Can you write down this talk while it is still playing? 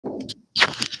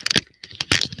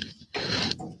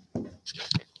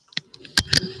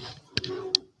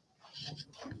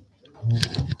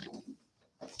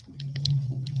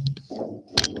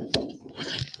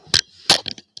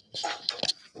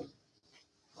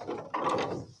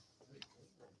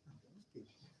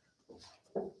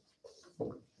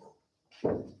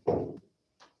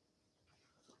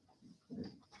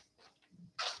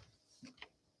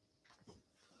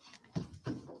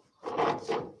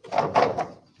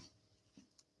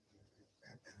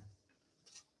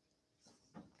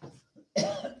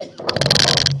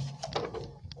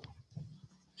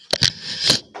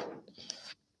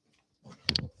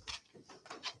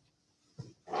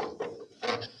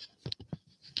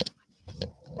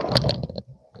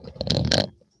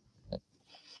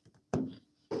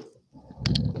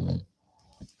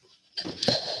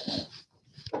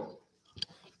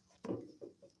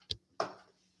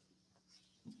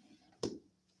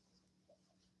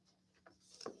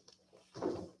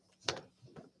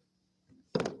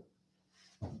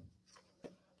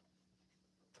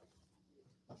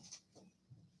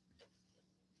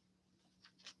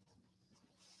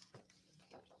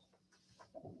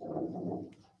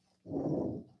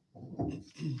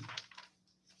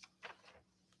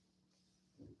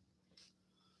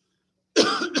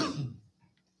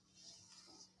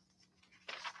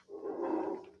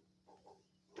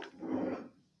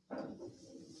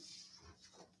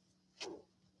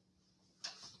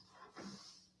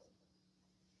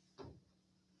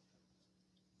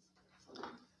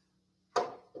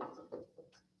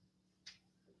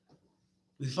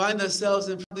We find ourselves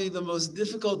in probably the most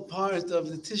difficult part of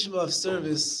the Tisha B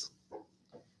service.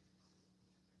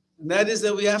 And that is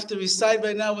that we have to recite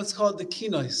right now what's called the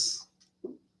Kinnos. I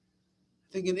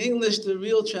think in English, the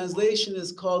real translation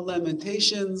is called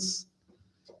Lamentations.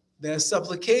 There are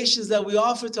supplications that we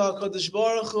offer to HaKadosh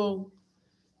Baruch Hu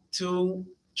to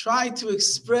try to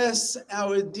express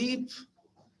our deep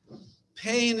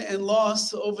pain and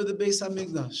loss over the Beis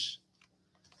HaMikdash.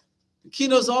 The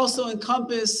Kinnos also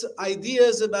encompass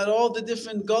ideas about all the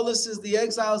different goluses, the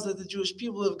exiles that the Jewish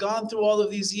people have gone through all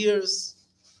of these years.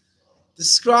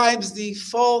 Describes the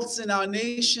faults in our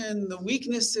nation, the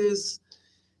weaknesses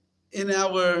in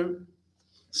our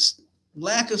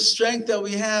lack of strength that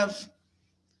we have.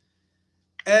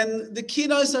 And the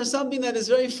Kinnos are something that is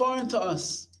very foreign to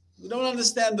us. We don't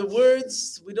understand the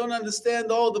words. We don't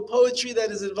understand all the poetry that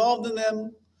is involved in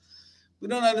them. We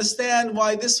don't understand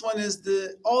why this one is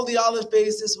all the olive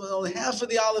base, this one only half of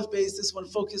the olive base, this one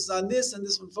focuses on this, and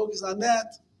this one focuses on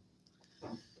that.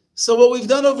 So what we've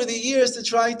done over the years to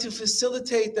try to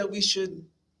facilitate that we should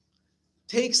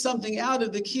take something out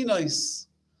of the Kinnos,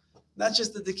 not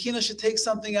just that the Kinnos should take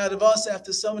something out of us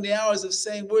after so many hours of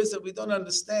saying words that we don't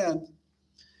understand,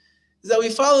 is that we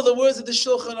follow the words of the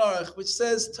Shulchan Aruch, which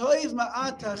says, Toiv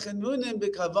ma'at tachenunim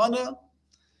b'kavana.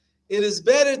 It is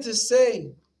better to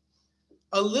say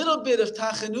a little bit of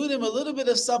tachenunim, a little bit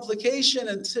of supplication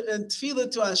and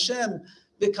tefillah to Hashem,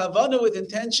 b'kavana, with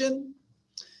intention,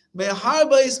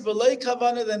 me'harbais b'lei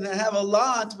kavana, than to have a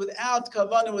lot without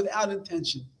kavana, without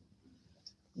intention.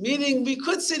 Meaning, we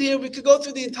could sit here, we could go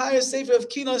through the entire Sefer of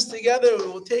Kinnos together. It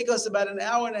will take us about an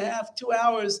hour and a half, 2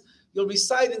 hours. You'll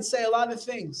recite and say a lot of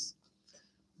things.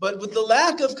 But with the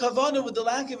lack of kavanah, with the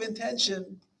lack of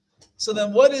intention, so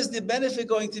then what is the benefit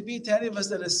going to be to any of us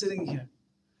that are sitting here?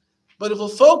 But if we'll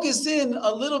focus in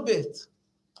a little bit,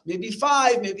 maybe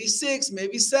 5, maybe 6,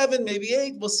 maybe 7, maybe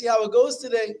 8, we'll see how it goes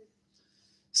today.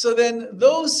 So then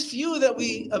those few that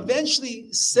we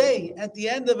eventually say at the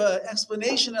end of an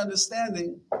explanation and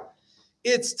understanding,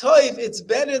 it's toiv, it's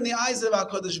better in the eyes of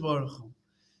HaKadosh Baruch Hu.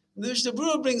 The Mishnah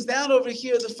Berurah brings down over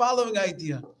here the following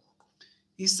idea.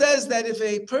 He says that if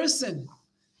a person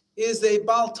is a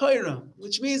Baal Torah,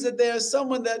 which means that they are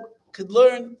someone that could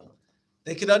learn,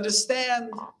 they could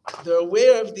understand, they're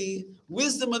aware of the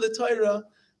wisdom of the Torah,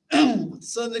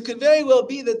 so it could very well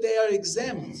be that they are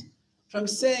exempt from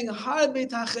saying harbe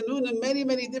tachanun and many,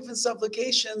 many different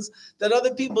supplications that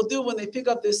other people do when they pick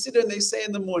up their siddur and they say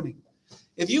in the morning.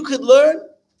 If you could learn,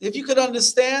 if you could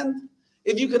understand,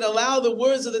 if you could allow the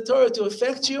words of the Torah to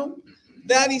affect you,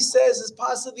 that, he says, is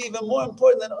possibly even more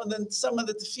important than some of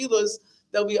the tefillahs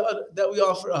that we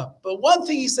offer up. But one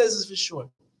thing he says is for sure.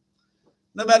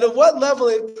 No matter what level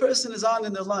a person is on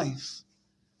in their life,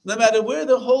 no matter where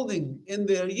they're holding in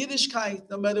their Yiddishkeit,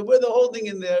 no matter where they're holding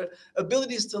in their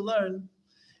abilities to learn,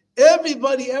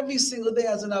 everybody every single day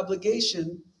has an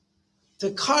obligation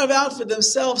to carve out for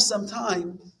themselves some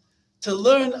time to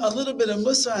learn a little bit of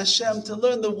Musa Hashem, to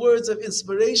learn the words of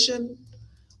inspiration,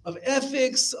 of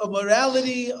ethics, of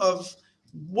morality, of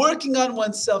working on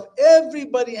oneself.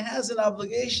 Everybody has an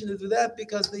obligation to do that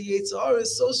because the Yetzer Hara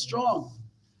is so strong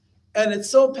and it's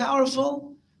so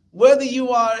powerful. Whether you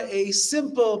are a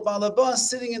simple balabas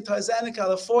sitting in Tarzana,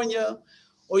 California,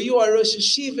 or you are Rosh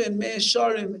Hashiva in Mea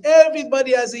Sharim,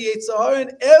 everybody has a Yetzer Hara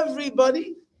and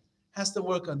everybody has to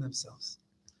work on themselves.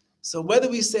 So whether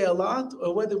we say a lot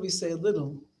or whether we say a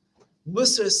little,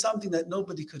 Musar is something that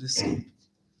nobody could escape.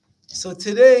 So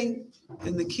today,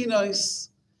 in the Kinnos,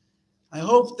 I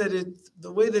hope that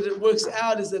the way that it works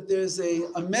out is that there's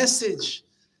a message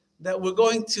that we're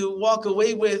going to walk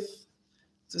away with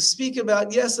to speak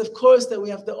about, yes, of course, that we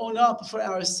have to own up for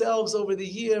ourselves over the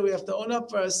year. We have to own up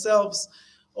for ourselves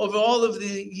over all of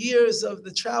the years of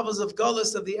the travels of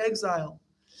Gullus, of the exile.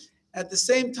 At the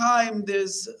same time,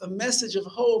 there's a message of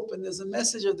hope, and there's a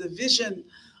message of the vision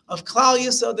of Klal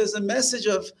Yisrael. There's a message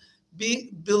of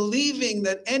believing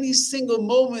that any single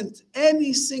moment,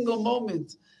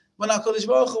 when HaKadosh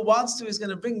Baruch Hu wants to, He's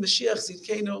going to bring Mashiach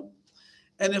Zidkenu.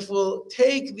 And if we'll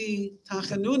take the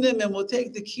Tachanunim and we'll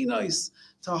take the Kinnos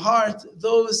to heart,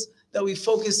 those that we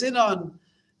focus in on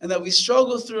and that we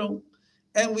struggle through,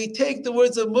 and we take the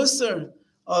words of Musar,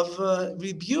 of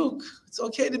rebuke. It's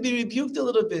okay to be rebuked a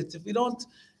little bit. If we don't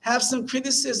have some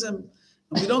criticism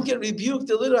and we don't get rebuked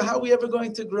a little, how are we ever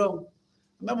going to grow? I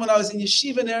remember when I was in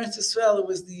yeshiva in Eretz Yisrael, it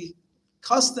was the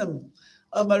custom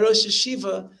of my Rosh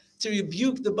Yeshiva to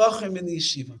rebuke the Bachrim in the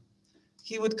yeshiva.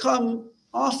 He would come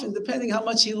often, depending how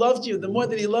much he loved you. The more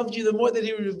that he loved you, the more that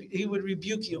he would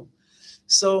rebuke you.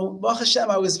 So, Baruch Hashem,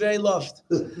 I was very loved.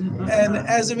 And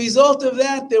as a result of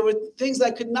that, there were things I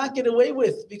could not get away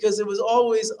with because it was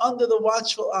always under the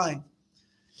watchful eye.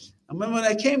 I remember when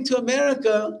I came to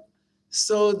America,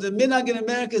 so the minhag in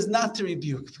America is not to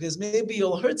rebuke because maybe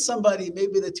you'll hurt somebody,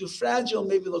 maybe they're too fragile,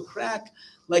 maybe they'll crack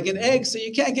like an egg, so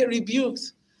you can't get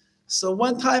rebuked. So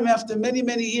one time after many,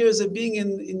 many years of being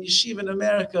in yeshiva in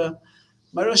America,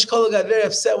 my Rosh Kollel got very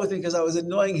upset with me because I was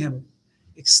annoying him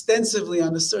extensively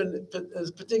on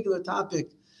a particular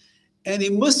topic. And he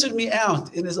mustered me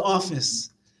out in his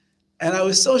office. And I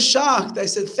was so shocked. I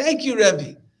said, "Thank you,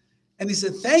 Rabbi." And he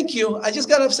said, "Thank you. I just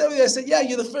got upset with you." I said, "Yeah,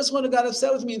 you're the first one who got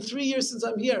upset with me in 3 years since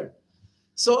I'm here."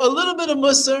 So a little bit of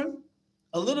musar,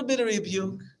 a little bit of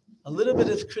rebuke, a little bit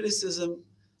of criticism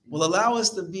will allow us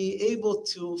to be able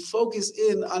to focus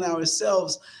in on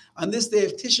ourselves on this day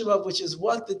of Tisha B, which is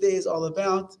what the day is all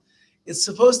about. It's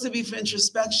supposed to be for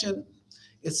introspection.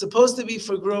 It's supposed to be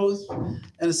for growth.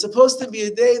 And it's supposed to be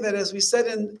a day that, as we said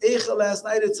in Eicha last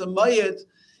night, it's a mayed.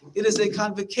 It is a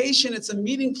convocation. It's a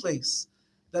meeting place.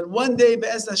 That one day,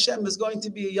 Be'ez Hashem, is going to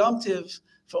be a Yom Tiv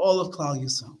for all of Klal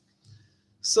Yisrael.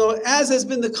 So as has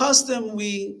been the custom,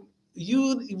 we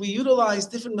utilize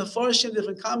different mefarshim,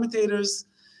 different commentators,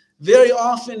 very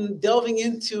often delving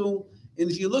into, and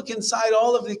if you look inside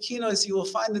all of the Kinnos, you will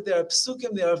find that there are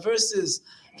psukim, there are verses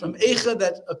from Eicha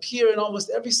that appear in almost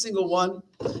every single one.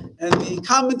 And the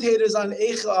commentators on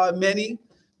Eicha are many,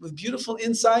 with beautiful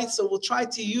insights. So we'll try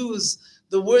to use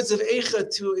the words of Eicha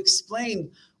to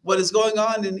explain what is going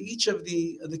on in each of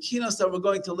the Kinnos that we're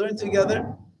going to learn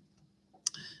together.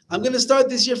 I'm going to start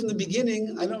this year from the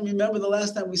beginning. I don't remember the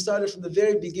last time we started from the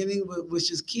very beginning,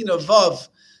 which is Kino Vav,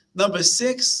 number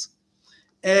 6.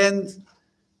 And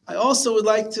I also would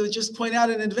like to just point out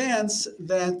in advance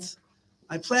that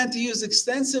I plan to use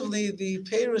extensively the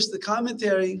Perush, the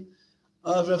commentary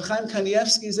of Reb Chaim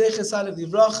Kanievsky, Zecher Tzaddik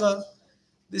Livracha.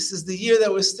 This is the year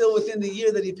that we're still within the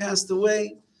year that he passed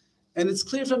away. And it's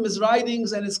clear from his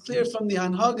writings and it's clear from the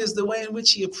Hanhagas, the way in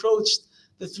which he approached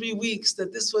the 3 weeks,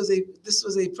 that this was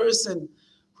a person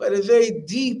who had a very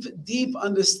deep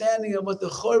understanding of what the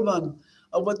Chorban,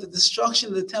 of what the destruction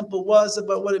of the temple was,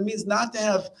 about what it means not to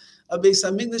have a Beis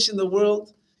HaMikdash in the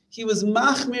world. He was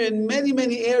machmir in many,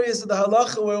 many areas of the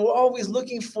halacha where we're always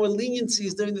looking for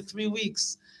leniencies during the 3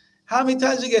 weeks. How many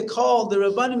times we get called, the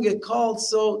Rabbanim get called,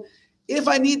 so if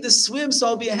I need to swim so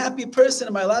I'll be a happy person,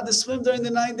 am I allowed to swim during the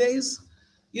 9 days?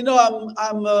 You know,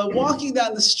 I'm walking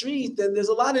down the street and there's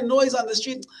a lot of noise on the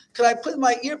street. Could I put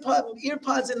my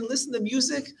earpods in and listen to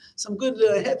music? Some good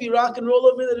heavy rock and roll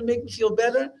over there to make me feel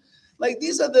better? Like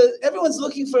everyone's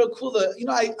looking for a cooler. You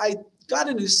know, I got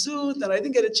a new suit and I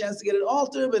didn't get a chance to get it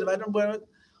altered, but if I don't wear it,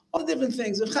 all different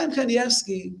things. Reb Chaim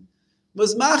Kanievsky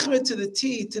was machmer to the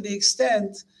T, to the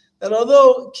extent that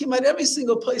although Kimat every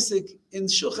single pasuk in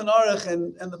Shulchan Aruch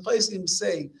and the pasukim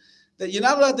say that you're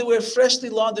not allowed to wear freshly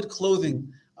laundered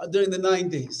clothing during the 9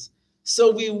 days. So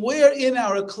we wear in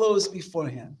our clothes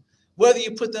beforehand. Whether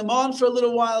you put them on for a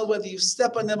little while, whether you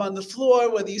step on them on the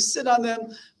floor, whether you sit on them,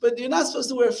 but you're not supposed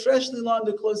to wear freshly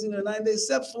laundered clothing in the 9 days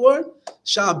except for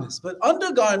Shabbos. But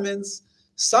undergarments,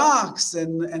 socks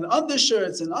and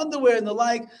undershirts and underwear and the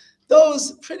like,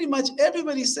 those pretty much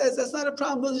everybody says that's not a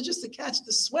problem. Those are just to catch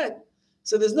the sweat.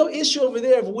 So there's no issue over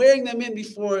there of wearing them in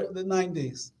before the 9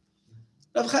 days.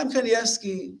 Rav Chaim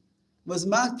Kanievsky was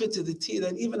makbid to the T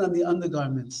that even on the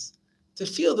undergarments, to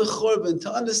feel the churban,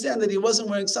 to understand that he wasn't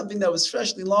wearing something that was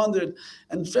freshly laundered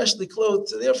and freshly clothed.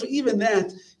 So therefore, even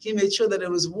that, he made sure that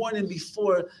it was worn in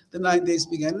before the 9 days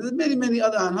began. And there's many, many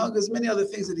other anhagas, many other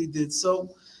things that he did. So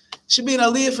should be an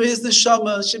aliyah for his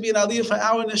neshama, should be an aliyah for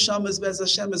our neshamas, Bez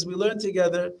Hashem, as we learn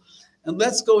together. And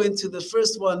let's go into the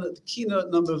first one, keynote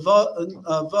number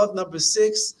Vav number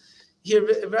 6, here,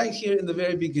 right here in the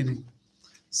very beginning.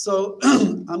 So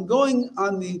I'm going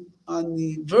on the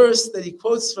verse that he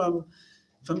quotes from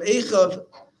Eichav,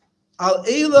 Al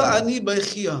Eila ani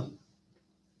beichia,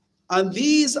 on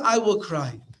these I will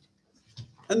cry.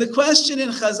 And the question in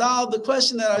Chazal, the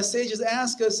question that our sages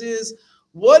ask us is,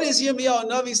 what is Yirmiyahu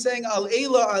Navi saying, Al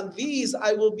Eila, on these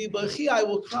I will be beichia, I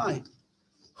will cry?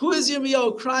 Who is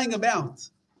Yirmiyahu crying about?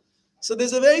 So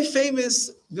there's a very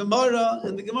famous Gemara,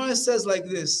 and the Gemara says like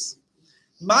this,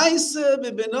 there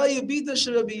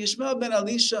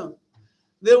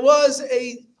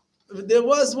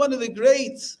was one of the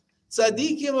great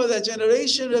tzaddikim of that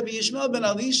generation, Rabbi Yishmael ben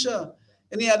Elisha,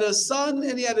 and he had a son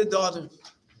and he had a daughter.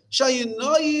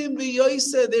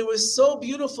 They were so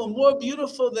beautiful, more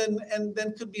beautiful than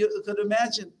could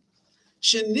imagine.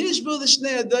 And they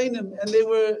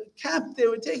were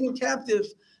taken captive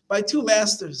by two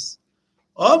masters.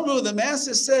 Amru, the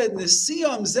master said,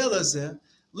 Nesiyam zelazeh,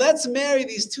 let's marry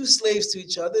these two slaves to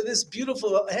each other, this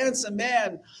beautiful, handsome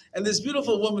man and this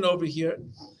beautiful woman over here.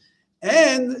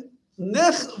 And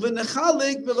what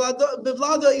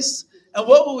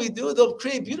will we do? They'll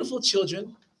create beautiful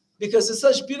children because they're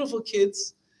such beautiful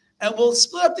kids. And we'll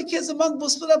split up the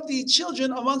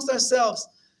children amongst ourselves.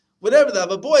 Whatever they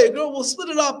have, a boy, a girl, we'll split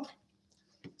it up.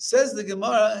 Says the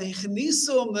Gemara,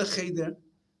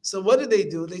 so what did they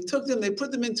do? They took them, they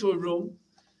put them into a room.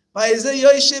 And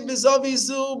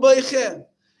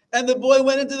the boy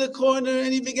went into the corner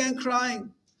and he began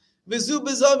crying. And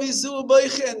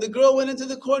the girl went into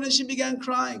the corner and she began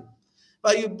crying.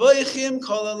 They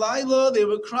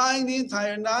were crying the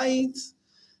entire night.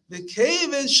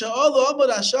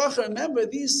 Remember,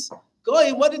 these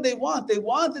guys, what did they want? They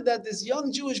wanted that this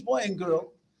young Jewish boy and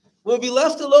girl would be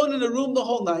left alone in a room the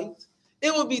whole night.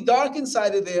 It would be dark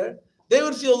inside of there. They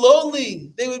would feel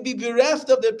lonely. They would be bereft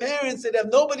of their parents. They'd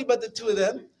have nobody but the two of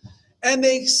them. And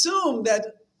they assumed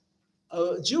that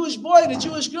a Jewish boy and a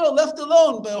Jewish girl left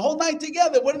alone, but a whole night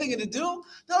together, what are they going to do?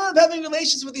 They'll end up having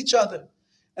relations with each other.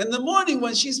 And in the morning,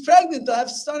 when she's pregnant, they'll have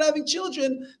to start having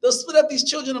children. They'll split up these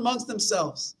children amongst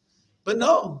themselves. But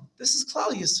no, this is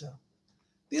Klal Yisrael.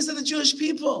 These are the Jewish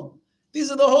people. These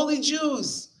are the holy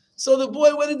Jews. So the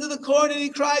boy went into the corner and he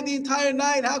cried the entire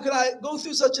night. How could I go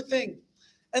through such a thing?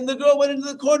 And the girl went into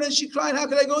the corner and she cried, how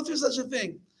could I go through such a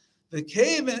thing? They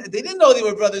didn't know they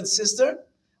were brother and sister.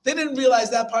 They didn't realize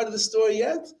that part of the story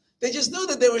yet. They just knew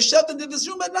that they were shoved into this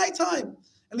room at nighttime.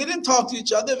 And they didn't talk to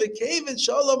each other.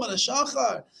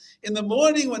 In the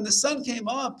morning when the sun came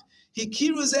up,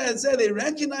 they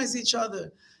recognized each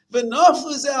other.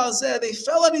 They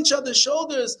fell on each other's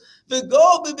shoulders. And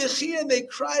they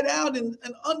cried out in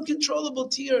uncontrollable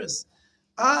tears.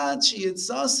 Until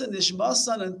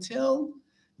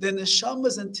their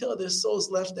neshamas, until their souls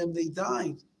left them, they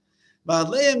died.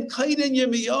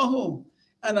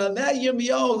 And on that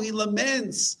Yirmiyahu, he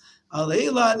laments, on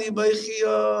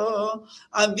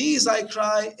these I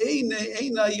cry,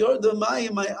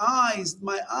 my eyes,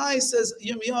 says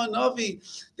Yirmiyahu Navi,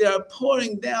 they are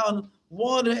pouring down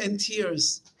water and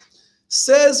tears.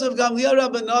 Says Rav Gamliel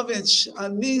Rabinovich,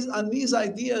 on these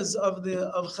ideas of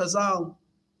Chazal,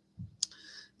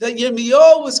 that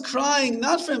Yirmiyahu was crying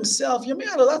not for himself.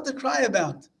 Yirmiyahu had a lot to cry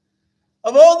about.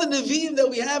 Of all the Nevi'im that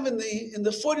we have in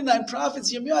the 49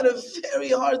 prophets, Yirmiyahu had a very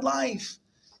hard life.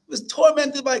 He was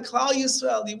tormented by Klal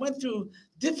Yisrael. He went through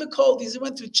difficulties. He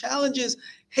went through challenges,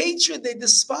 hatred. They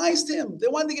despised him. They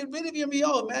wanted to get rid of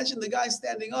Yirmiyahu. Imagine the guy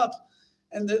standing up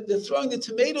and they're throwing the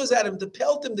tomatoes at him to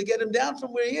pelt him, to get him down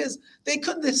from where he is. They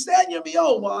couldn't stand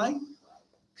Yirmiyahu. Why?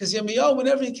 Because Yirmiyahu,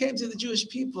 whenever he came to the Jewish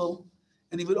people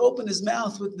and he would open his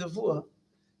mouth with nevuah,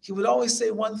 he would always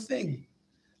say one thing.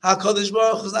 HaKadosh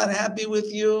Baruch Hu is not happy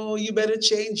with you. You better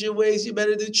change your ways. You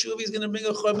better do tshuva. He's going to bring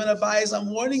a churban abayis. I'm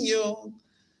warning you.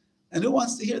 And who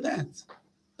wants to hear that?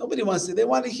 Nobody wants to. They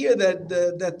want to hear that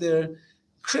their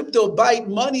crypto byte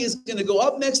money is going to go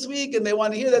up next week, and they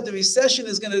want to hear that the recession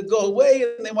is going to go away,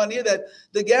 and they want to hear that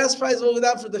the gas price will go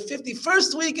down for the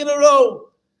 51st week in a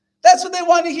row. That's what they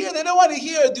want to hear. They don't want to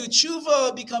hear do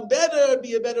tshuva, become better,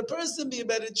 be a better person, be a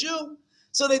better Jew.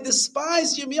 So they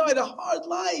despised Yirmiyahu. Had a hard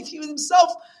life. He was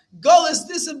himself gullus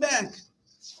this and back.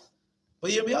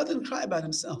 But Yirmiyahu didn't cry about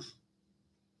himself.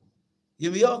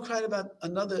 Yirmiyahu cried about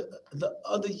the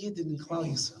other Yidden in Klal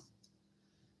Yisrael.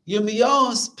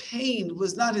 Yirmiyahu's pain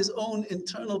was not his own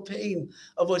internal pain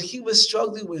of what he was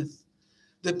struggling with.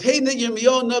 The pain that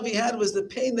Yirmiyahu Navi had was the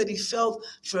pain that he felt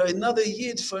for another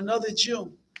Yid, for another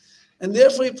Jew. And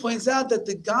therefore he points out that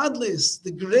the godless,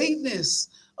 the greatness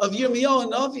of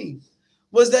Yirmiyahu Navi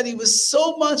was that he was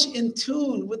so much in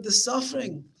tune with the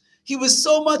suffering. He was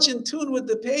so much in tune with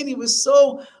the pain. He was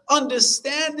so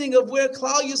understanding of where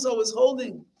Klal Yisrael was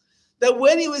holding, that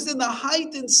when he was in the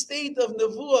heightened state of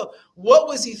Nevuah, what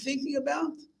was he thinking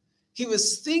about? He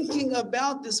was thinking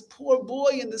about this poor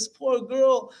boy and this poor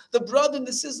girl, the brother and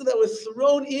the sister that were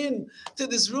thrown in to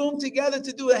this room together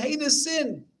to do a heinous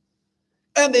sin.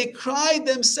 And they cried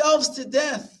themselves to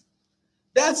death.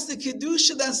 That's the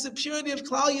Kedusha, that's the purity of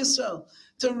Klal Yisrael,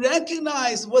 to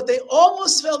recognize what they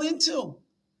almost fell into.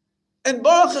 And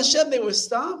Baruch Hashem, they were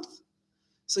stopped.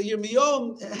 So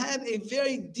Yirmiyahu had a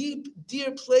very deep, dear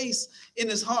place in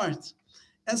his heart.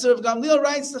 And so Rav Gamliel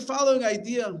writes the following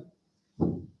idea.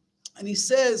 And he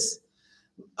says,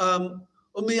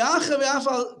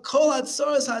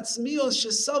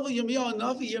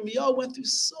 Yirmiyahu went through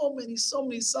so many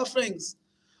sufferings.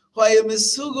 But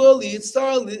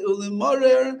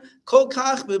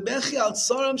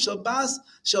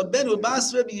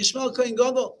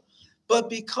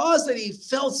because that he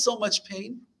felt so much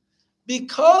pain,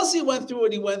 because he went through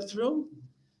what he went through,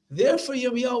 therefore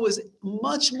Yirmiyahu was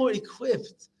much more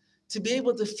equipped to be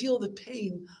able to feel the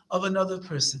pain of another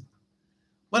person.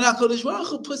 When HaKadosh Baruch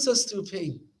Hu puts us through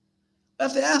pain, we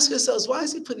have to ask ourselves, why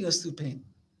is he putting us through pain?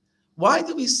 Why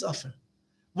do we suffer?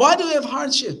 Why do we have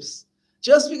hardships?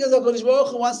 Just because HaKadosh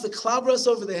Baruch Hu wants to clobber us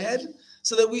over the head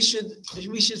so that we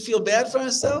should feel bad for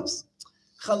ourselves?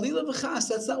 Chalila v'chas,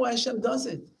 that's not why Hashem does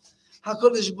it.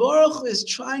 HaKadosh Baruch Hu is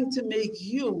trying to make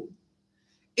you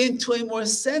into a more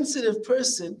sensitive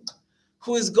person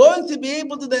who is going to be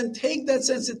able to then take that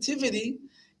sensitivity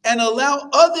and allow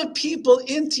other people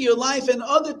into your life and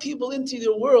other people into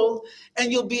your world,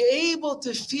 and you'll be able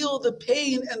to feel the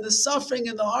pain and the suffering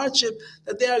and the hardship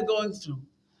that they are going through.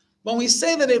 When we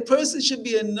say that a person should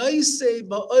be a noisei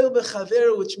ba'oil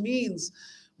b'chaveru, which means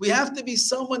we have to be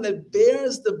someone that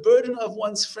bears the burden of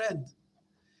one's friend.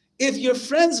 If your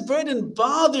friend's burden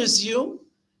bothers you,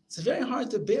 it's very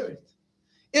hard to bear it.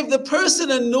 If the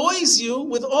person annoys you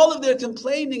with all of their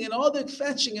complaining and all their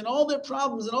fetching and all their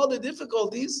problems and all their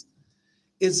difficulties,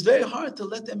 it's very hard to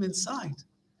let them inside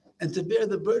and to bear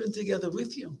the burden together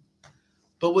with you.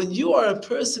 But when you are a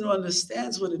person who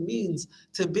understands what it means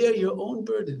to bear your own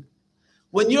burden,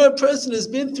 when you're a person who's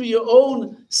been through your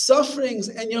own sufferings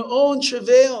and your own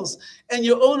travails and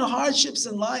your own hardships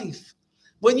in life,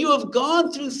 when you have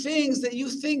gone through things that you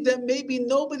think that maybe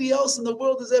nobody else in the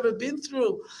world has ever been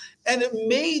through, and it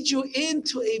made you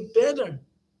into a better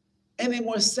and a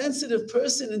more sensitive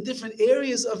person in different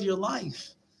areas of your life.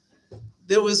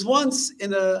 There was once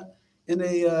in a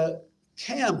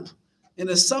camp, in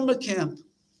a summer camp,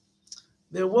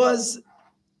 there was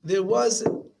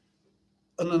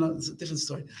oh no, it's a different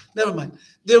story. Never mind.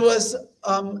 There was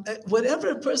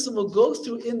whatever a person will go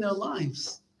through in their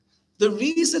lives. The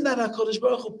reason that HaKadosh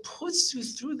Baruch Hu puts you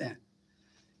through that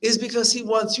is because he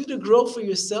wants you to grow for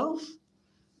yourself,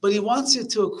 but he wants you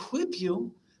to equip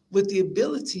you with the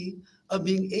ability of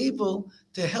being able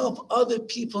to help other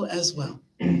people as well.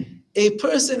 A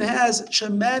person has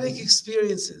traumatic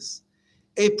experiences.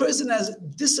 A person has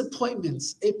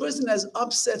disappointments. A person has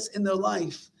upsets in their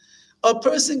life. A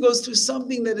person goes through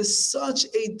something that is such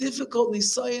a difficult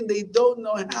nisayon, they don't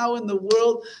know how in the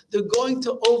world they're going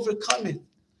to overcome it.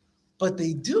 But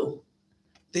they do.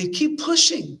 They keep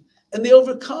pushing and they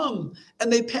overcome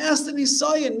and they pass the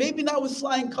nisayon, maybe not with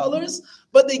flying colors,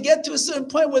 but they get to a certain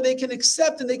point where they can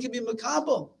accept and they can be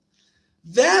makabel.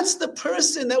 That's the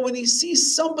person that when he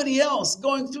sees somebody else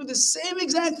going through the same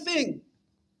exact thing,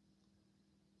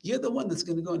 you're the one that's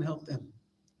going to go and help them.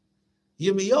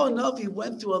 Yirmiyahu Navi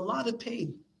went through a lot of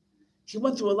pain. He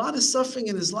went through a lot of suffering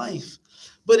in his life.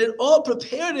 But it all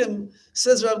prepared him,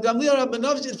 says Rav Gamliel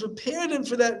Rabbanovich, it prepared him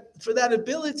for that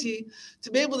ability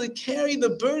to be able to carry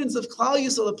the burdens of Klal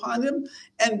Yisrael upon him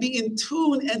and be in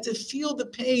tune and to feel the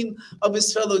pain of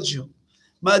his fellow Jew.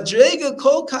 Madrega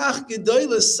kol kach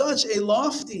gedola, such a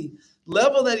lofty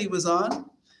level that he was on.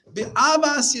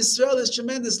 Be'avas Yisrael, his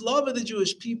tremendous love of the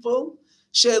Jewish people.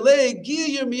 She'elei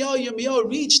gil Yirmiyahu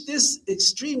reached this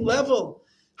extreme level.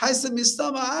 That's one of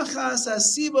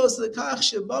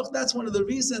the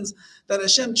reasons that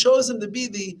Hashem chose him to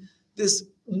be this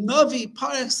Navi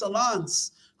par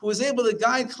excellence, who was able to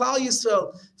guide Klal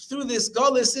Yisrael through this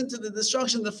galus into the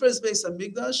destruction of the first Beis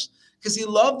Hamikdash, because he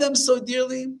loved them so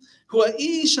dearly.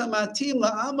 He's the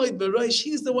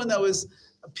one that was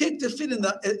picked to fit at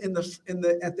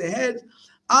the head.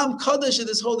 Am Kadosh of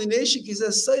this holy nation. He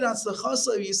says,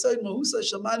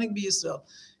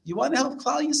 you want to help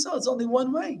Klal Yisrael? It's only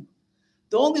one way.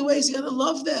 The only way is you have to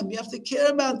love them. You have to care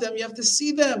about them. You have to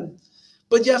see them.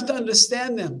 But you have to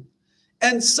understand them.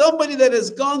 And somebody that has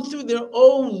gone through their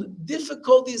own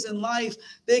difficulties in life,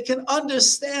 they can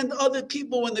understand other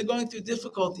people when they're going through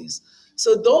difficulties.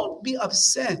 So don't be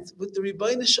upset with the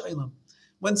Ribbono Shel Olam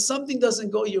when something doesn't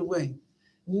go your way.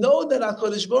 Know that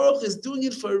HaKadosh Baruch Hu is doing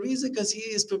it for a reason, because He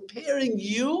is preparing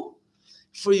you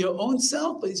for your own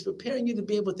self, but He's preparing you to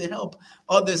be able to help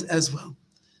others as well.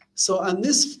 So on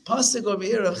this pasuk over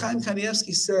here, Chaim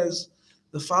Kanievsky says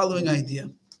the following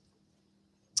idea.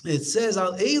 It says,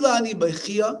 Al Eila ani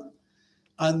beichia,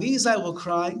 on these I will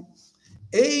cry.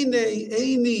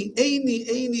 Eini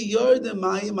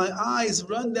yordemai, my eyes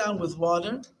run down with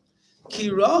water. Ki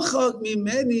rachak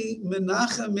mimeni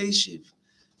menachem meshiv,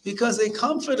 because a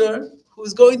comforter who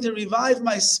is going to revive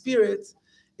my spirit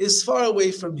is far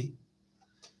away from me.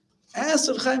 Asked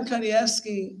Rav Chaim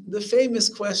Kanievsky the famous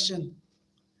question,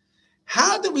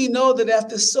 how do we know that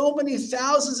after so many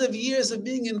thousands of years of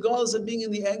being in Galus, of being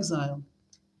in the exile,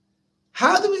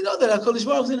 how do we know that HaKadosh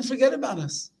Baruch Hu didn't forget about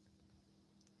us?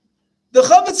 The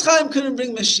Horowitz couldn't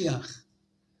bring Mashiach.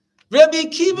 Rabbi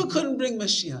Akiva couldn't bring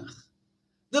Mashiach.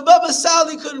 The Baba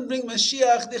Sali couldn't bring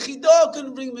Mashiach. The Chidah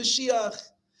couldn't bring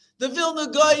Mashiach. The Vilna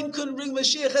Gaon couldn't bring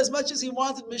Mashiach as much as he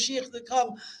wanted Mashiach to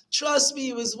come. Trust me,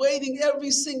 he was waiting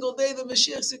every single day that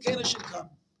Mashiach Tzidkenu should come.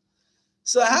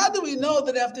 So how do we know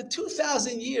that after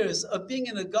 2,000 years of being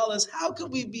in a galus, how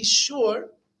could we be sure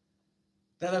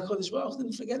that HaKadosh Baruch Hu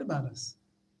didn't forget about us?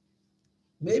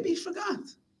 Maybe he forgot.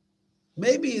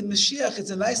 Maybe in Mashiach, it's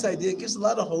a nice idea. It gives a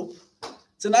lot of hope.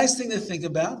 It's a nice thing to think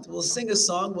about. We'll sing a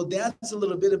song. We'll dance a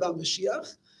little bit about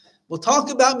Mashiach. We'll talk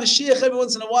about Mashiach every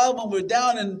once in a while when we're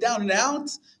down and out.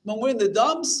 When we're in the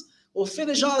dumps, we'll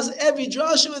finish every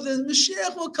drasha with the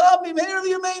Mashiach will come.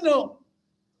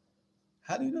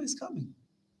 How do you know he's coming?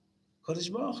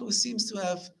 Kodesh Baruch Hu seems to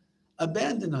have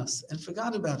abandoned us and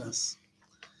forgot about us.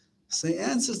 So he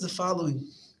answers the following.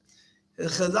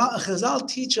 Chazal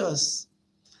teach us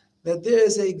that there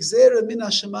is a gzera min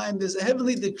hashamayim, there's a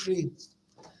heavenly decree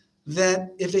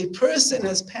that if a person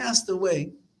has passed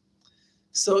away,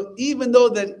 so even though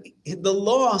that the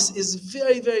loss is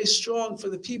very, very strong for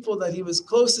the people that he was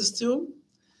closest to,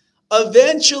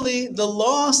 eventually the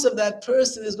loss of that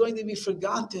person is going to be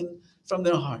forgotten from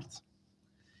their heart.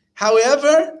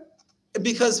 However,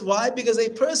 because why? Because a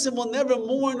person will never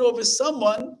mourn over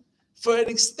someone for an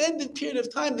extended period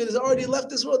of time that has already left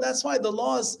this world. That's why the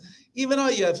laws, even though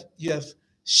you have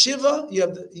Shiva, you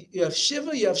have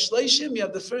Shleishim, you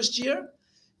have the first year.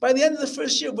 By the end of the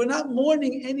first year, we're not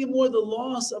mourning anymore the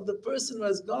loss of the person who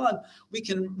has gone. We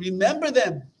can remember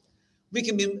them. We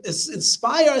can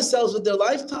inspire ourselves with their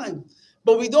lifetime.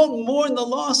 But we don't mourn the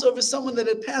loss over someone that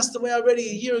had passed away already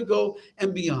a year ago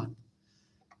and beyond.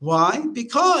 Why?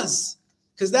 Because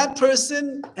that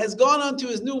person has gone on to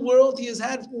his new world. He has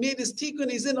made his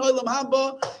tikkun. He's in Olam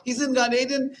Haba. He's in Gan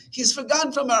Eden. He's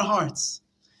forgotten from our hearts.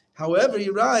 However, he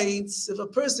writes, if a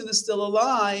person is still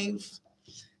alive,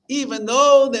 even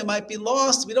though they might be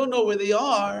lost, we don't know where they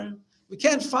are, we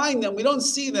can't find them, we don't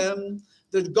see them,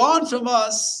 they're gone from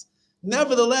us.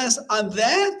 Nevertheless, on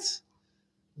that,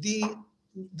 the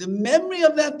memory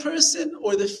of that person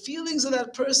or the feelings of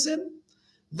that person,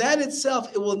 that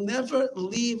itself, it will never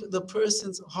leave the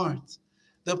person's heart.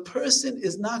 The person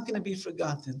is not going to be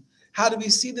forgotten. How do we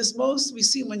see this most? We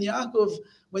see when Yosef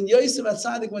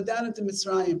HaTzadik went down into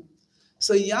Mitzrayim.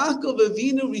 So Yaakov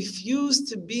Avinu refused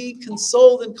to be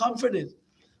consoled and comforted.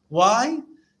 Why?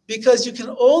 Because you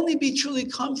can only be truly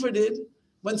comforted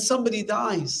when somebody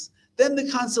dies. Then the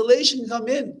consolation can come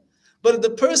in. But if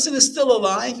the person is still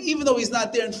alive, even though he's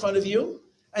not there in front of you,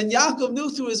 and Yaakov knew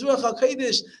through his Ruach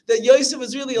HaKodesh that Yosef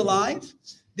was really alive,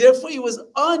 therefore he was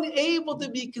unable to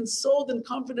be consoled and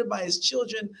comforted by his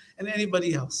children and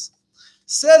anybody else.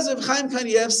 Says Rav Chaim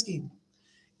Kanievsky,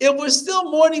 if we're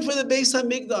still mourning for the Beis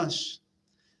HaMikdash,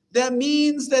 that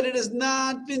means that it has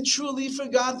not been truly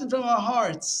forgotten from our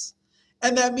hearts.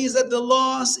 And that means that the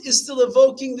loss is still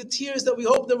evoking the tears that we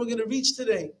hope that we're going to reach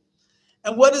today.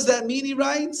 And what does that mean, he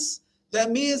writes?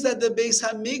 That means that the Beis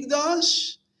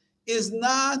HaMikdash is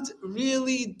not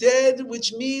really dead,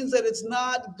 which means that it's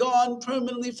not gone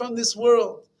permanently from this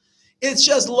world. It's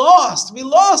just lost. We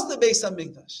lost the Beis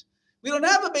HaMikdash. We don't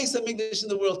have a Beis HaMikdash in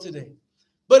the world today.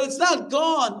 But it's not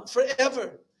gone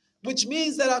forever. which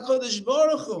means that HaKadosh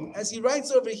Baruch Hu, as he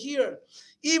writes over here,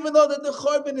 even though that the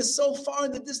Churban is so far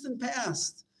in the distant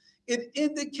past, it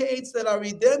indicates that our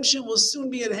redemption will soon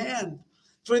be at hand.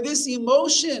 For this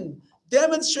emotion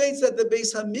demonstrates that the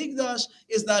Beis Hamikdash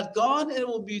is not gone and it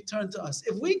will be returned to us.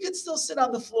 If we could still sit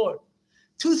on the floor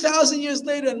 2,000 years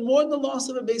later and mourn the loss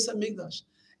of a Beis Hamikdash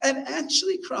and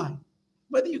actually cry,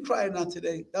 whether you cry or not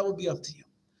today, that will be up to you.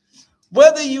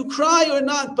 Whether you cry or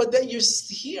not, but that you're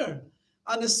here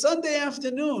on a Sunday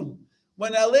afternoon,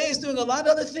 when LA is doing a lot of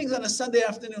other things on a Sunday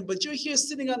afternoon, but you're here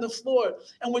sitting on the floor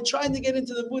and we're trying to get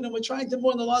into the mood and we're trying to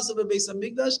mourn the loss of a Beis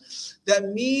Hamikdash, that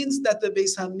means that the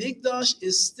Beis Hamikdash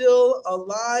is still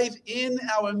alive in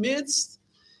our midst.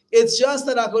 It's just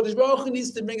that HaKadosh Baruch Hu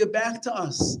needs to bring it back to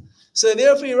us. So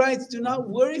therefore he writes, do not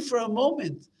worry for a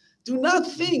moment. Do not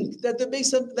think that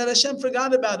that Hashem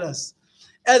forgot about us.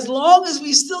 As long as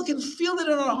we still can feel it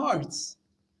in our hearts,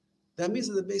 that means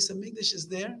that the Beis Hamikdash is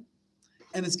there,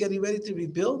 and it's getting ready to be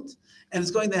built, and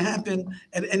it's going to happen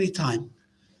at any time.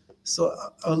 So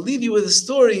I'll leave you with a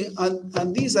story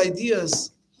on these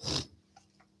ideas.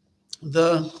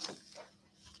 This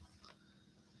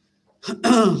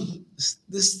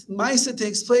Maisa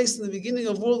takes place in the beginning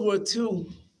of World War II,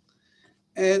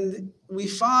 and we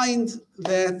find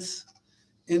that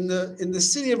in the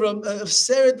city of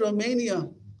Sered, Romania.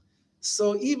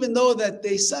 So even though that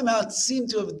they somehow seem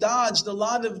to have dodged a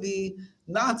lot of the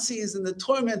Nazis and the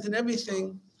torment and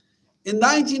everything, in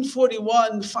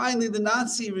 1941, finally the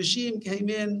Nazi regime came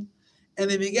in and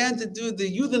they began to do the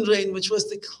Judenrein, which was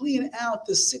to clean out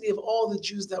the city of all the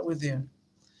Jews that were there.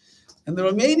 And the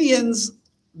Romanians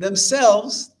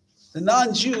themselves, the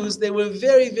non-Jews, they were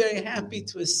very, very happy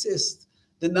to assist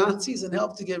the Nazis and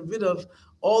help to get rid of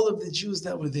all of the Jews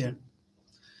that were there.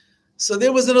 So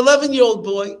there was an 11-year-old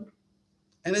boy,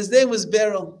 and his name was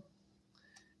Beryl.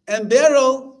 And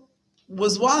Beryl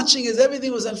was watching as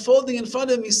everything was unfolding in front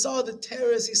of him. He saw the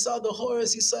terrorists, he saw the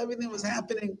horrors, he saw everything that was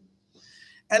happening.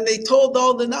 And they told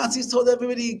all the Nazis, told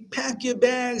everybody, pack your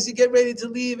bags, you get ready to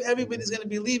leave. Everybody's going to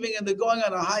be leaving, and they're going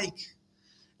on a hike.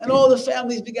 And all the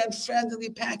families began frantically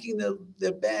packing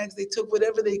their bags. They took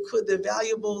whatever they could, their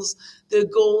valuables, their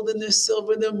gold and their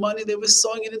silver, their money. They were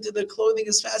sewing it into their clothing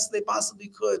as fast as they possibly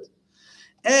could.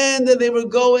 And then they were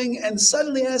going, and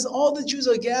suddenly, as all the Jews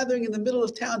are gathering in the middle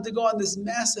of town to go on this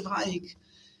massive hike,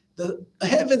 the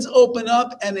heavens open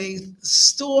up and a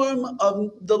storm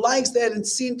of the likes they hadn't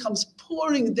seen comes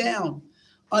pouring down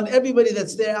on everybody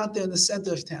that's there out there in the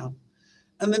center of town.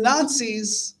 And the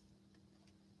Nazis,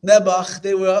 Nebuch,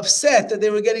 they were upset that they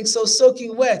were getting so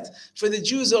soaking wet for the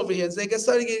Jews over here. So they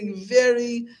started getting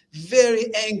very,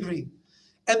 very angry.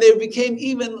 And they became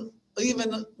even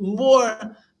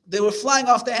more, they were flying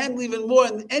off the handle even more.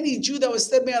 And any Jew that was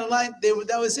stepping out of line,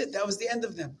 that was it. That was the end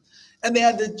of them. And they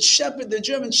had the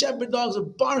German shepherd dogs were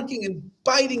barking and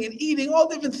biting and eating all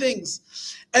different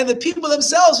things. And the people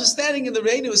themselves were standing in the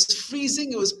rain. It was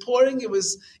freezing. It was pouring. It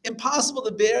was impossible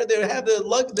to bear. They have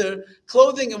their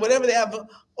clothing and whatever they have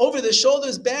over their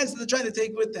shoulders, bags that they're trying to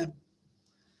take with them.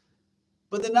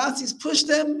 But the Nazis pushed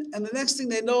them, and the next thing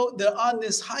they know, they're on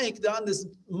this hike, they're on this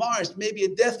march, maybe a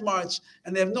death march,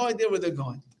 and they have no idea where they're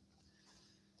going.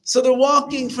 So they're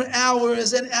walking for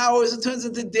hours and hours. It turns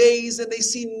into days, and they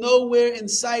see nowhere in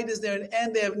sight is there an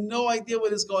end. They have no idea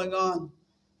what is going on.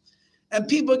 And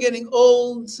people are getting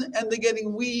old, and they're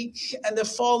getting weak, and they're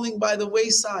falling by the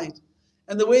wayside.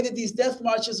 And the way that these death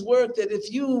marches work, that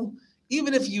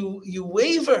even if you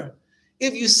waver,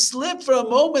 if you slip for a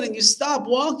moment and you stop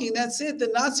walking, that's it. The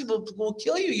Nazi will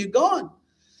kill you. You're gone.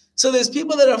 So there's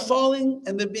people that are falling,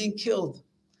 and they're being killed.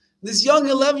 This young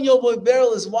 11-year-old boy,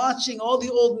 Beryl, is watching all the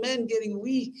old men getting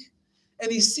weak.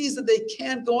 And he sees that they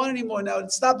can't go on anymore now.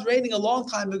 It stopped raining a long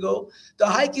time ago. They're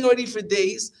hiking already for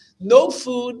days. No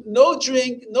food, no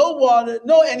drink, no water,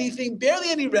 no anything,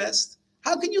 barely any rest.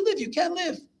 How can you live? You can't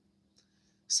live.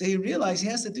 So he realized he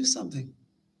has to do something.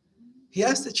 He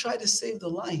has to try to save the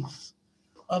life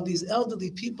of these elderly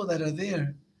people that are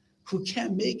there who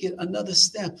can't make it another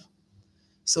step.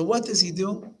 So what does he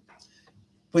do?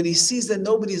 When he sees that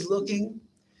nobody's looking,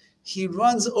 he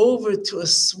runs over to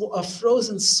a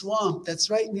frozen swamp that's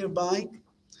right nearby,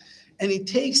 and he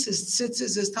takes his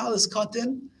tzitzis, his talis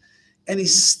cotton, and he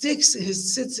sticks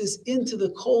his tzitzis into the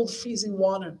cold, freezing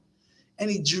water, and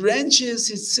he drenches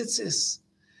his tzitzis.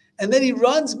 And then he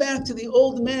runs back to the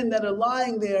old men that are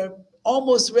lying there,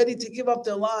 almost ready to give up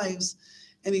their lives,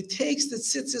 and he takes the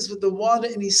tzitzis with the water,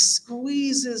 and he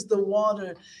squeezes the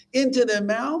water into their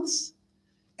mouths,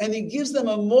 and he gives them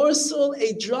a morsel,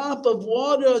 a drop of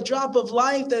water, a drop of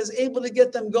life that is able to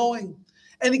get them going.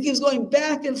 And he keeps going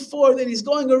back and forth, and he's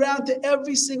going around to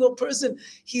every single person.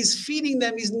 He's feeding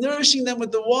them, he's nourishing them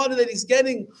with the water that he's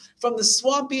getting from the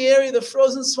swampy area, the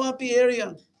frozen swampy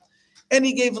area. And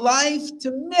he gave life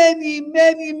to many,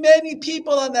 many, many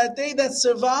people on that day that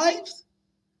survived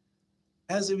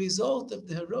as a result of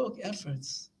the heroic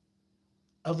efforts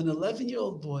of an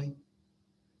 11-year-old boy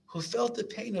who felt the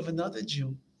pain of another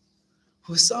Jew,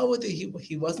 who saw what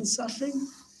he wasn't suffering.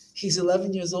 He's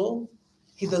 11 years old.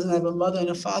 He doesn't have a mother and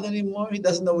a father anymore. He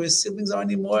doesn't know where his siblings are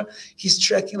anymore. He's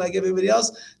trekking like everybody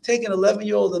else. Take an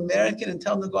 11-year-old American and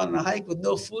tell him to go on a hike with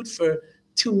no food for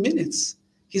 2 minutes.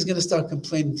 He's going to start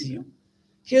complaining to you.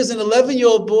 Here's an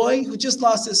 11-year-old boy who just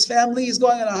lost his family. He's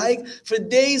going on a hike for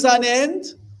days on end.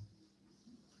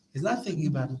 He's not thinking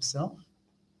about himself.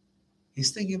 He's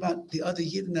thinking about the other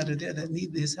Yidden that are there that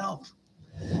need his help.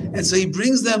 And so he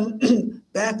brings them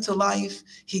back to life.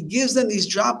 He gives them these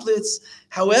droplets.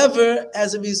 However,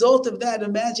 as a result of that,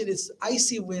 imagine it's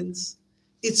icy winds.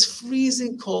 It's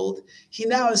freezing cold. He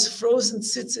now has frozen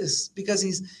tzitzis because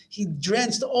he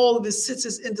drenched all of his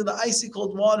tzitzis into the icy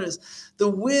cold waters. The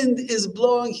wind is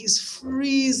blowing. He's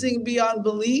freezing beyond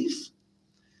belief.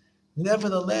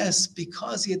 Nevertheless,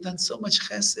 because he had done so much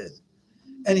chesed,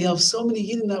 and he had so many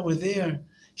Yidden that were there,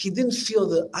 he didn't feel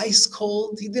the ice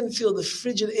cold. He didn't feel the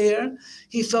frigid air.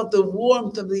 He felt the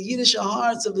warmth of the Yiddish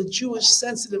hearts, of the Jewish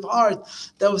sensitive heart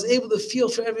that was able to feel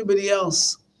for everybody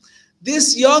else.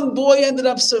 This young boy ended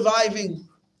up surviving.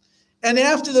 And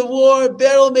after the war,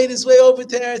 Beryl made his way over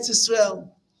to Eretz Yisrael.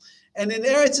 And in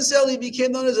Eretz Yisrael, he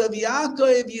became known as Rabbi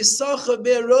Yaakov Yisachar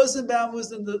Ber Rosenbaum, who was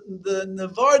the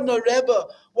Navardno Rebbe,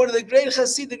 one of the great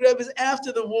Hasidic Rebbes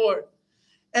after the war.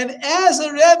 And as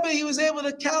a Rebbe, he was able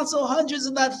to counsel hundreds,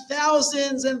 if not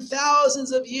thousands and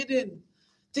thousands of Yidden,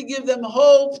 to give them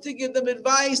hope, to give them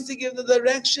advice, to give them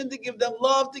direction, to give them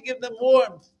love, to give them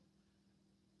warmth.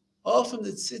 All from the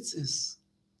tzitzis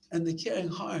and the caring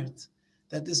heart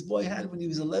that this boy had when he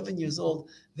was 11 years old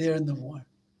there in the war.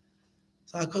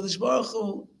 So HaKadosh Baruch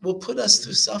Hu will put us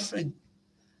through suffering.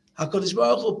 HaKadosh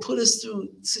Baruch Hu will put us through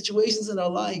situations in our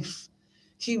life.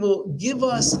 He will give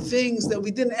us things that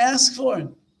we didn't ask for.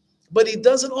 But he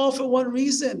does it all for one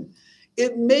reason.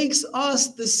 It makes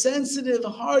us the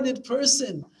sensitive-hearted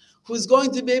person who's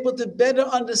going to be able to better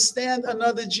understand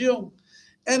another Jew.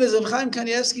 And as Chaim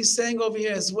Kanievsky is saying over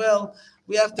here as well,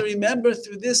 we have to remember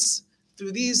through this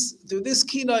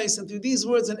Kinnos and through these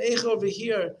words in Eicha over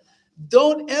here,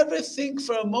 don't ever think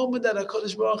for a moment that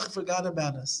HaKadosh Baruch Hu forgot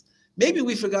about us. Maybe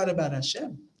we forgot about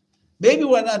Hashem. Maybe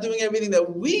we're not doing everything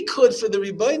that we could for the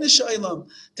Ribbono Shel Olam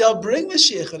to help bring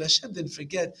Mashiach, but Hashem didn't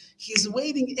forget. He's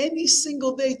waiting any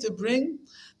single day to bring.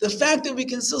 The fact that we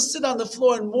can still sit on the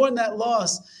floor and mourn that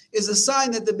loss is a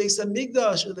sign that the Beis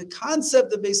Hamikdash, or the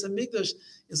concept of Beis Hamikdash,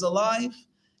 is alive.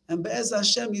 And Be'ez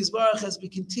Hashem Yisbarach, as we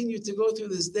continue to go through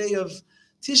this day of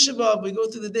Tisha B, we go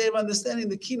through the day of understanding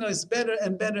the Kinnos better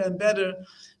and better and better.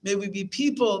 May we be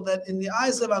people that in the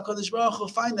eyes of HaKadosh Baruch Hu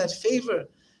find that favor.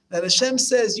 That Hashem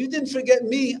says, you didn't forget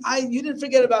me, you didn't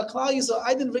forget about Klal Yisrael,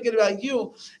 I didn't forget about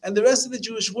you and the rest of the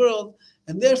Jewish world,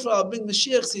 and therefore I'll bring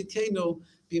Mashiach Tzidkenu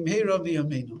b'mheira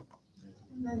v'yameinu.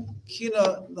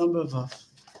 Kina number Vav.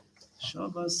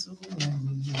 Shabbos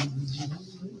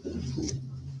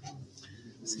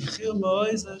Sichir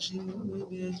Mois Hashem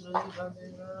B'Yedrei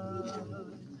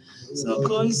Chavera So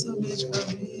Koiso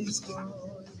Mishkavis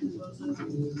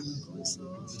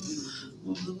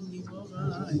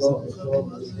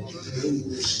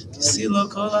Silo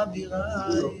Kol Abirai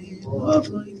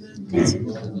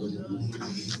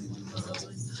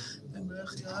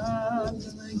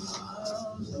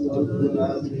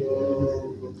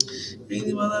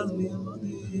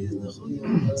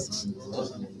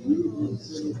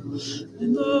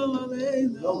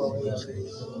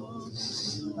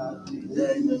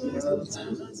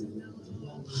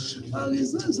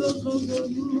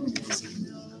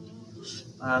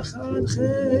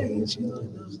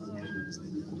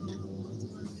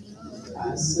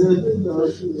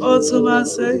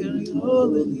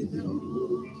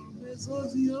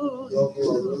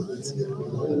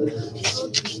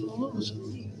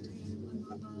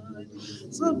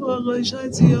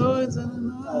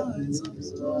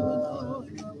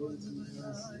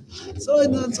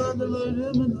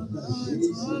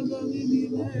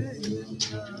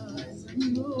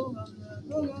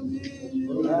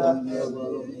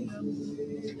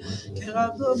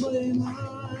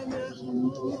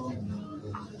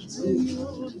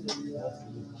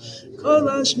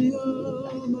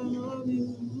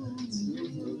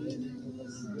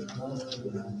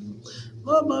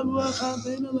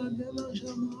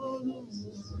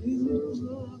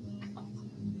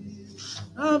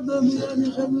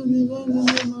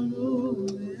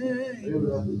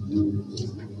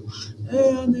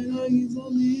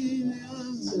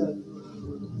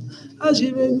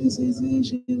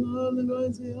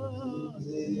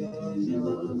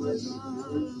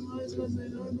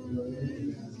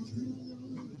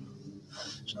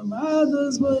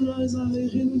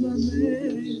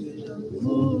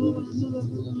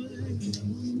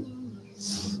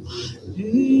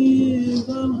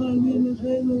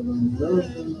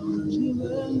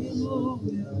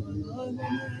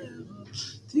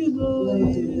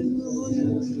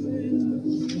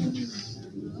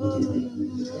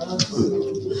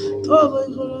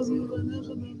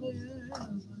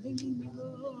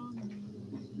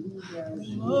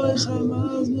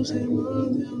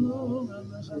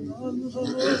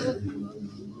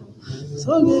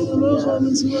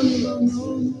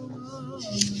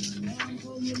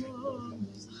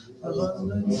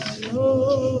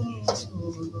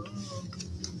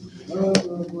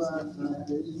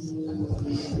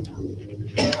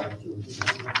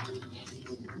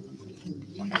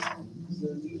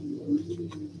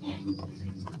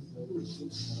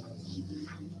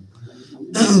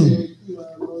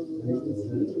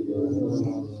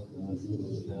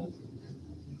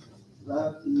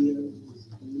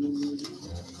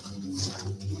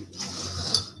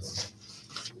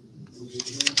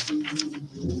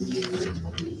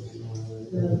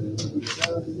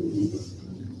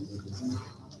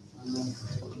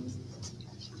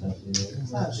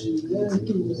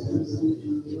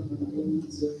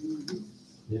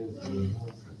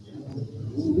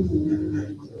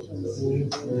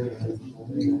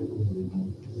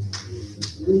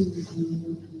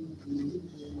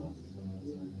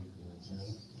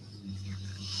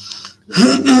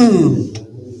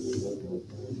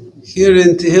Here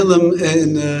in Tehillim,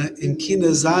 in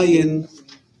Kinnos Zion,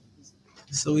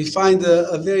 so we find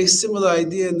a very similar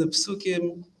idea in the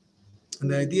Psukim,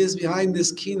 and the ideas behind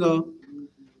this Kino.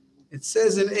 It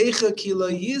says in Eicha ki lo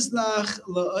yiznach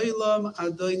la'olam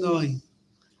Adonai.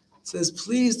 It says,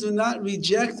 please do not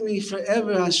reject me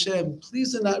forever, Hashem.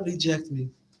 Please do not reject me.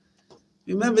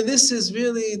 Remember, this is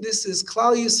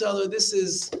Klal Yisrael, or this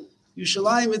is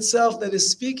Yerushalayim itself that is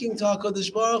speaking to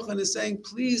HaKadosh Baruch Hu and is saying,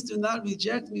 please do not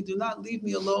reject me, do not leave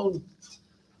me alone.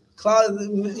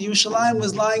 Yerushalayim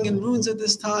was lying in ruins at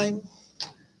this time.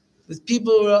 The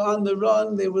people were on the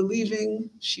run, they were leaving.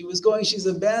 She's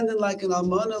abandoned like an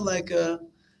almana, like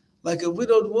a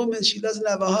widowed woman. She doesn't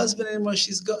have a husband anymore.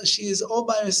 She is all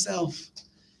by herself.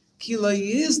 Ki lo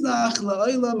yiznach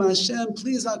la'olam Hashem,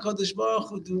 please HaKadosh Baruch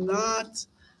Hu, do not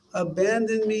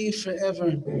abandon me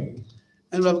forever.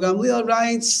 And Rav Gamliel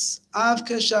writes, Av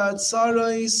kashat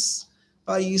sarois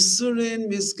vayisurin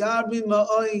misgarbin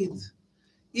ma'oid.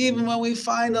 Even when we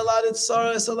find a lot of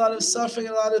sorrows, a lot of suffering,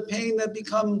 a lot of pain that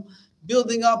become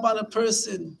building up on a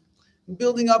person,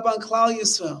 building up on Klal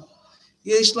Yisrael.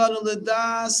 Yesh lanu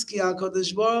ledas ki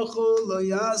HaKadosh Baruch Hu lo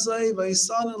yazai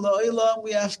v'yisanu la'olam.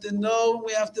 We have to know,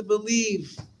 we have to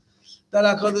believe that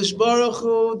HaKadosh Baruch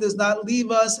Hu does not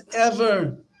leave us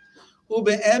ever.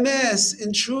 Ube'emes,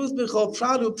 in truth, b'chol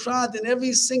prat u'prat, in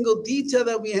every single detail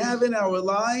that we have in our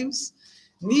lives,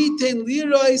 Niten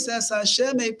lirois as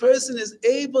Hashem, a person is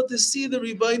able to see the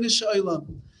Rebbeinu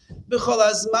Shalom. B'chol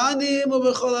azmanim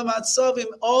u'b'chol hamatzavim,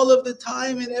 all of the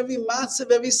time, in every matzav,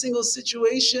 every single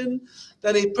situation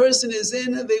that a person is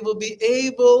in, they will be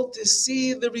able to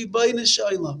see the Rebbeinu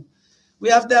Shalom. We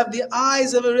have to have the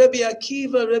eyes of a Rabbi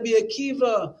Akiva. Rabbi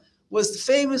Akiva was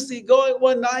famously going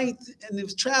one night and he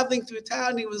was traveling through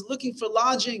town. He was looking for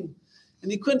lodging and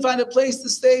he couldn't find a place to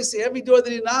stay. So every door that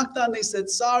he knocked on, they said,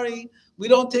 sorry, we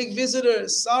don't take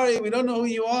visitors. Sorry, we don't know who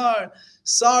you are.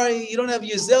 Sorry, you don't have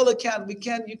your Zelle account.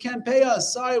 You can't pay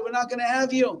us. Sorry, we're not going to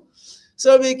have you.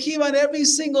 So Rabbi Akiva, on every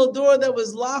single door that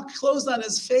was locked, closed on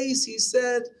his face, he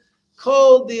said,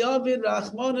 Kol Dovid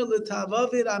Rachmana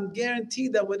L'Tavavid. I'm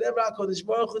guaranteed that whatever HaKadosh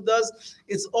Baruch Hu does,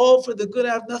 it's all for the good.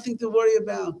 I have nothing to worry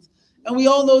about. And we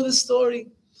all know the story.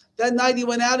 That night he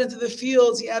went out into the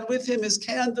fields. He had with him his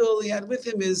candle. He had with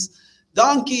him his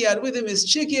donkey. He had with him his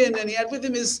chicken. And he had with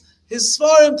him his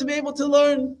svarim to be able to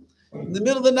learn. In the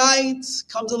middle of the night,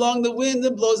 comes along the wind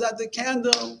and blows out the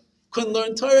candle. Couldn't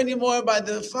learn Torah anymore by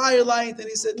the firelight. And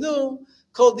he said, no,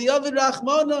 Kol Dovid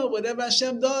Rachmana, whatever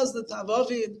Hashem does, the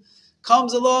Tavavid.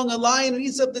 Comes along a lion and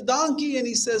eats up the donkey, and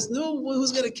he says, no,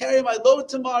 who's going to carry my load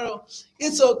tomorrow?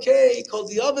 It's okay. Kol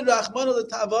Dovid Rachmana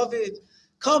L'Tavavid.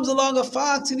 Comes along a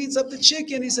fox and eats up the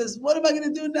chicken. He says, what am I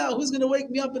going to do now? Who's going to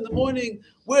wake me up in the morning?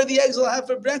 Where are the eggs I'll have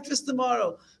for breakfast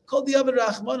tomorrow? Kol Dovid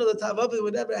Rachmana L'Tavavid.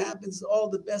 Whatever happens, all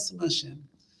the best from Hashem.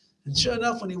 And sure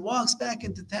enough, when he walks back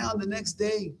into town the next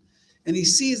day, And he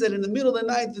sees that in the middle of the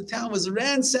night, the town was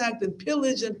ransacked and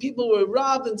pillaged, and people were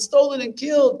robbed and stolen and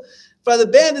killed by the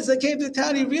bandits that came to the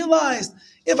town. He realized,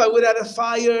 if I would have had a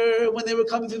fire when they were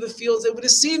coming through the fields, they would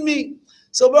have seen me.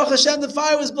 So Baruch Hashem, the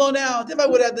fire was blown out. If I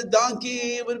would have had the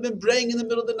donkey, it would have been braying in the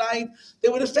middle of the night. They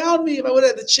would have found me. If I would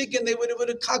have had the chicken, they would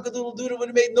have cock-a-doodle-doodle, would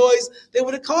have made noise. They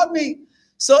would have caught me.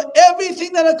 So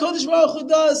everything that HaKadosh Baruch Hu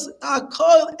does,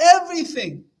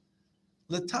 everything,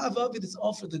 l'tava, it is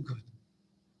all for the good.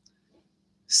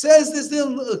 Says this,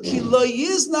 Ki lo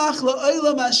yiznach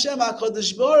la'olam Hashem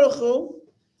HaKadosh Baruch Hu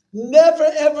never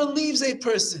ever leaves a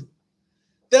person.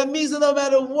 That means that no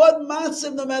matter what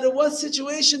matzav, no matter what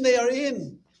situation they are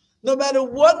in, no matter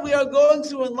what we are going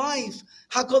through in life,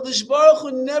 HaKadosh Baruch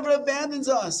Hu never abandons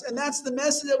us. And that's the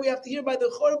message that we have to hear by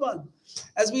the Chorban.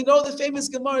 As we know, the famous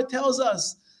Gemara tells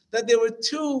us that there were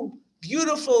two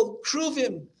beautiful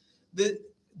kruvim, the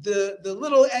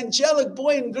little angelic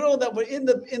boy and girl that were in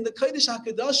the Kodesh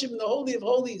HaKadoshim, in the Holy of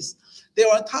Holies. They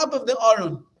were on top of the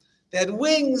Aron. They had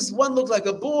wings. One looked like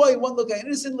a boy, one looked like an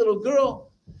innocent little girl.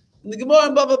 And the Gemara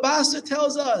in Bava Basra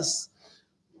tells us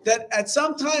that at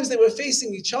sometimes they were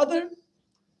facing each other,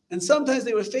 and sometimes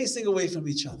they were facing away from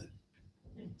each other.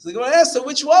 So the Gemara asks, so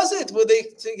which was it? Were they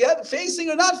together,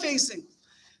 facing or not facing?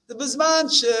 The Bizman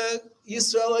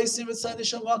Yisrael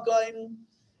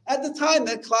at the time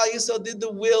that Klal Yisrael did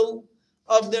the will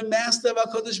of their master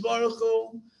HaKadosh Baruch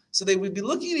Hu, so they would be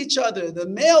looking at each other. The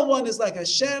male one is like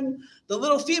Hashem, the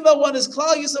little female one is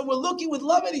Klal Yisrael. We're looking with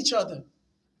love at each other.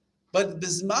 But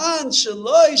Bizman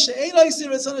Shaloi She'enoi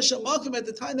Siratzon Shamakim, at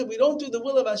the time that we don't do the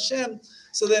will of Hashem,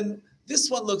 so then this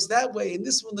one looks that way and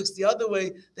this one looks the other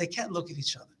way. They can't look at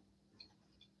each other.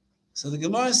 So the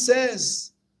Gemara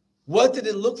says, what did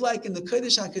it look like in the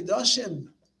Kodesh HaKadoshim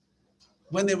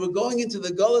when they were going into the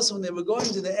Golus, when they were going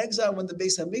into the exile, when the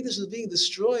Beis HaMikdash was being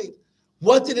destroyed?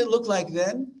 What did it look like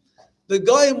then? The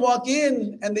Goyim walk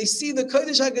in and they see the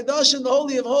Kodesh HaKadoshim, the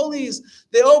Holy of Holies.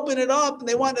 They open it up and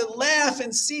they want to laugh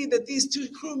and see that these two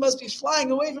crew must be flying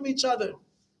away from each other.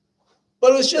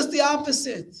 But it was just the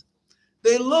opposite.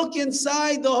 They look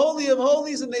inside the Holy of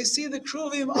Holies and they see the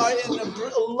Kruvim are in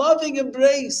a loving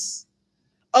embrace.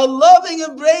 A loving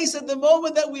embrace at the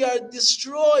moment that we are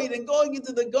destroyed and going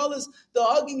into the gullahs, they're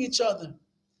hugging each other.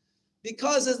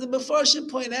 Because as the Mefarshim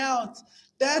point out,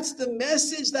 that's the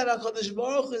message that HaKadosh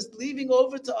Baruch Hu is leaving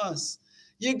over to us.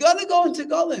 You're going to go into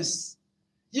gullahs.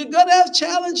 You're going to have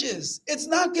challenges. It's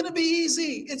not going to be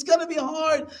easy. It's going to be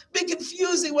hard, be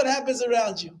confusing what happens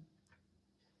around you.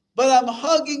 But I'm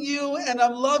hugging you and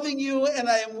I'm loving you and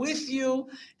I am with you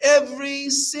every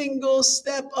single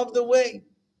step of the way.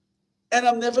 And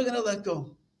I'm never going to let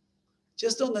go.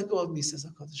 Just don't let go of me, says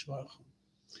HaKadosh Baruch Hu.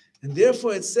 And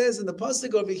therefore it says in the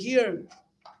pasuk over here,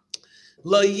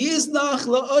 La yiznach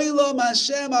la'olam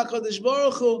Hashem HaKadosh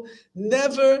Baruch Hu,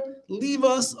 never leave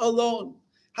us alone.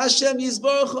 Hashem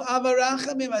Yisbaruch Hu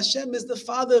Avarachamim. Hashem is the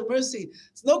Father of mercy.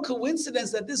 It's no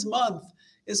coincidence that this month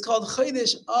is called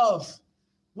Chodesh Av.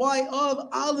 Why Av?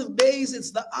 Aleph Beis,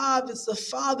 it's the Av, it's the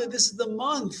Father. This is the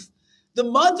month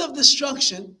of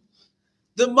destruction,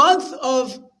 the month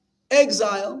of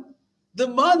exile, the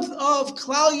month of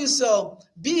Klal Yisrael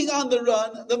being on the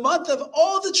run, the month of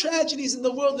all the tragedies in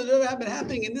the world that ever have been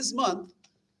happening in this month.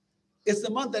 It's the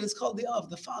month that is called the Av,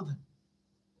 the Father.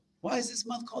 Why is this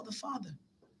month called the Father?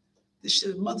 This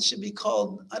month should be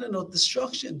called,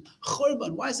 destruction,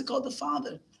 Chorban. Why is it called the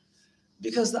Father?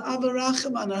 Because the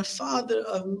Avarachman, our Father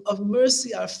of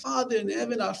mercy, our Father in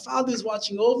heaven, our Father is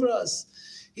watching over us.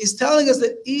 He's telling us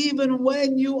that even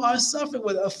when you are suffering,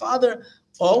 whether a father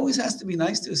always has to be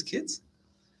nice to his kids,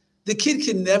 the kid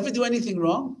can never do anything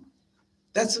wrong.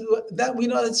 That we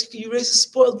know that you raise a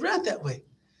spoiled brat that way.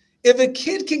 If a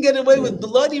kid can get away with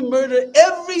bloody murder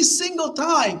every single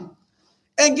time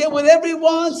and get whatever he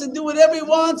wants and do whatever he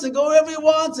wants and go wherever he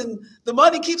wants and the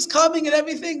money keeps coming and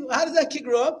everything, how does that kid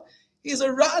grow up? He's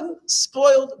a rotten,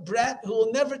 spoiled brat who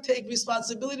will never take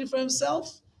responsibility for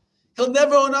himself. He'll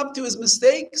never own up to his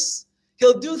mistakes.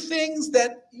 He'll do things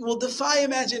that will defy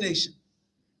imagination.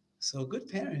 So a good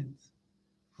parent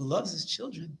who loves his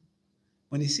children,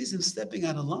 when he sees them stepping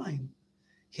out of line,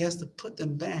 he has to put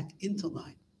them back into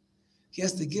line. He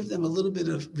has to give them a little bit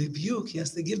of rebuke. He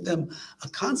has to give them a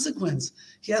consequence.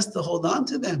 He has to hold on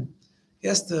to them. He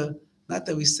has to, not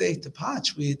that we say to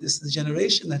patch, this is the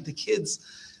generation that the kids,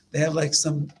 they have like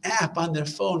some app on their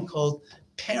phone called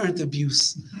parent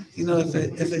abuse.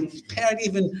 If a parent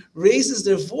even raises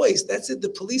their voice, that's it, the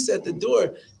police at the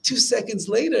door 2 seconds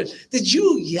later. Did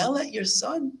you yell at your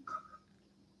son?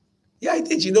 Yeah, I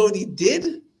did. You know what he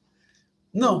did?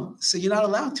 No, so you're not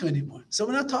allowed to anymore. So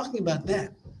we're not talking about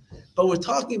that. But we're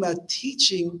talking about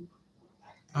teaching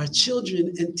our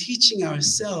children and teaching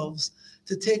ourselves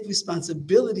to take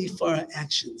responsibility for our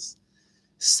actions.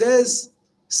 Says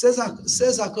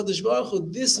HaKadosh Baruch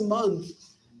Hu, this month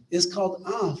is called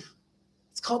Av.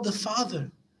 It's called the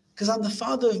Father, because I'm the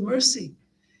Father of mercy.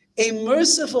 A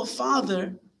merciful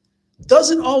father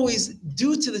doesn't always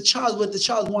do to the child what the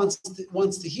child wants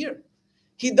to hear.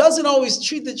 He doesn't always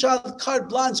treat the child carte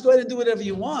blanche, go ahead and do whatever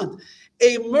you want.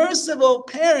 A merciful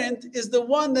parent is the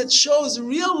one that shows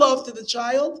real love to the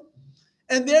child,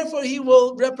 and therefore he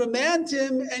will reprimand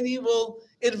him, and he will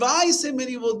advise him, and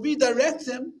he will redirect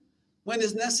him when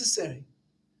is necessary.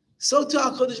 So too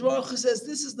HaKadosh Baruch Hu says,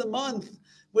 this is the month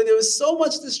where there was so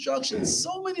much destruction,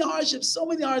 so many hardships, so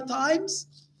many hard times,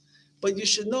 but you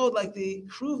should know, like the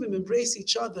Kruvim embrace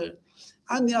each other,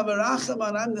 I'm the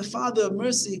Avarachaman, I'm the Father of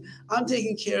mercy, I'm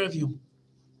taking care of you.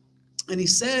 And he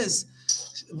says,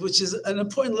 which is an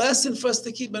important lesson for us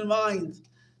to keep in mind,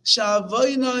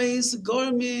 Sha'avoynois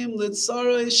gormim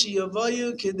litzaroi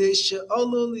sheyavoyu kedei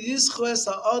she'olu yizchu es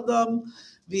ha'adam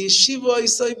v'yeshivo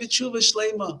isoi b'tshuva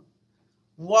shleima.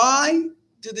 Why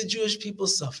do the Jewish people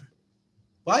suffer?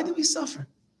 Why do we suffer?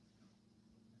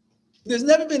 There's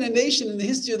never been a nation in the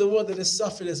history of the world that has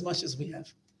suffered as much as we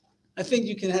have. I think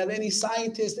you can have any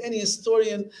scientist, any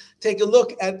historian take a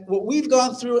look at what we've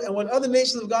gone through and what other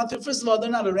nations have gone through. First of all, they're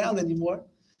not around anymore.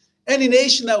 Any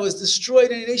nation that was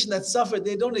destroyed, any nation that suffered,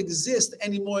 they don't exist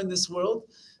anymore in this world.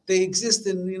 They exist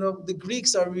in, the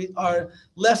Greeks are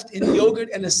left in yogurt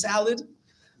and a salad.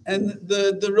 And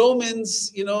the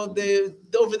Romans,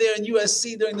 they're over there in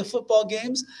USC during the football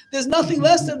games. There's nothing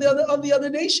less of the other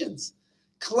nations.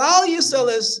 Klal Yisrael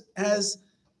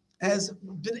has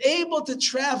been able to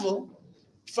travel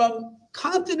from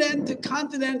continent to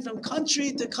continent, from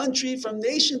country to country, from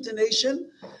nation to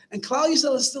nation, and Klal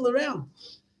Yisrael is still around.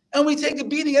 And we take a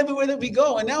beating everywhere that we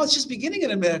go. And now it's just beginning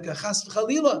in America. Chas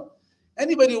v'chalila.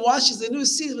 Anybody who watches the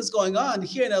news sees what's going on.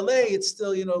 Here in LA, it's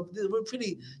still, we're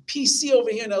pretty PC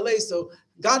over here in LA. So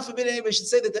God forbid anybody should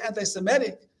say that they're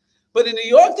anti-Semitic. But in New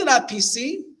York, they're not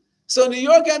PC. So New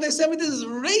York anti-Semitism is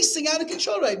racing out of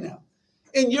control right now.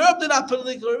 In Europe, they're not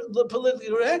politically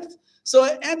correct. So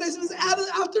anti-Semitism is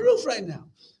out the roof right now.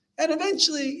 And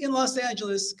eventually in Los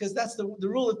Angeles, because that's the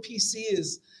rule of PC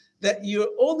is that you're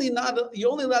only allowed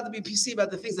to be PC about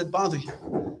the things that bother you.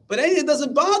 But anything that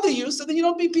doesn't bother you, so then you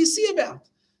don't be PC about.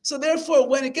 So therefore,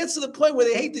 when it gets to the point where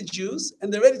they hate the Jews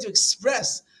and they're ready to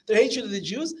express their hatred of the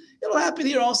Jews, it'll happen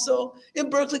here also.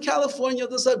 In Berkeley, California,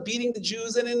 they'll start beating the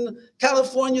Jews. And in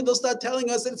California, they'll start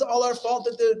telling us that it's all our fault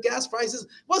that the gas prices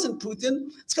wasn't Putin.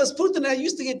 It's because Putin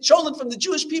used to get cholen from the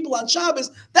Jewish people on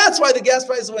Shabbos. That's why the gas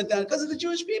prices went down, because of the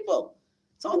Jewish people.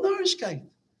 It's all Narishkeit.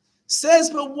 Says,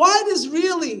 but why does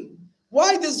really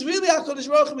HaKadosh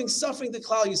Baruch Hu bring suffering to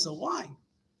Klal Yisrael? Why?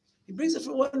 He brings it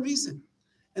for one reason.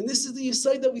 And this is the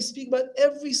Insight that we speak about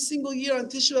every single year on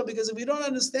Tisha B, because if we don't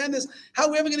understand this, how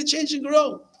are we ever going to change and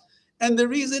grow? And the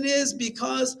reason is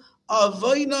because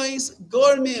Avoynois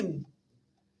Gormim,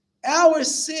 our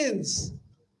sins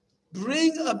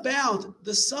bring about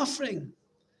the suffering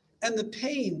and the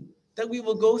pain that we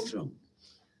will go through.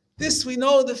 This we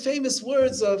know the famous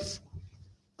words of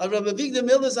Rabbi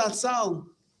Miller Zatzal,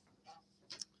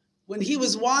 when he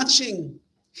was watching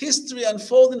history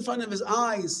unfold in front of his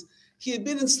eyes. He had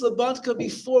been in Slobodka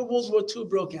before World War II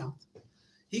broke out.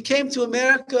 He came to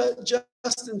America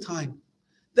just in time.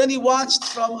 Then he watched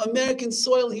from American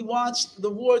soil, he watched the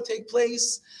war take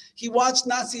place. He watched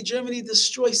Nazi Germany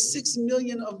destroy 6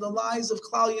 million of the lives of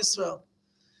Klal Yisrael.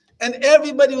 And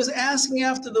everybody was asking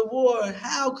after the war,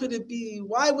 how could it be?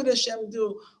 Why would Hashem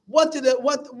do? What did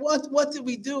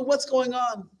we do? What's going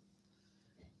on?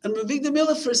 And Rabbi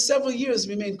Miller for several years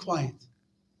remained quiet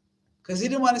because he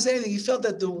didn't want to say anything. He felt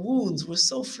that the wounds were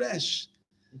so fresh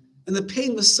and the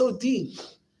pain was so deep.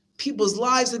 People's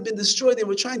lives had been destroyed. They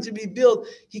were trying to rebuild.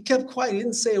 He kept quiet. He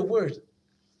didn't say a word.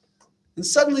 And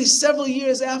suddenly, several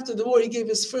years after the war, he gave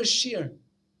his first shir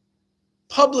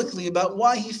publicly about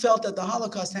why he felt that the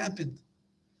Holocaust happened.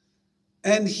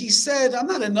 And he said, I'm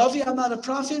not a Navi, I'm not a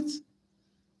prophet.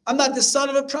 I'm not the son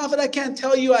of a prophet. I can't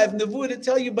tell you, I have nevuah to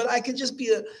tell you, but I can just be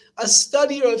a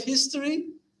studier of history.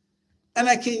 And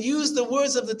I can use the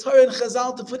words of the Torah and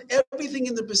Chazal to put everything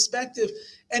into perspective.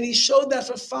 And he showed that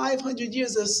for 500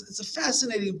 years. It's a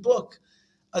fascinating book,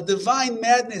 A Divine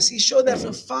Madness. He showed that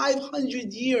for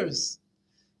 500 years.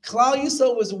 Klal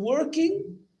Yisrael was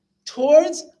working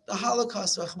towards the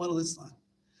Holocaust, Rahman al-Islam.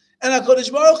 And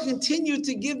HaKadosh Baruch Hu continued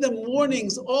to give them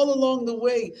warnings all along the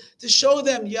way to show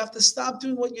them you have to stop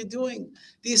doing what you're doing.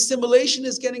 The assimilation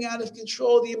is getting out of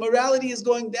control. The immorality is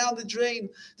going down the drain.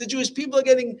 The Jewish people are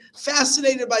getting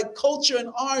fascinated by culture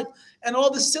and art and all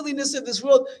the silliness of this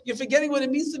world. You're forgetting what it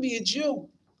means to be a Jew.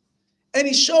 And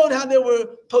he showed how there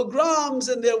were pogroms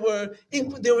and there were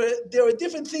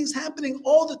different things happening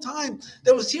all the time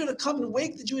that was here to come and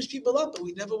wake the Jewish people up, but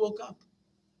we never woke up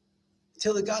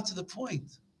until it got to the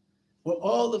point where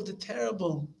all of the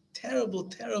terrible, terrible,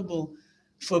 terrible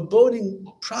foreboding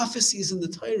prophecies in the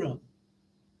Torah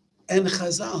and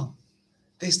Chazal,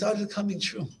 they started coming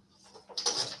true.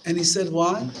 And he said,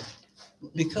 why?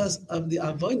 Because of the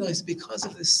avonos, because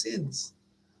of the sins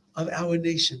of our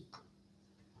nation.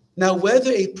 Now,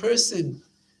 whether a person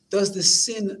does the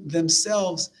sin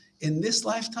themselves in this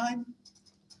lifetime,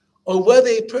 or whether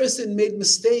a person made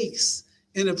mistakes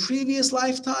in a previous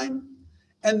lifetime,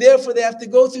 and therefore they have to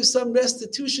go through some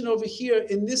restitution over here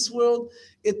in this world,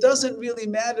 it doesn't really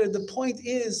matter. The point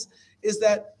is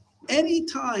that any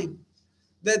time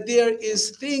that there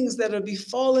is things that are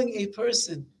befalling a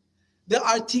person, there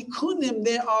are tikkunim,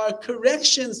 there are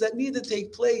corrections that need to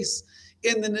take place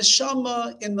in the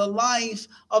neshama, in the life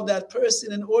of that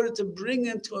person in order to bring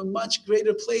him to a much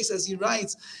greater place. As he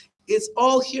writes, it's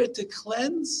all here to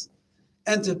cleanse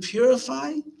and to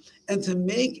purify and to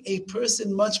make a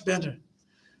person much better.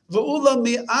 When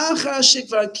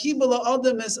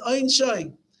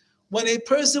a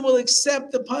person will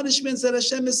accept the punishments that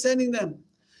Hashem is sending them,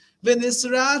 and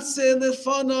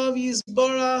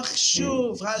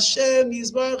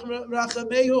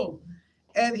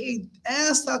he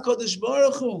asked HaKadosh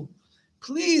Baruch Hu,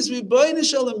 please, Rebbeinu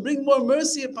Shalom, bring more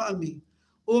mercy upon me.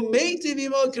 Then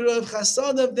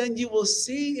you will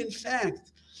see, in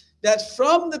fact, that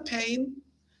from the pain,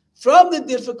 from the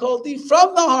difficulty,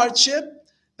 from the hardship,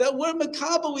 that we're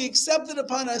makabel, we accept it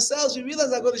upon ourselves. We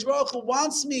realize that HaKadosh Baruch Hu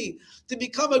wants me to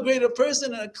become a greater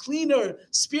person and a cleaner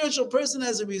spiritual person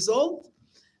as a result.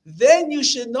 Then you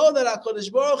should know that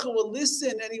HaKadosh Baruch Hu will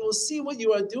listen and he will see what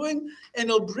you are doing and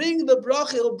he'll bring the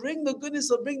bracha, he'll bring the goodness,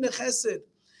 he'll bring the chesed.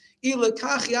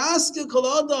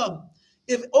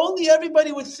 If only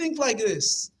everybody would think like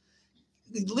this.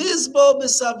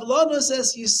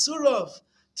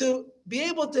 To be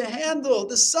able to handle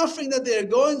the suffering that they're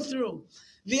going through.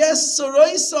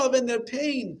 And their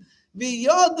pain.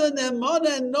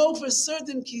 And know for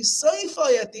certain at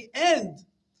the end,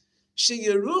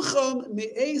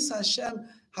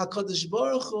 HaKadosh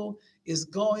Baruch Hu is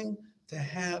going to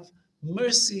have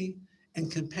mercy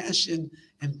and compassion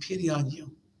and pity on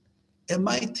you. It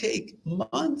might take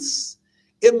months,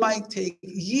 it might take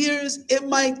years, it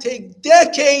might take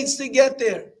decades to get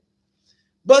there.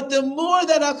 But the more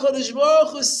that HaKadosh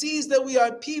Baruch Hu sees that we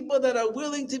are people that are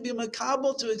willing to be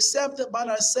makabel, to accept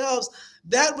upon ourselves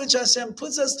that which Hashem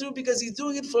puts us through because He's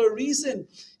doing it for a reason.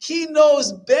 He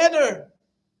knows better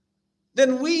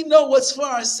than we know what's for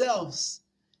ourselves.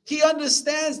 He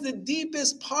understands the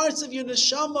deepest parts of your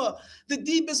neshama, the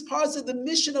deepest parts of the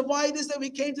mission of why it is that we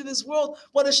came to this world,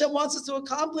 what Hashem wants us to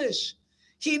accomplish.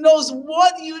 He knows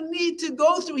what you need to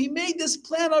go through. He made this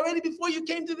plan already before you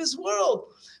came to this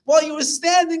world. While you were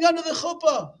standing under the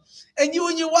chuppah, and you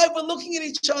and your wife were looking at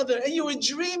each other, and you were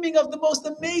dreaming of the most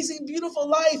amazing, beautiful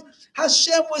life,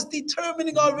 Hashem was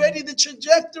determining already the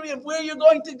trajectory of where you're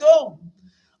going to go,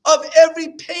 of every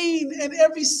pain and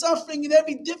every suffering and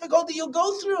every difficulty you'll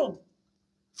go through,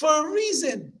 for a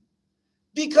reason.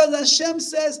 Because Hashem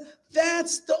says,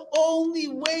 that's the only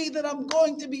way that I'm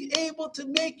going to be able to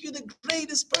make you the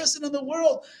greatest person in the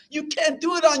world. You can't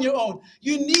do it on your own.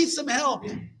 You need some help.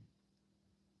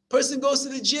 Person goes to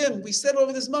the gym. We said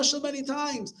over this mashal many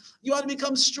times. You want to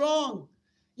become strong.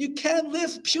 You can't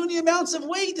lift puny amounts of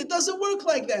weight. It doesn't work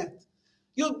like that.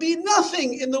 You'll be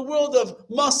nothing in the world of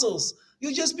muscles.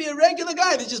 You'll just be a regular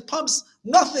guy that just pumps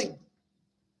nothing.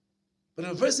 But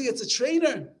if a person gets a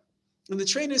trainer, and the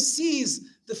trainer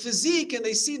sees the physique, and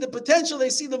they see the potential, they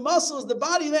see the muscles, the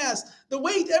body mass, the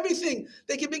weight, everything,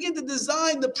 they can begin to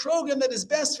design the program that is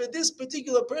best for this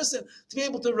particular person to be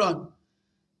able to run.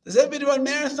 Does everybody run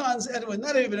marathons? Anyway,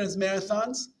 not everybody runs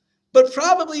marathons, but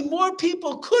probably more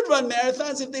people could run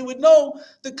marathons if they would know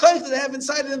the kayak that they have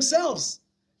inside of themselves.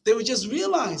 They would just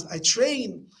realize, I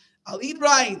train, I'll eat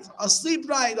right, I'll sleep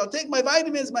right, I'll take my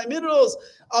vitamins, my minerals,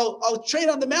 I'll train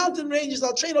on the mountain ranges,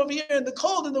 I'll train over here in the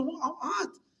cold, in the hot.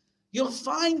 You'll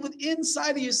find within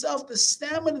inside of yourself the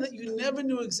stamina that you never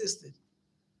knew existed.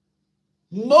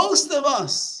 Most of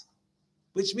us,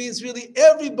 which means really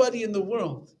everybody in the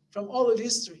world, from all of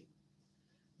history,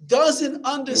 doesn't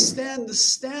understand the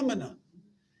stamina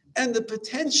and the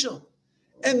potential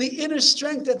and the inner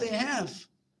strength that they have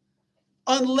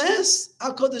unless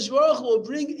HaKadosh Baruch Hu will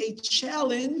bring a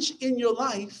challenge in your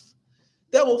life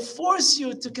that will force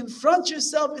you to confront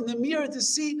yourself in the mirror to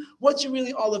see what you're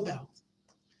really all about.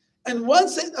 And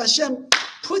once Hashem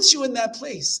puts you in that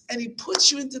place, and He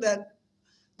puts you into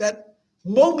that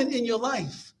moment in your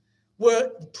life where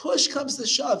push comes to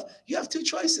shove, you have two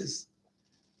choices.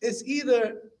 It's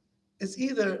either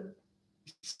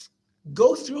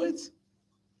go through it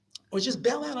or just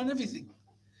bail out on everything.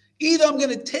 Either I'm going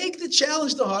to take the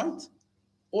challenge to heart,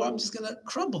 or I'm just going to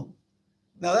crumble.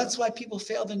 Now that's why people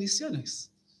fail the nisyonos.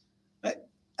 Right?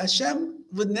 Hashem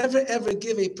would never ever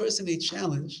give a person a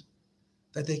challenge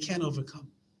that they can't overcome.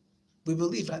 We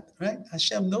believe that, right?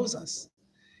 Hashem knows us.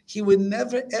 He would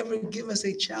never ever give us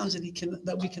a challenge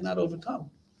that we cannot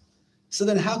overcome. So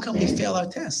then how can we fail our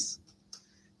tests?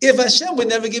 If Hashem would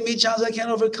never give me a challenge I can't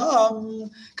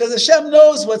overcome, because Hashem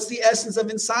knows what's the essence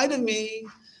of inside of me.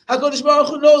 HaKadosh Baruch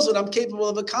Hu knows what I'm capable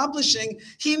of accomplishing.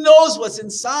 He knows what's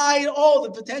inside, all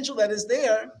the potential that is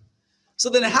there. So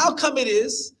then how come it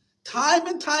is, time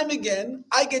and time again,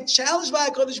 I get challenged by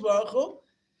HaKadosh Baruch Hu,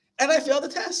 and I fail the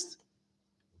test?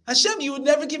 Hashem, you would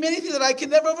never give me anything that I can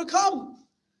never overcome.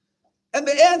 And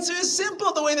the answer is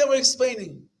simple, the way that we're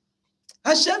explaining.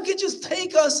 Hashem can just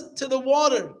take us to the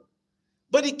water,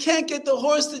 but He can't get the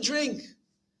horse to drink.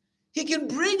 He can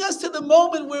bring us to the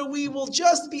moment where we will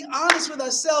just be honest with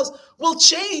ourselves, we'll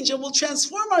change and we'll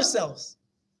transform ourselves.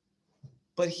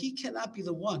 But He cannot be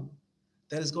the one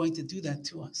that is going to do that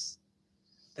to us.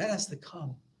 That has to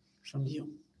come from you.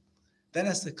 That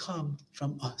has to come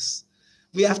from us.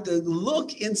 We have to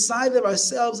look inside of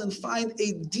ourselves and find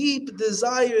a deep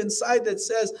desire inside that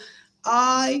says,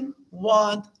 I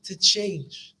want to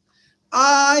change.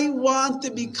 I want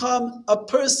to become a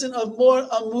person of more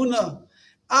amunah.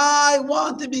 I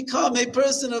want to become a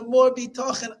person of more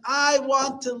bitachon. I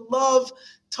want to love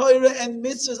Torah and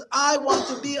mitzvahs. I want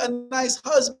to be a nice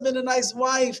husband, a nice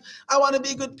wife. I want to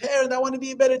be a good parent. I want to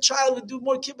be a better child and do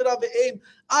more kibbut avim.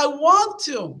 I want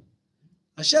to.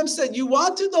 Hashem said, you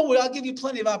want to? Don't worry, I'll give you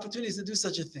plenty of opportunities to do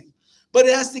such a thing. But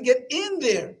it has to get in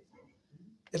there.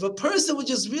 If a person would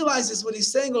just realize this, what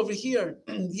he's saying over here,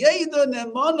 at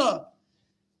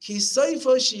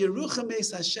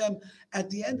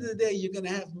the end of the day, you're going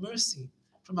to have mercy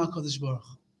from HaKadosh Baruch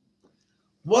Hu.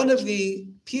 One of the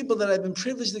people that I've been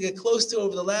privileged to get close to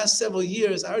over the last several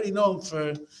years, I already know him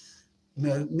for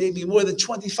maybe more than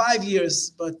 25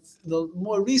 years, but the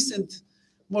more recent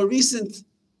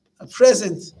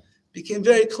present became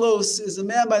very close, is a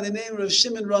man by the name of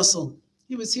Shimon Russell.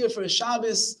 He was here for a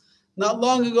Shabbos not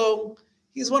long ago.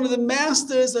 He's one of the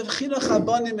masters of Chinuch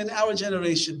Habanim in our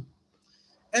generation.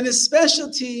 And his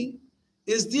specialty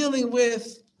is dealing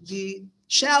with the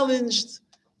challenged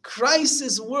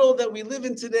crisis world that we live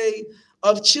in today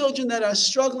of children that are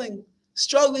struggling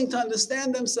to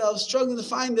understand themselves, struggling to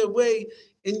find their way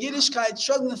in Yiddishkeit,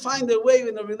 struggling to find their way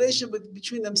in a relationship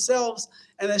between themselves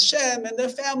and Hashem and their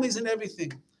families and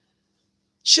everything.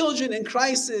 Children in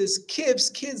crisis,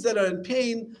 kids that are in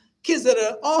pain, kids that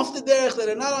are off the derech, that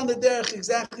are not on the derech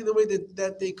exactly the way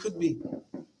that they could be.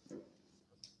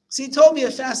 So he told me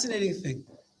a fascinating thing.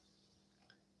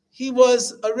 He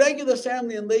was a regular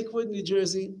family in Lakewood, New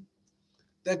Jersey,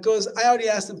 that goes, I already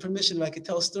asked him permission if I could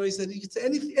tell stories. He said, you can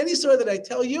say any story that I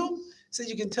tell you, he said,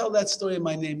 you can tell that story in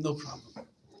my name, no problem.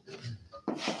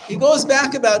 He goes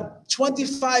back about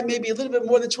 25, maybe a little bit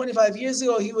more than 25 years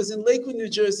ago. He was in Lakewood, New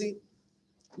Jersey.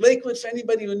 Lakewood, for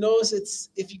anybody who knows, it's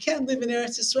if you can't live in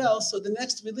Eretz Yisrael, so the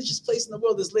next religious place in the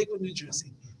world is Lakewood, New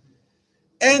Jersey.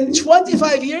 And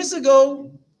 25 years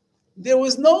ago, there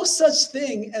was no such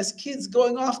thing as kids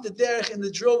going off the derech in the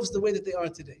droves the way that they are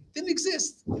today. It didn't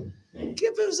exist.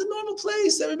 It was a normal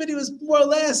place. Everybody was more or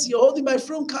less, you're holding by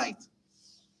frumkeit.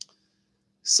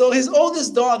 So his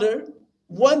oldest daughter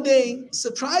one day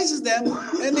surprises them,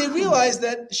 and they realize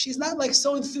that she's not like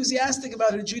so enthusiastic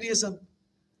about her Judaism.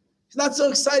 She's not so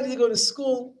excited to go to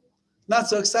school, not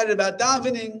so excited about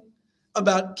davening,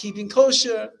 about keeping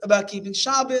kosher, about keeping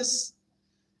Shabbos.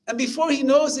 And before he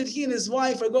knows it, he and his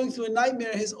wife are going through a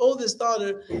nightmare. His oldest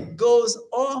daughter goes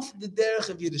off the derech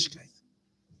of Yiddishkeit.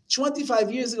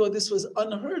 25 years ago, this was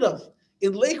unheard of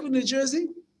in Lakewood, New Jersey,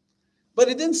 but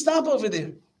it didn't stop over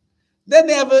there. Then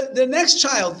they have their next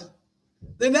child.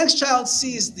 The next child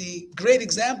sees the great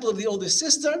example of the older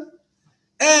sister,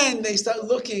 and they start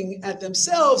looking at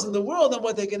themselves and the world and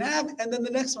what they can have, and then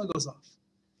the next one goes off.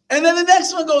 And then the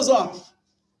next one goes off.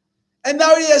 And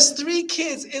now he has 3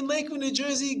 kids in Lakewood, New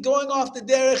Jersey, going off the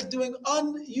derech, doing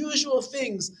unusual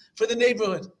things for the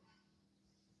neighborhood.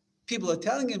 People are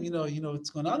telling him, you know what's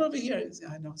going on over here.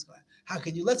 I know what's going on. How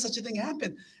can you let such a thing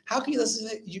happen? How can you let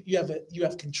such a thing? You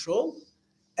have control?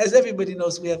 As everybody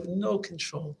knows, we have no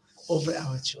control over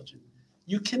our children.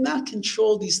 You cannot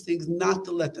control these things not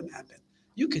to let them happen.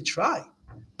 You could try,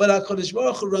 but HaKadosh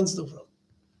Baruch Hu runs the world.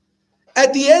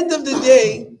 At the end of the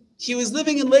day, he was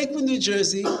living in Lakewood, New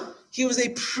Jersey. He was a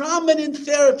prominent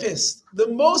therapist, the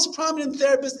most prominent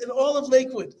therapist in all of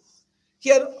Lakewood. He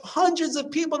had hundreds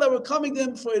of people that were coming to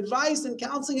him for advice and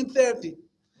counseling and therapy.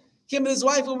 Him and his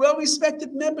wife were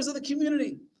well-respected members of the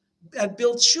community, had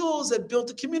built shuls, had built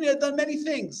the community, had done many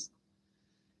things.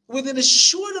 Within a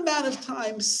short amount of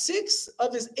time, 6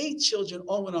 of his 8 children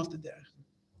all went off the derech.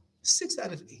 6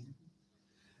 out of 8.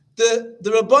 The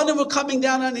Rabbanim were coming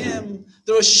down on him.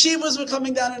 The Rosh Yeshivas were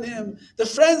coming down on him. The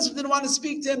friends didn't want to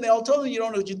speak to him. They all told him, you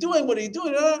don't know what you're doing. What are you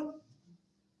doing?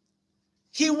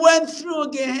 He went through a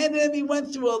Gehenna. He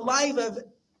went through a life of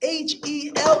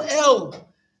Hell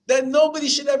that nobody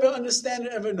should ever understand or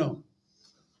ever know.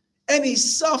 And he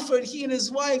suffered. He and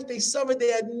his wife, they suffered.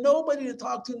 They had nobody to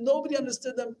talk to. Nobody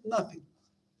understood them. Nothing.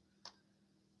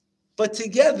 But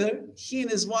together, he and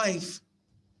his wife,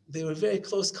 they were a very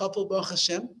close couple, Baruch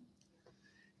Hashem.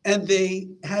 And they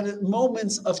had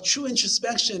moments of true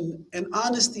introspection and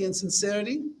honesty and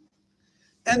sincerity.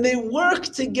 And they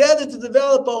worked together to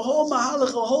develop a whole mahalach,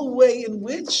 a whole way in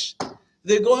which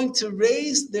they're going to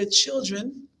raise their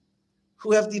children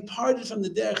who have departed from the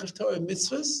derech of Torah and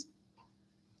mitzvahs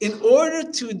in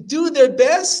order to do their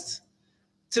best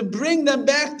to bring them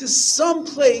back to some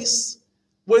place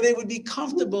where they would be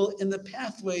comfortable in the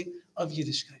pathway of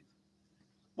Yiddishkeit.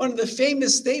 One of the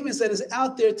famous statements that is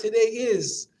out there today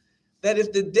is that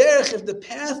if the derech, if the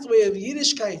pathway of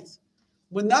Yiddishkeit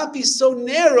would not be so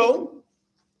narrow,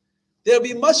 there'll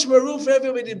be much more room for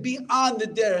everybody to be on the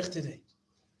derech today.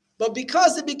 But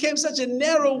because it became such a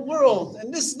narrow world,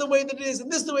 and this is the way that it is,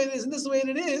 and this is the way it is, and this is the way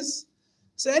that it is,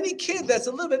 so any kid that's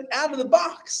a little bit out of the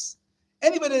box,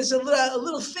 anybody that's a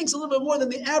little thinks a little bit more than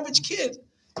the average kid,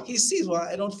 he sees, well,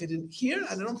 I don't fit in here,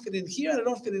 and I don't fit in here, and I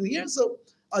don't fit in here, so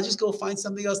I'll just go find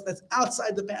something else that's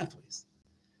outside the pathways.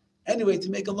 Anyway, to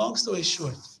make a long story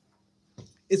short,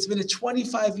 it's been a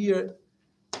 25-year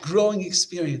growing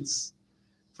experience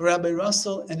for Rabbi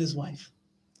Russell and his wife.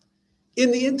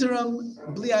 In the interim,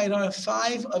 Bli Ayin Hara,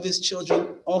 5 of his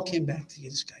children all came back to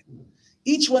Yiddishkeit.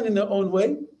 Each one in their own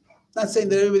way. Not saying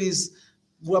that everybody's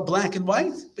black and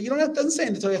white, but you don't have, doesn't say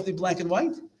in the Torah you have to be black and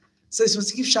white. It says you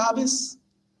must keep Shabbos,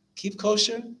 keep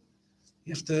kosher.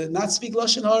 You have to not speak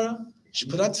Lashon Hara. You should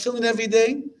put out tefillin every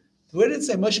day. Where did it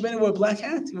say Moshe Rabbeinu wore a black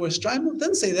hat? He wore a shtreimel? It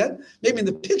doesn't say that. Maybe in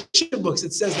the picture books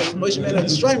it says that Moshe Rabbeinu had a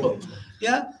shtreimel.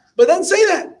 Yeah? But it doesn't say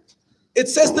that. It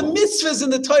says the mitzvahs in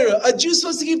the Torah. A Jew's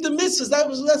supposed to keep the mitzvahs.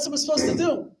 That's what we're supposed to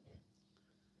do.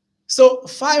 So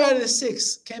 5 out of the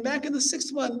 6 came back, and the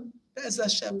 6th one, Be'ez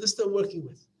Hashem, they're still working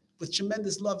with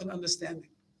tremendous love and understanding.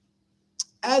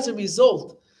 As a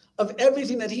result of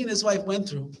everything that he and his wife went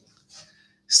through,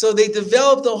 so they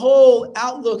developed a whole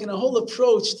outlook and a whole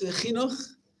approach to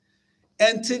chinuch.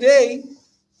 And today,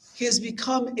 he has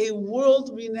become a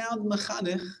world-renowned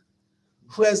mechanech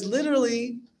who has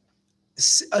literally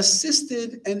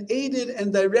assisted and aided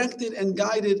and directed and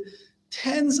guided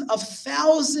tens of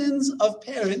thousands of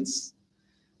parents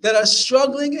that are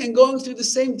struggling and going through the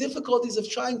same difficulties of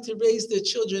trying to raise their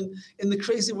children in the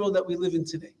crazy world that we live in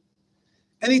today.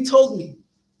 And he told me,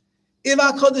 if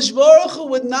HaKadosh Baruch Hu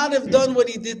would not have done what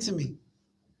he did to me,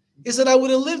 he said, I would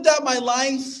have lived out my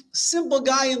life, simple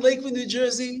guy in Lakewood, New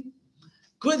Jersey,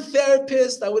 good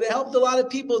therapist. I would have helped a lot of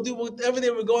people do whatever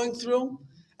they were going through.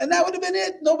 And that would have been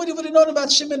it. Nobody would have known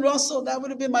about Shimon Russell. That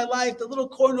would have been my life, the little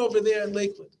corner over there in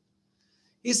Lakewood.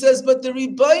 He says, but the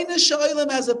Ribono Shel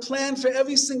Olam has a plan for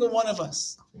every single one of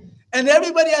us. And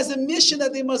everybody has a mission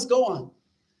that they must go on.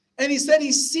 And he said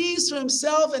he sees for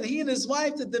himself and he and his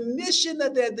wife that the mission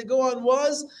that they had to go on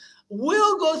was,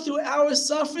 we'll go through our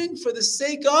suffering for the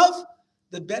sake of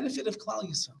the benefit of Klal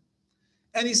Yisrael.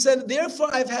 And he said,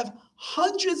 therefore, I've had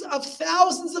hundreds of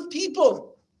thousands of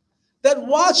people that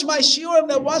watch my shiurim,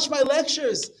 that watch my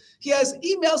lectures. He has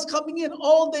emails coming in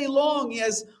all day long. He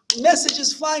has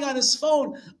messages flying on his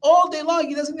phone all day long.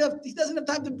 He doesn't have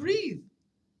time to breathe.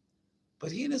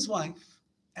 But he and his wife,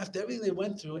 after everything they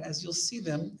went through, as you'll see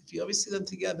them, if you ever see them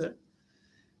together,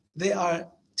 they are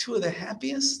 2 of the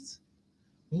happiest,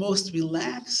 most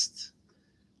relaxed,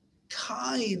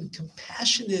 kind,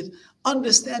 compassionate,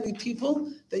 understanding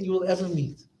people that you will ever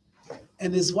meet.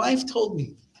 And his wife told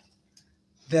me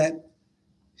that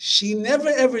she never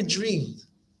ever dreamed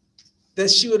that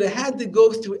she would have had to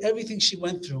go through everything she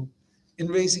went through in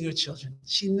raising her children.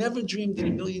 She never dreamed in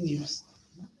a million years.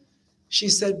 She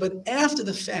said, but after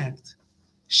the fact,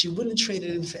 she wouldn't trade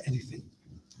it in for anything.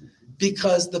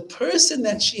 Because the person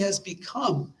that she has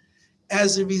become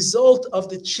as a result of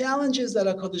the challenges that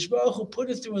HaKadosh Baruch Hu put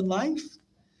her through in life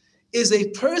is a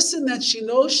person that she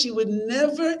knows she would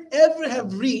never, ever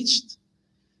have reached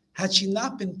had she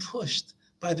not been pushed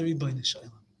by the Ribbono Shel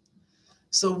Olam.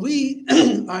 So we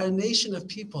are a nation of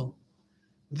people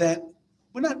that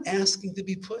we're not asking to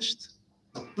be pushed.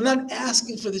 We're not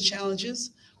asking for the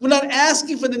challenges. We're not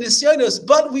asking for the nisyonos,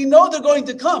 but we know they're going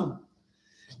to come.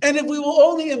 And if we will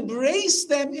only embrace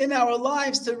them in our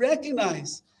lives to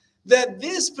recognize that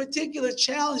this particular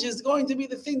challenge is going to be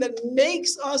the thing that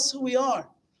makes us who we are,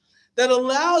 that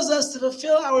allows us to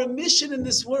fulfill our mission in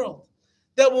this world,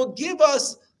 that will give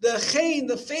us the chen,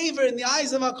 the favor in the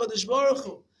eyes of HaKadosh Baruch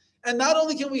Hu. And not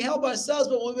only can we help ourselves,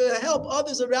 but we will help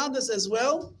others around us as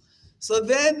well. So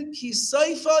then,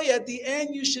 kisayfa, at the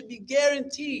end, you should be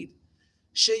guaranteed,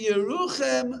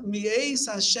 sheyeruchem mi'eis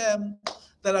Hashem,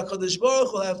 that HaKadosh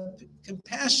Baruch will have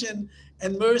compassion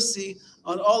and mercy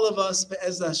on all of us,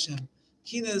 be'ez Hashem.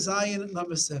 Kinnos Zayin,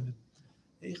 number 7.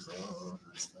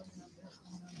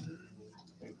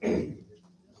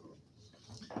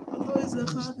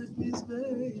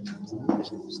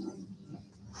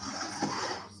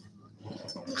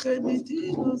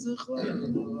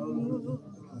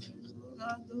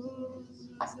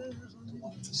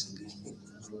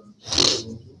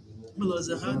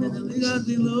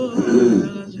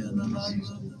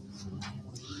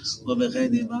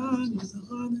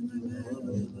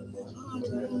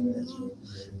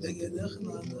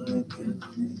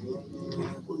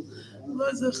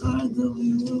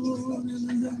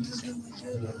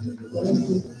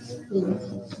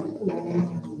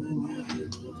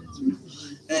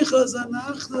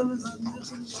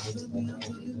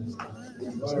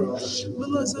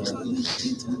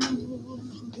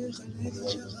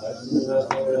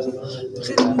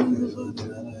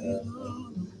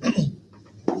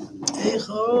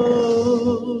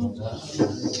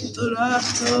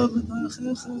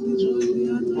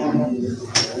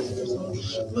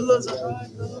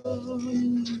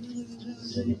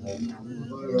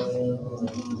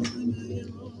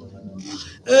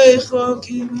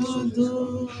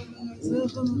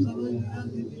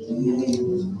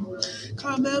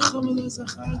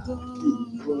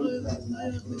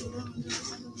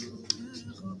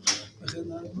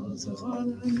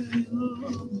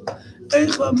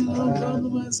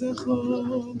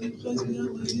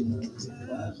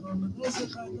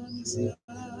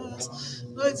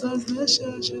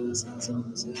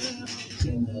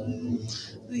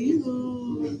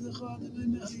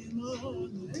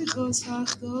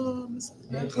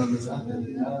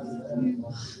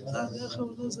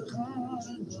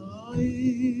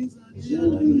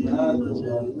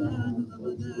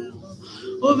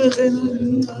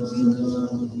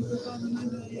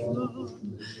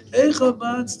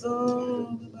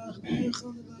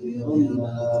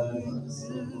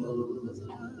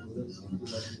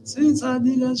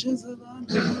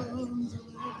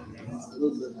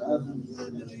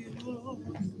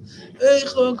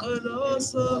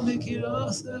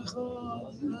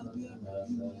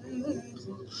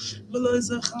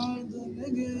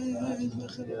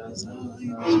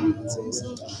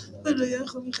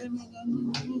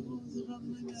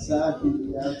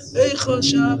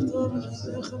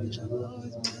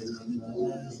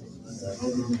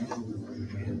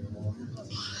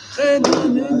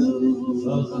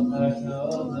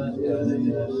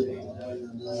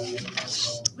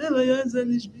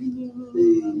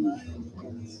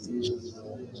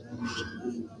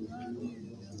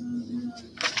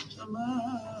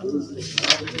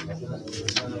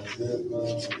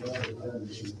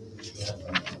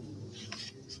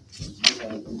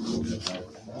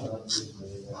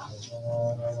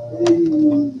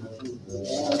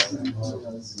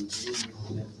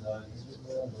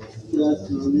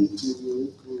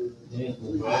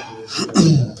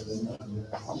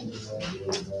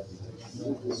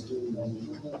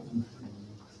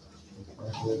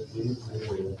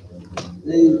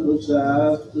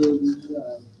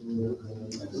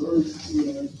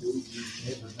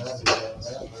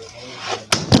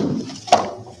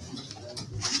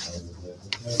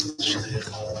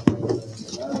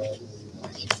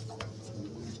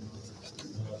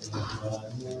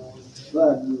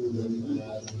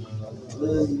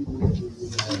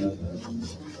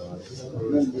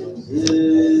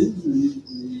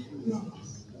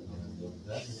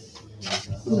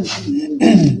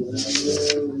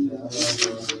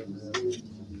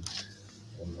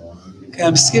 Okay,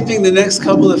 I'm skipping the next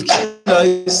couple of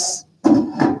Kinnos.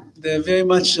 They're very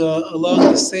much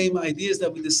along the same ideas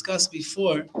that we discussed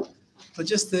before. But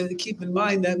just to keep in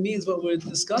mind, that means what we're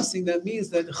discussing, that means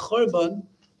that Churban,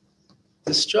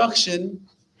 destruction,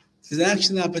 There's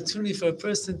actually an opportunity for a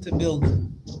person to build.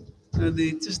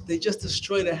 They just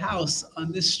destroyed a house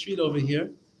on this street over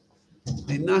here.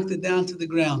 They knocked it down to the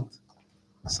ground.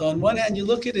 So on one hand, you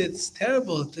look at it, it's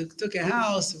terrible. It took a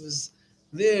house, it was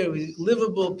there, it was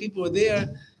livable, people were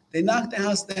there. They knocked the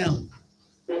house down.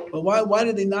 But why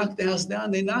did they knock the house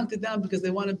down? They knocked it down because they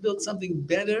want to build something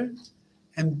better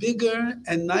and bigger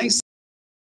and nicer,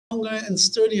 longer and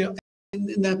sturdier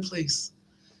in that place.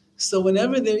 So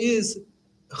whenever there is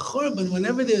churban,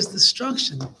 whenever there's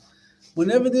destruction,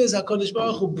 whenever there's HaKadosh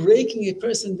Baruch Hu breaking a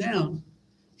person down,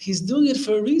 he's doing it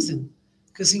for a reason.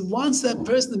 Because he wants that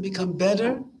person to become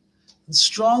better and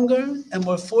stronger and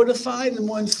more fortified and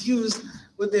more infused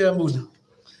with their emunah.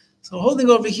 So holding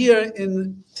over here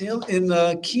in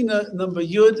Kina number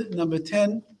Yud, number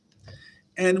 10,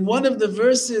 and one of the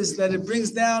verses that it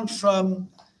brings down from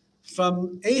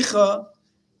Eicha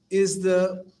is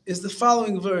the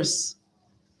following verse.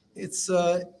 It's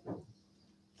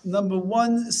number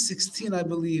 116, I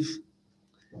believe,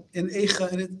 in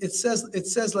Eicha, and it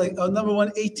says like number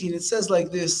 118. It says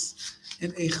like this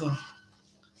in Eicha.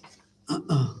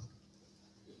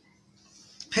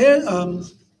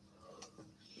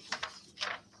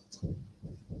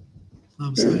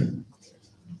 I'm sorry.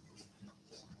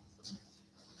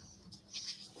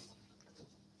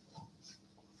 All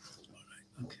right.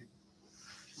 Okay.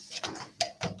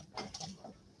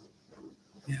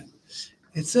 Yeah.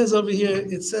 It says over here.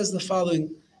 It says the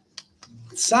following.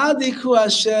 Tzadiku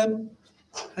Hashem.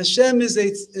 Hashem is a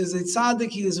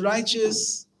tzaddik. He is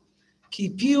righteous.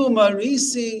 Kipiu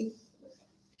marisi.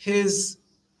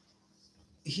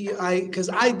 Because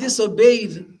I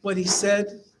disobeyed what he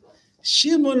said.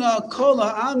 Shimuna kol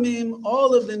ha'amim,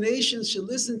 all of the nations should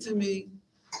listen to me.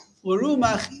 Waru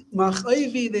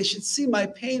machayvi, they should see my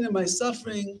pain and my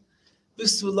suffering.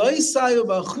 V'suloi sayu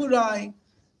b'churai,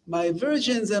 my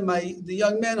virgins and the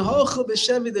young men, hochu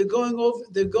b'shevi,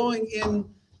 they're going in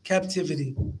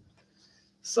captivity.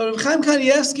 So Rav Chaim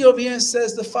Kanievsky over here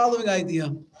says the following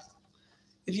idea.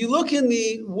 If you look in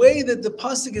the way that the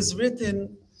pasuk is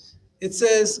written, it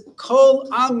says kol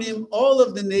amim, all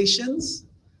of the nations.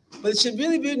 But it should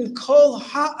really be written, Kol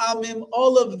ha'amim,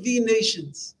 all of the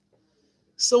nations.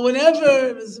 So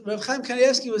whenever, Rav Chaim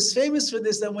Kanievsky was famous for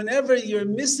this, that whenever you're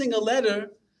missing a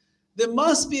letter, there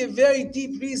must be a very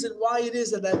deep reason why it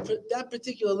is that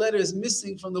particular letter is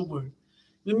missing from the word.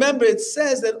 Remember, it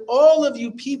says that all of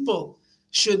you people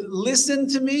should listen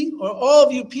to me, or all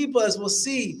of you people, as we'll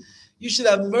see, you should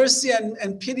have mercy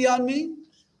and pity on me.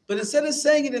 But instead of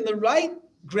saying it in the right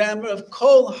grammar of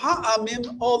Kol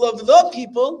ha'amim, all of the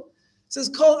people, it says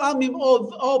Kol amim,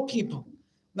 all people.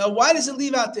 Now, why does it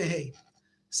leave out the hey?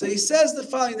 So he says the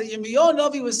following, that Yirmiyahu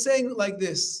Novi was saying like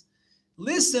this: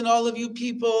 listen, all of you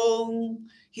people.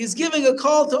 He's giving a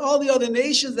call to all the other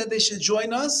nations that they should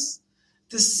join us,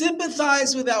 to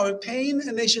sympathize with our pain,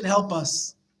 and they should help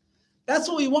us. That's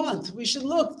what we want. We should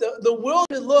look, the world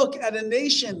should look at a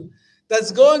nation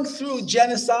that's going through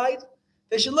genocide.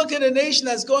 They should look at a nation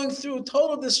that's going through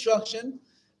total destruction.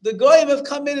 The Goyim have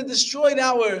come in and destroyed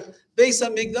our Beis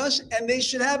HaMikdash, and they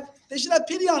should have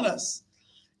pity on us.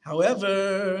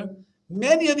 However,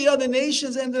 many of the other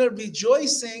nations ended up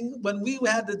rejoicing when we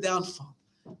had the downfall.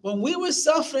 When we were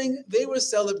suffering, they were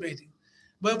celebrating.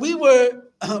 When we were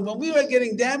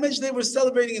getting damaged, they were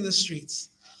celebrating in the streets.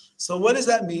 So what does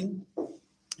that mean?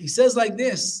 He says like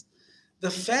this: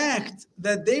 the fact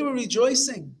that they were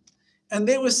rejoicing and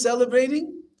they were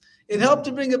celebrating, it helped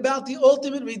to bring about the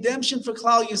ultimate redemption for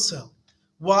Klal Yisrael.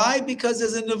 Why? Because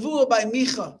there's a nevuah by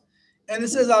Micha, and it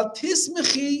says, "Al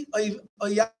tismechi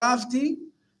oyavti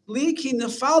li ki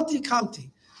nefalti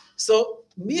kamti." So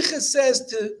Micha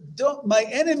says my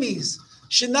enemies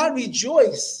should not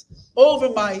rejoice over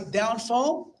my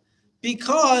downfall,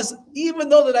 because even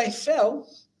though that I fell,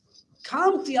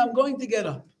 kamti, I'm going to get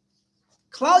up.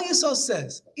 Klal Yisrael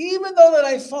says, even though that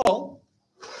I fall,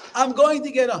 I'm going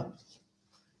to get up.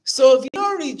 So if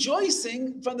you're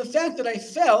rejoicing from the fact that I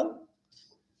fell,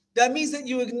 that means that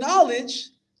you acknowledge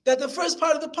that the first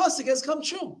part of the pasuk has come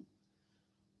true.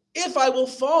 If I will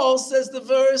fall, says the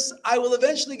verse, I will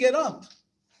eventually get up.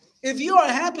 If you are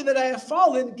happy that I have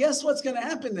fallen, guess what's going to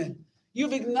happen then?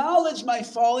 You've acknowledged my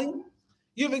falling.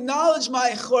 You've acknowledged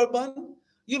my churban.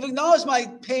 You've acknowledged my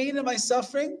pain and my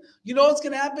suffering. You know what's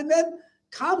going to happen then?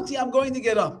 Kamti, I'm going to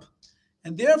get up.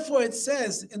 And therefore it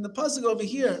says in the pasuk over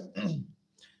here,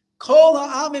 Kol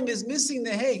ha'amim is missing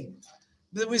the hey.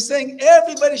 That we're saying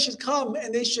everybody should come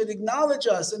and they should acknowledge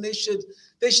us and they should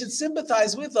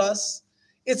sympathize with us.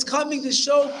 It's coming to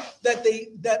show that the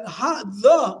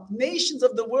nations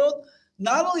of the world,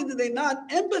 not only do they not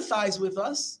empathize with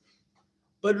us,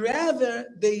 but rather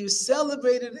they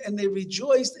celebrated and they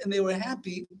rejoiced and they were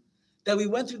happy that we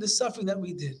went through the suffering that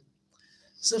we did.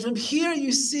 So from here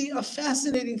you see a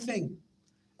fascinating thing.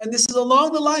 And this is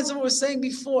along the lines of what we were saying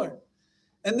before.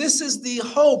 And this is the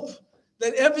hope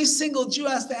that every single Jew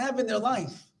has to have in their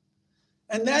life.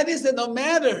 And that is that no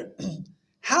matter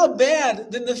how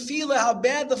bad the nefila, how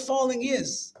bad the falling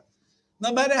is,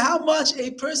 no matter how much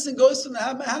a person goes through,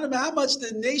 how much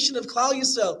the nation of Klal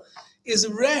Yisrael is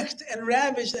wrecked and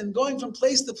ravaged and going from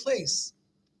place to place,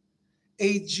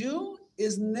 a Jew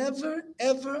is never,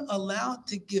 ever allowed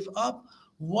to give up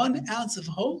 1 ounce of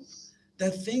hope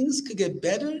that things could get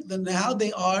better than how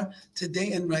they are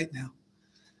today and right now.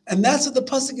 And that's what the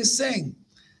pasuk is saying.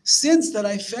 Since that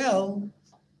I fell,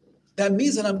 that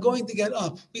means that I'm going to get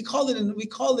up. We call it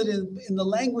in the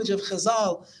language of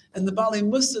Chazal and the Balei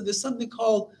Musa. There's something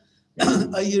called a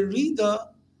yerida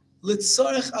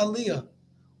litzarech aliyah,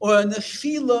 or a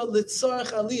nefila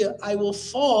litzarech aliyah. I will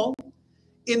fall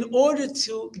in order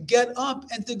to get up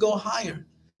and to go higher.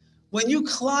 When you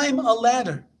climb a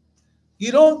ladder,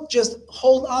 you don't just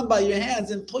hold on by your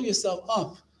hands and pull yourself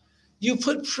up. You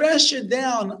put pressure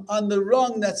down on the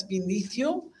rung that's beneath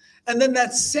you, and then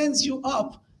that sends you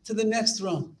up to the next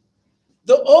rung.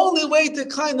 The only way to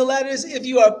climb the ladder is if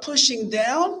you are pushing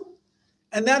down,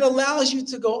 and that allows you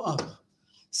to go up.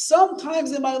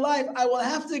 Sometimes in my life, I will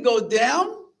have to go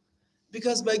down,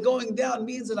 because by going down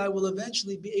means that I will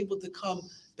eventually be able to come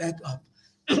back up.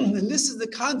 And this is the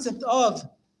concept of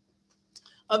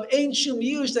Ein Shum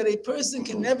Yush, that a person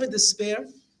can never despair.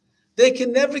 They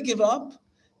can never give up,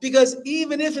 because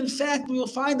even if in fact we will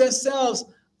find ourselves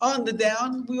on the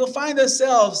down, we will find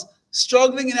ourselves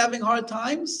struggling and having hard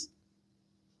times,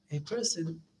 a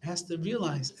person has to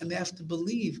realize and they have to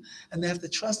believe and they have to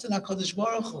trust in HaKadosh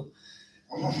Baruch Hu.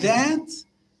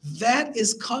 That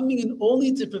is coming in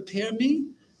only to prepare me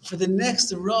for the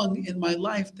next rung in my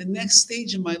life, the next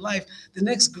stage in my life, the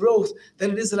next growth that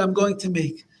it is that I'm going to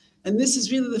make. And this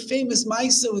is really the famous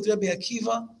Maisa with Rabbi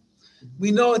Akiva.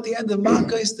 We know at the end of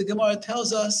Makkos, the Gemara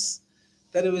tells us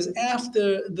that it was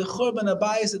after the Churban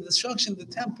Abayis, the destruction of the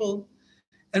temple,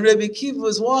 and Rabbi Akiva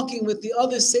was walking with the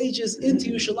other sages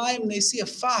into Yerushalayim, and they see a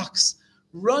fox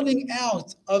running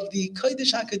out of the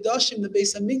Kodesh HaKadoshim. The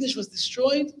Beis HaMikdash was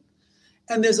destroyed,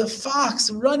 and there's a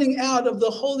fox running out of the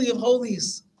Holy of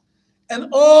Holies. And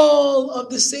all of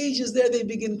the sages there, they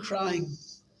begin crying.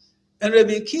 And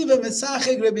Rabbi Akiva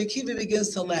begins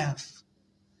to laugh.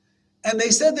 And they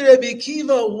said to Rabbi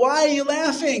Akiva, "Why are you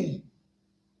laughing?"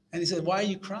 And he said, "Why are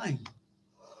you crying?"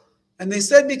 And they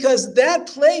said, because that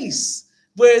place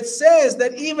where it says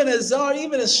that even a zar,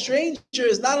 even a stranger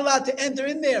is not allowed to enter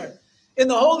in there. In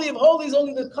the Holy of Holies,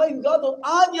 only the Kohen Gadol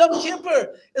on Yom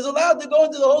Kippur is allowed to go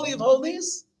into the Holy of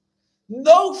Holies.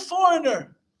 No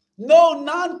foreigner, no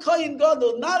non-Kohen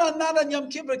Gadol, not on Yom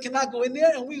Kippur cannot go in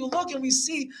there. And we look and we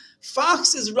see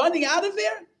foxes running out of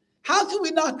there. How can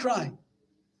we not cry?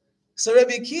 So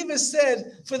Rabbi Akiva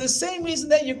said, for the same reason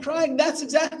that you're crying, that's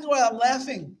exactly why I'm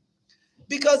laughing.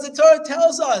 Because the Torah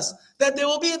tells us that there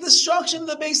will be a destruction of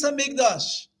the Beis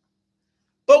HaMikdash.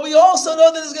 But we also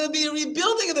know that there's going to be a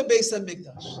rebuilding of the Beis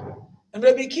HaMikdash. And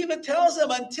Rabbi Akiva tells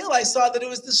them, until I saw that it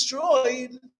was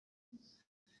destroyed,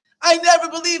 I never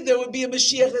believed there would be a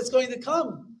Mashiach that's going to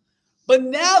come. But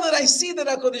now that I see that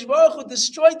HaKadosh Baruch Hu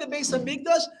destroyed the Beis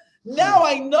HaMikdash, now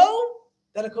I know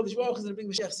that HaKadosh Baruch Hu is going to bring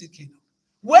Mashiach Tzidkenu.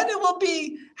 When it will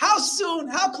be, how soon,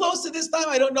 how close to this time,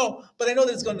 I don't know. But I know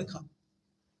that it's going to come.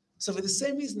 So for the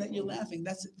same reason that you're laughing,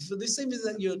 for the same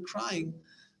reason that you're crying,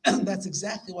 that's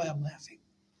exactly why I'm laughing.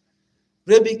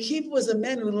 Rabbi Akiva was a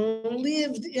man who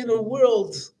lived in a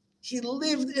world. He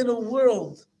lived in a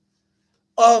world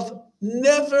of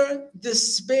never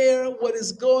despair what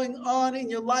is going on in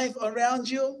your life around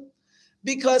you,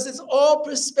 because it's all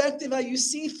perspective, how you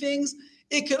see things.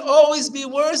 It can always be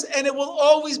worse, and it will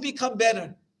always become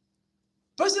better.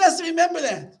 Person has to remember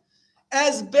that.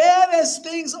 As bad as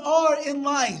things are in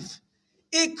life,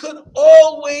 it could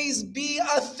always be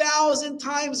 1,000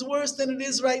 times worse than it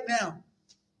is right now.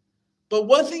 But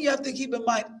one thing you have to keep in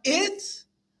mind, it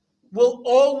will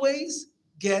always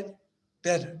get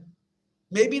better.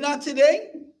 Maybe not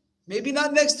today, maybe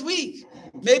not next week,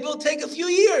 maybe it'll take a few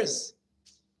years,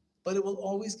 but it will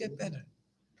always get better.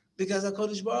 Because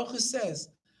HaKadosh Baruch Hu says,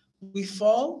 we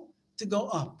fall to go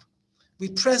up. We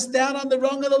press down on the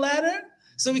rung of the ladder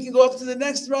so we can go up to the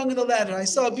next rung of the ladder. I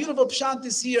saw a beautiful pshat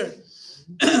this year.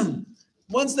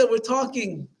 Once that we're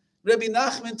talking, Rabbi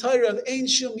Nachman Torah of Ein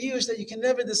Shum Yush, that you can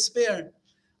never despair.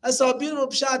 I saw a beautiful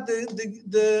pshat.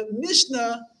 The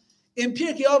Mishnah in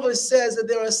Pirkei Avos says that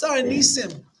there were Asar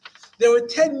Nisim. There were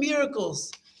 10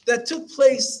 miracles that took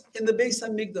place in the Beis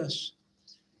HaMikdash.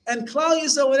 And Klal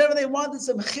Yisrael, whenever they wanted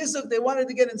some chizuk, they wanted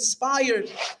to get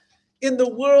inspired in the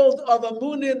world of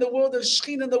Amunah, in the world of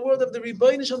Shechina, in the world of the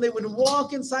Rebbeinu Shalom, they would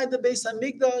walk inside the Beis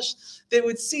Hamikdash, they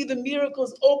would see the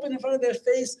miracles open in front of their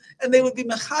face, and they would be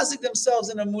mechazik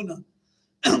themselves in Amunah.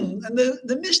 And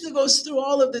the Mishnah goes through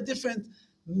all of the different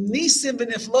nisim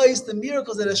and iflois, the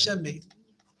miracles that Hashem made.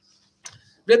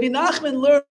 Rabbi Nachman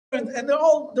learned, and they're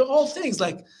all things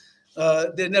like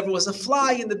there never was a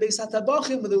fly in the Beis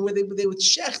HaTabachim where they would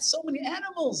shecht so many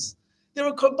animals. There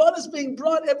were korbanos being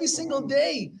brought every single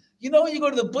day. You know, when you go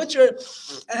to the butcher and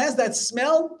it has that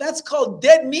smell, that's called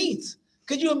dead meat.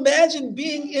 Could you imagine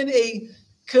being in a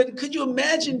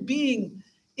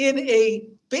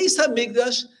Beis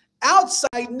Hamikdash,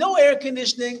 outside, no air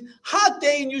conditioning, hot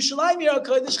day in Yerushalayim Yer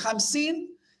HaKodesh, Chamsin,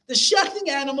 the shechting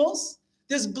animals,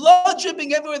 there's blood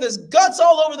dripping everywhere, there's guts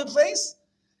all over the place,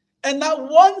 and not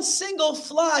one single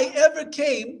fly ever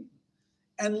came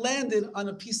and landed on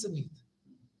a piece of meat.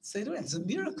 Say to it, it's a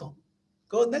miracle.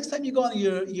 Go next time you go on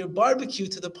your barbecue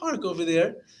to the park over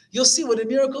there, you'll see what a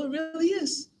miracle it really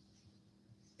is.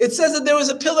 It says that there was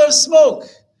a pillar of smoke,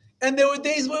 and there were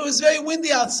days where it was very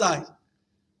windy outside.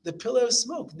 The pillar of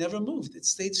smoke never moved. It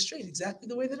stayed straight, exactly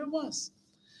the way that it was.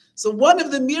 So one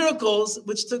of the miracles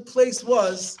which took place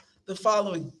was the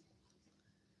following.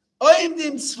 When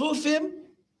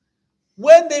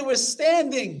they were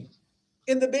standing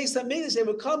in the Beis Hamikdash, they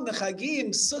would come, the Chagim,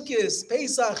 Sukkot,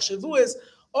 Pesach, Shavuos,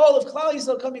 all of Klal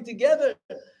Yisrael coming together.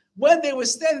 When they were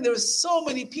standing, there were so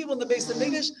many people in the Beis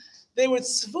Hamikdash. They were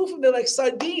tzvufim, they're like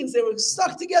sardines. They were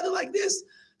stuck together like this.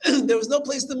 There was no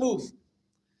place to move.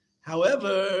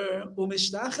 However,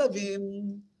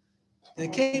 there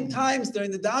came times during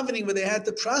the davening where they had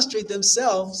to prostrate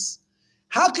themselves.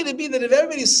 How could it be that if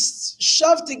everybody's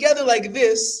shoved together like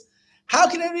this, how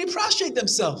can everybody prostrate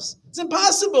themselves? It's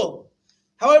impossible.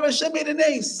 However, Hashem made an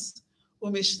ace.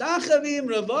 When they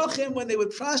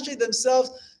would prostrate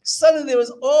themselves, suddenly there was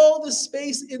all the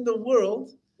space in the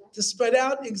world to spread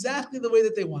out exactly the way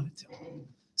that they wanted to.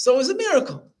 So it was a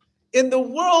miracle. In the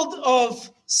world of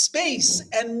space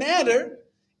and matter,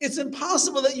 it's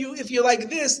impossible that if you're like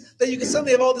this, that you can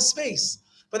suddenly have all the space.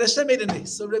 But Hashem made an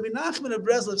ace. So Rabbi Nachman of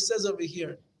Breslov says over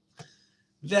here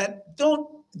that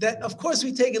of course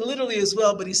we take it literally as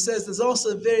well, but he says there's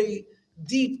also a very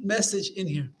deep message in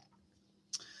here.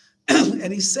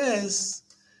 And he says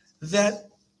that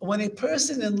when a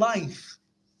person in life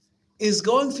is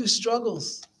going through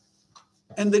struggles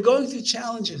and they're going through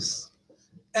challenges,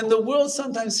 and the world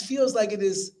sometimes feels like it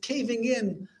is caving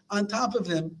in on top of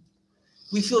them,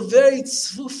 we feel very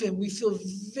tzvufim, we feel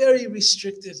very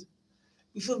restricted,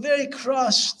 we feel very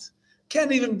crushed,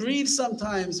 can't even breathe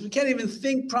sometimes, we can't even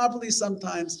think properly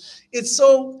sometimes. It's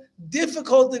so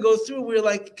difficult to go through, we're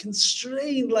like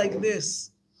constrained like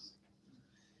this.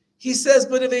 He says,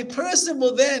 but if a person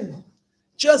will then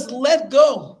just let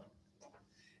go,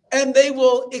 and they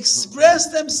will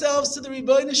express themselves to the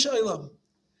Rebbeinu Shalom,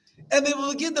 and they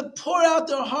will begin to pour out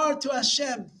their heart to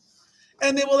Hashem,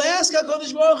 and they will ask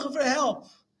HaKadosh Baruch Hu for help,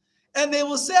 and they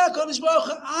will say, HaKadosh Baruch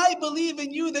Hu, I believe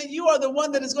in you, that you are the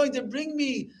one that is going to bring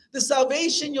me the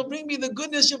salvation, you'll bring me the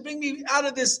goodness, you'll bring me out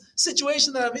of this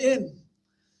situation that I'm in.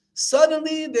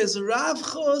 Suddenly there's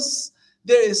Ravchos,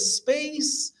 there is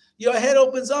space, your head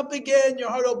opens up again, your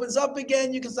heart opens up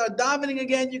again, you can start davening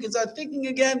again, you can start thinking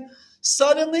again.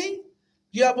 Suddenly,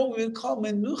 you have what we would call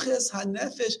menuches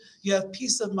hanefesh, you have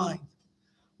peace of mind.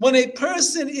 When a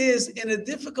person is in a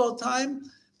difficult time,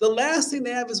 the last thing they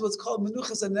have is what's called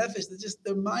menuches hanefesh,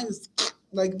 their mind is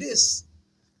like this.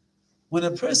 When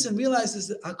a person realizes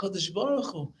that HaKadosh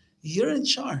Baruch Hu, you're in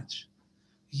charge,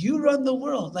 you run the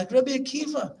world, like Rabbi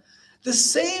Akiva, the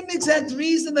same exact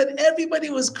reason that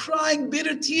everybody was crying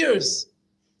bitter tears,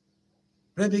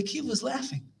 Rabbi Akiva was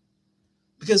laughing.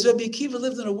 Because Rabbi Akiva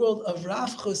lived in a world of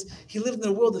Ravchus, he lived in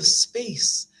a world of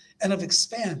space and of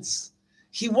expanse.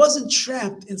 He wasn't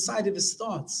trapped inside of his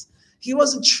thoughts. He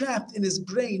wasn't trapped in his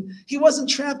brain. He wasn't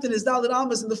trapped in his Dalet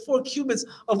Amas in the 4 cubits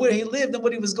of where he lived and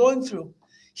what he was going through.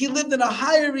 He lived in a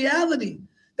higher reality.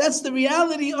 That's the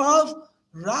reality of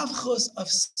Ravchus, of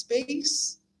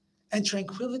space and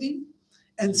tranquility,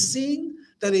 and seeing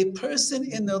that a person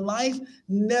in their life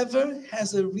never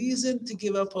has a reason to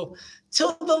give up hope.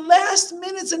 Till the last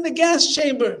minutes in the gas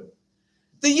chamber,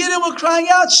 the Yidden were crying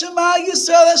out, Shema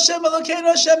Yisrael Hashem Elokeinu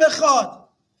Hashem Echad.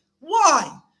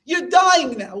 Why? You're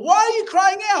dying now. Why are you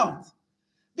crying out?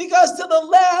 Because to the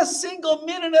last single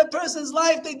minute in a person's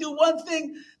life, they do one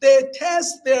thing, they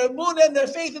test their emunah and their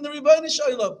faith in the Rebbeinu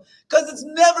Shalom. Because it's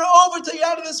never over till you're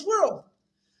out of this world.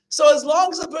 So as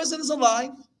long as a person is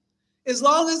alive, as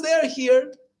long as they're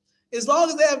here, as long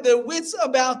as they have their wits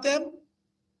about them,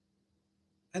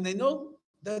 and they know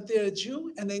that they're a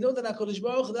Jew, and they know that HaKadosh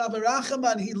Baruch Hu, the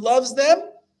Avarachama, and He loves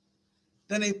them,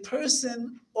 then a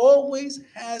person always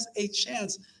has a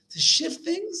chance to shift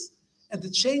things and to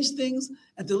change things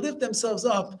and to lift themselves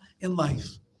up in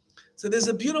life. So there's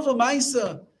a beautiful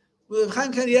Maisa with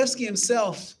Chaim Kanievsky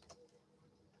himself.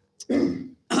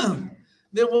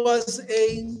 There was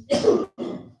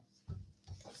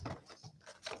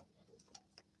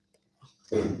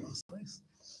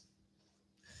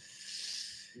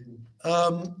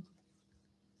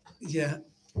yeah,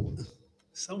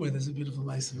 somewhere there's a beautiful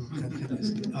Maisa.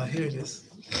 Oh, here it is.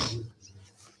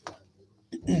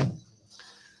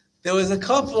 There was a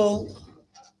couple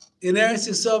in Eretz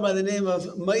Yisrael by the name of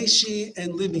Maishi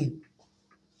and Libby.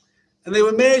 And they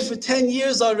were married for 10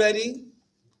 years already,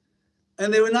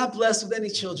 and they were not blessed with any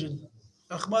children.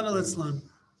 Rahman al-Islam.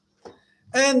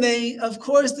 And they, of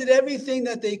course, did everything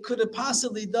that they could have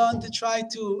possibly done to try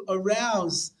to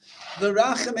arouse the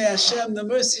Rachamei Hashem, the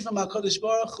mercy from HaKadosh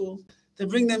Baruch Hu, to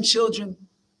bring them children.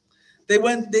 They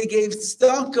gave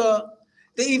tzedakah.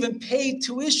 They even paid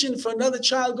tuition for another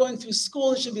child going through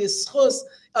school. It should be a schus,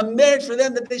 a merit for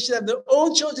them that they should have their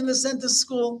own children to send to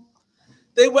school.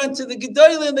 They went to the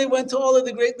Gedolim, they went to all of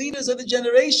the great leaders of the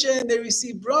generation, they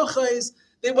received brachas,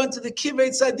 they went to the Kivrei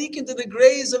Tzadikim, to the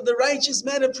graves of the righteous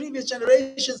men of previous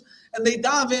generations, and they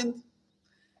davened.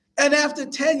 And after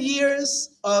 10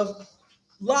 years of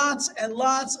lots and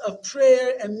lots of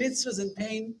prayer and mitzvahs and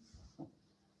pain,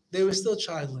 they were still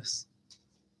childless.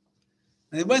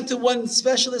 And they went to one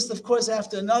specialist, of course,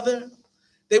 after another.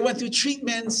 They went through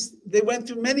treatments. They went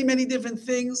through many, many different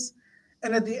things.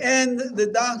 And at the end, the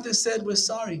doctor said, we're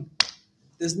sorry.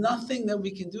 There's nothing that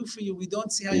we can do for you. We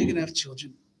don't see how you're going to have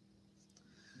children.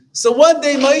 So one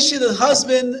day, Moshe, the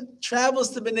husband,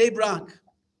 travels to Bnei Brak.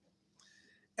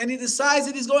 And he decides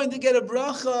that he's going to get a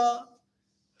bracha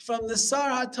from the Sar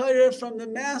HaTorah, from the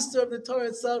master of the Torah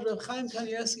itself, Reb Chaim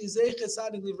Kanievsky, Zecher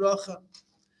Tzadik Livracha.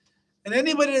 And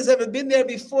anybody that's ever been there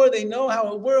before, they know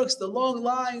how it works, the long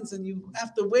lines, and you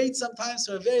have to wait sometimes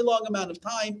for a very long amount of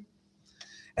time.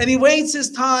 And he waits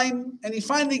his time, and he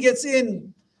finally gets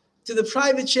in to the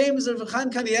private chambers of Reb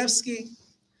Chaim Kanievsky,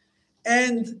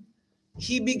 and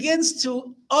he begins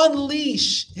to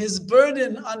unleash his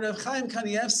burden on Reb Chaim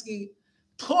Kanievsky,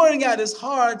 pouring out his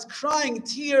heart, crying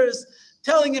tears,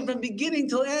 telling him from beginning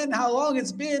till end how long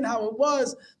it's been, how it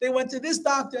was. They went to this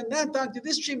doctor and that doctor,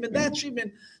 this treatment, that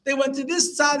treatment. They went to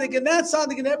this tzaddik and that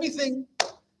tzaddik and everything.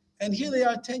 And here they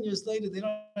are 10 years later, they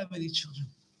don't have any children.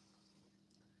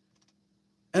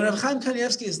 And Rav Chaim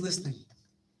Kanievsky is listening.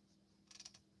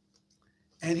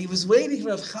 And he was waiting for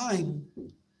Rav Chaim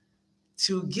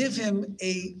to give him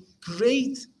a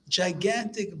great,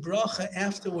 gigantic bracha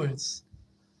afterwards.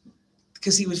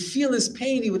 Because he would feel his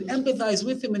pain, he would empathize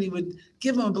with him, and he would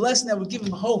give him a blessing that would give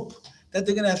him hope that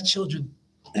they're going to have children.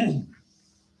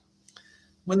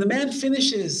 When the man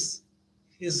finishes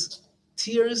his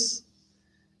tears,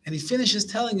 and he finishes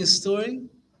telling his story,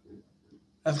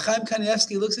 Rav Chaim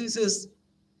Kanievsky looks at him and says,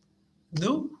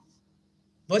 no,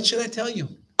 what should I tell you?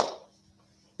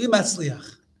 Be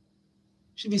matzliach.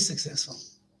 Should be successful.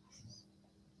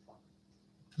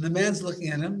 And the man's looking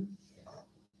at him,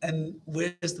 and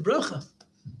where's the bracha?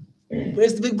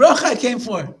 Where's the big bracha I came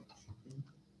for?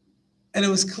 And it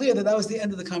was clear that that was the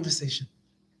end of the conversation.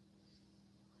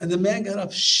 And the man got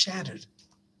up shattered,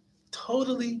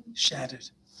 totally shattered.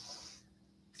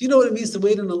 If you know what it means to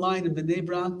wait in a line in Bnei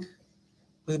Brak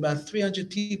with about 300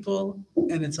 people,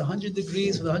 and it's 100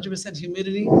 degrees with 100%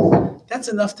 humidity, that's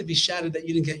enough to be shattered that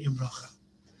you didn't get your bracha.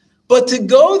 But to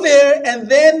go there and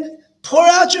then pour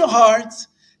out your heart,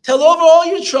 tell over all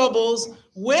your troubles,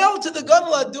 wail to the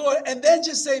Gadol Ador, and then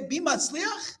just say, Bi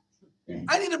matzliach?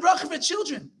 I need a bracha for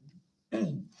children.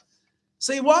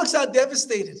 So he walks out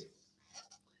devastated.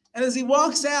 And as he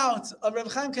walks out of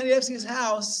Reb Chaim Kanievsky's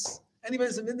house, anybody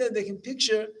that's been there, they can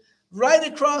picture, right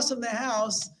across from the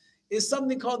house is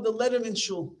something called the Letterman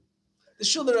Shul. The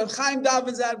shul that Reb Chaim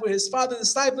davens at, where his father, the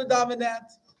disciple, davened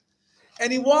at.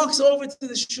 And he walks over to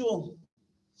the shul.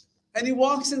 And he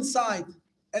walks inside.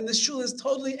 And the shul is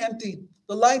totally empty.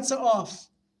 The lights are off.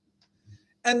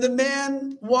 And the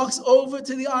man walks over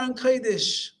to the Aron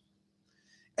Kodesh.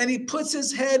 And he puts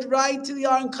his head right to the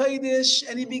Aron Kodesh.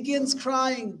 And he begins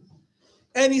crying.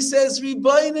 And he says,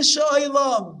 Ribono shel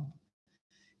Olam,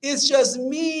 it's just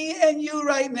me and you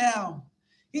right now.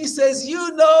 He says,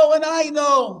 you know and I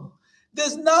know.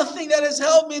 There's nothing that has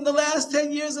helped me in the last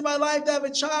 10 years of my life to have a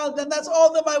child. And that's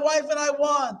all that my wife and I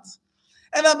want.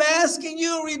 And I'm asking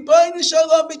you, Ribono shel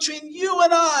Olam, between you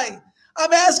and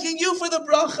I'm asking you for the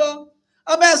bracha.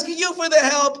 I'm asking you for the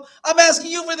help. I'm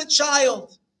asking you for the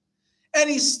child. And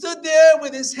he stood there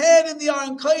with his head in the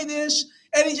Aron Kodesh,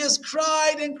 and he just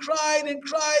cried and cried and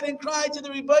cried and cried to the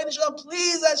Rabbi,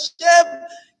 please, Hashem,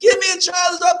 give me a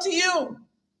child, it's up to you.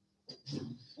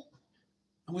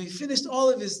 And when he finished all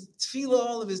of his tefillah,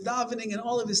 all of his davening, and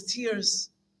all of his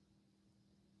tears,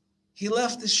 he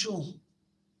left the shul.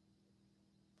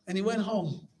 And he went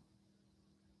home.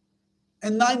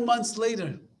 And 9 months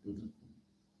later,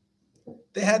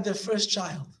 they had their first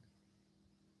child.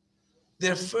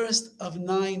 Their first of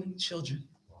 9 children.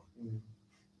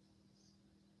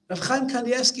 Rav Chaim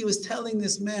Kanievsky was telling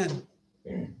this man,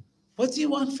 what do you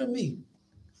want from me?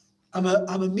 I'm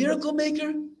a miracle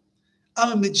maker?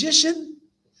 I'm a magician?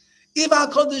 If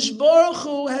HaKadosh Baruch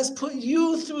Hu has put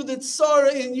you through the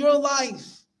tzara in your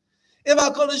life, if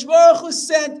HaKadosh Baruch Hu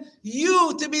sent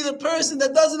you to be the person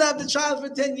that doesn't have the child for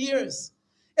 10 years,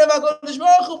 if HaKadosh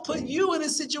Baruch Hu put you in a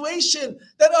situation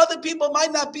that other people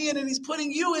might not be in, and he's putting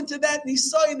you into that, and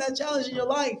he's sowing that challenge in your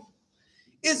life,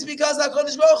 it's because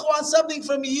HaKadosh Baruch Hu wants something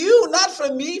from you, not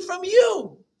from me, from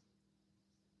you.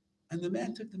 And the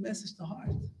man took the message to heart.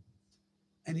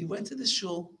 And he went to the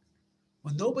shul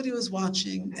when nobody was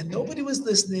watching and nobody was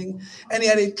listening, and he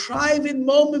had a private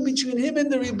moment between him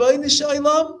and the Rebbeinu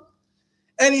Shalom,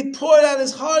 and he poured out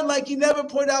his heart like he never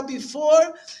poured out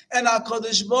before, and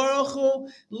HaKadosh Baruch Hu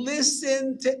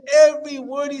listened to every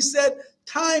word he said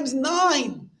times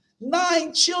 9.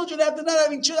 9 children after not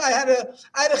having children. I had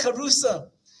a charusa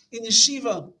in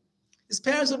yeshiva. His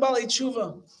parents were Balei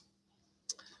Tshuva.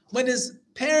 When his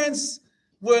parents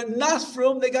were not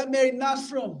from, they got married not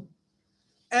from.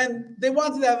 And they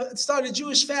wanted to start a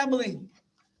Jewish family.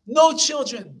 No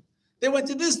children. They went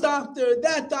to this doctor,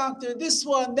 this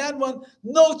one, that one.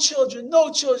 No children,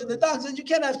 no children. The doctor said, you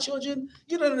can't have children.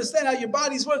 You don't understand how your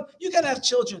bodies work. You can't have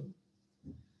children.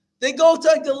 They go to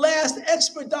like the last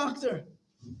expert doctor.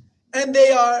 And they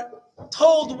are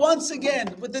told once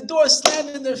again, with the door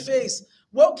slammed in their face,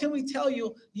 what can we tell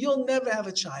you? You'll never have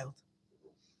a child.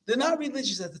 They're not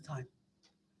religious at the time.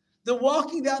 They're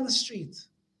walking down the street.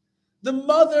 The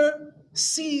mother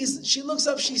she looks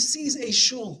up, she sees a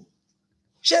shul.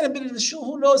 She hadn't been in the shul.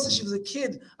 Who knows that she was a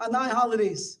kid on 9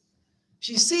 holidays?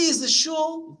 She sees the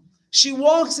shul. She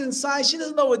walks inside. She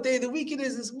doesn't know what day of the week it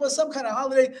is. It was some kind of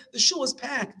holiday. The shul was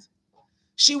packed.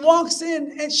 She walks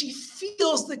in and she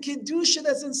feels the kedusha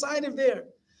that's inside of there.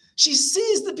 She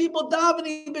sees the people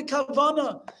davening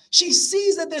b'kavana. She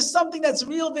sees that there's something that's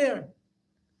real there.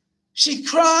 She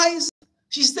cries.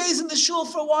 She stays in the shul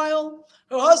for a while.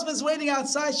 Her husband's waiting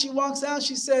outside. She walks out.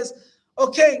 She says,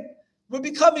 okay, we're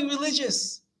becoming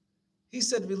religious. He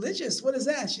said, religious? What is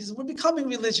that? She said, we're becoming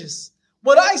religious.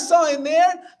 What I saw in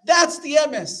there, that's the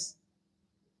MS.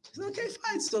 He said, okay,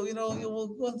 fine. So,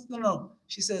 no.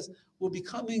 She says, we're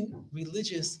becoming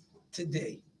religious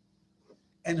today.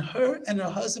 And her and her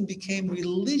husband became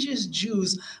religious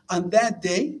Jews on that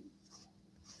day.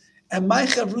 And my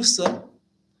chavrusa,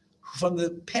 from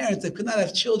the parents that could not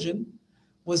have children,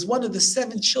 was one of the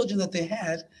 7 children that they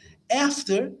had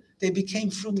after they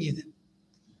became Frum Yidden.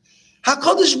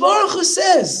 HaKadosh Baruch Hu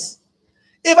says,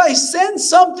 if I send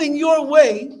something your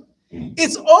way,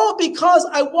 it's all because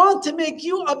I want to make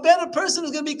you a better person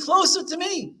who's going to be closer to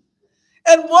me.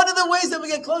 And one of the ways that we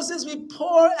get closer is we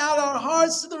pour out our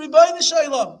hearts to the Rebbeinu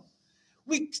Shalom.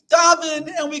 We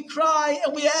daven and we cry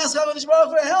and we ask HaKadosh Baruch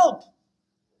Hu for help.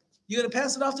 You're going to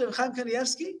pass it off to Rav Chaim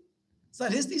Kanievsky? It's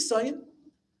not his nisayon.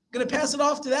 Going to pass it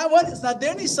off to that one? It's not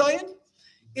their nisayon.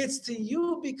 It's to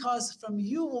you, because from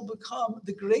you will become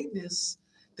the greatness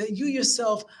that you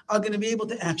yourself are going to be able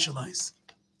to actualize.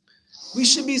 We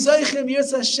should be Zaychem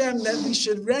Yirtz Hashem, that we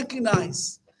should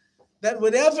recognize that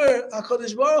whatever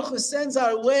HaKadosh Baruch Hu sends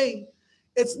our way,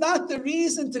 it's not the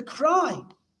reason to cry.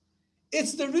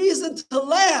 It's the reason to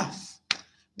laugh.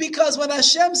 Because when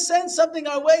Hashem sends something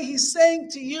our way, He's saying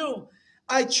to you,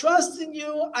 I trust in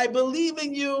you, I believe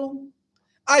in you,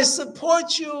 I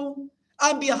support you,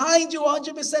 I'm behind you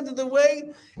 100% of the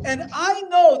way, and I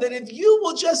know that if you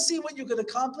will just see what you could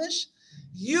accomplish,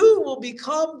 you will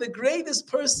become the greatest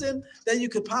person that you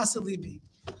could possibly be.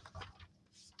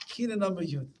 Key to number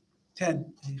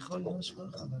 10.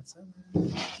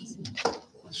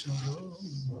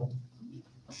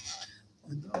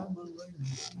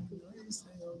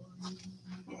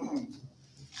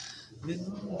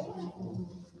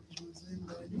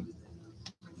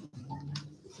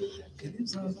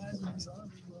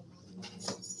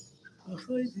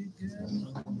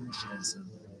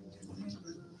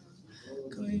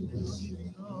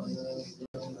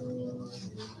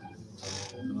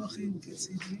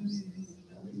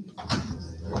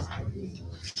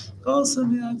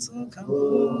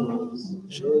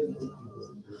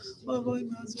 Rabbi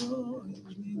Mazor,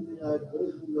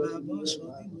 Rabbi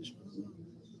Shodi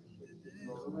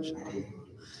Mishra,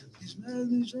 Ishmael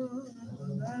Nisha,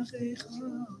 Nachecha,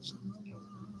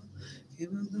 Shalom,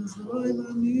 Ibn Tazoi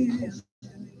Bami,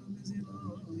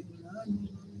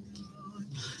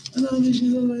 أنا مش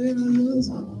غير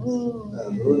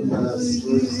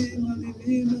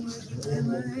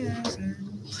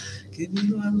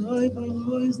كبير على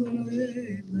برويز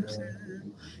لغير نخل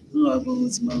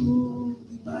ربوز ممو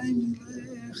بمعين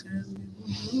لخل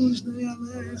بوش نيا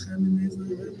لخل من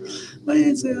إزرائيل ما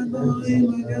ينسى أنوي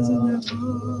ما جزن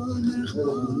يفون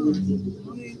أخوان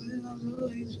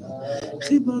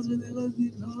خباز ونغز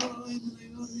نبهاي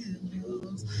ونغز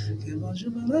نبهاز كما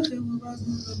شمالخم وبعض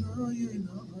نغناي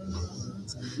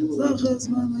نغاز زخص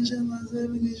ما نشم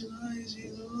عزب نشناي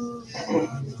شيلو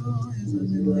يماناي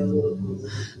زميلو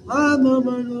أنا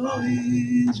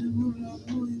بروي جمهور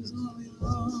أبوي زوي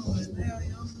الله لا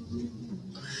يفضل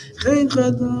خير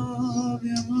خطاب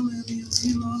يا مولد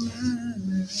يسير الله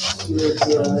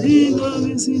أديك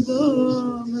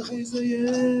بسيطة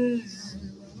مخيزيه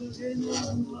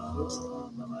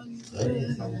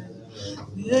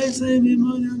يسي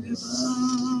بمولد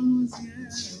كفام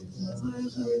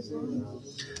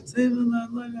سيبنا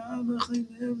الله العاب خير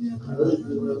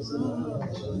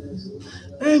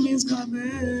يا أميز كامل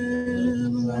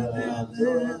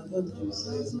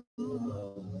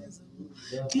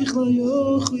كيخلا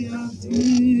يوخ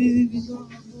يعطي بدون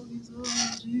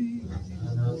زوجي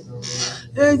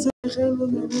يسي خير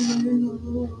من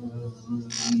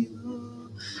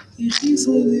يخيس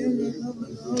لي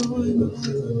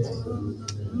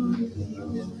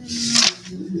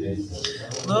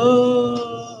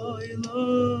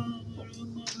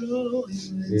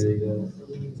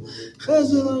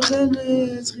خزر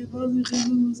خمس خبازي خبز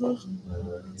مزخرف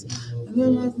أنا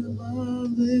غاز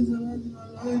نبام زي زمان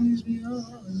العين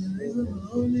يشبيها إذا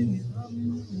بقولي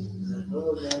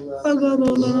أقول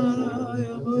الله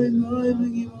يا باي باي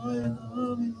بقي باي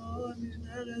نامي باي مش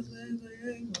نغز زي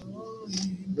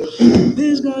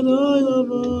مش قالوا يا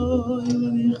باي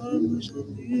بني خمس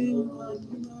شدي وما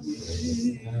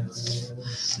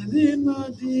تنامي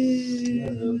نادي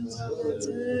بني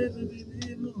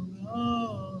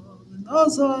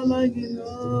ناصر like it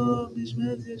مش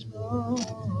متشبع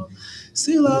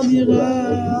سيلا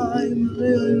ميراي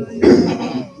مريم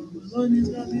לא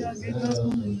נזכרתי הכיתת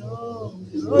מריום,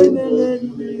 אלוהי נרד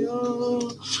מריום,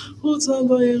 חוצה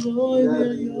בו אלוהי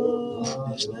מריום,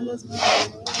 משמרת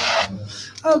מריום,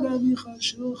 אגב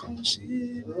יחשו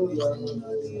חשים, ויחון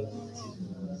הדיום,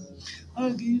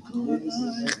 אגידו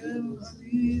עלייכם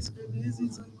ובניס, בביזי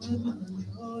צלמד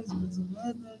בנדיוס,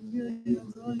 בזולת נגמיר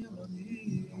יזו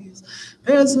ימניס,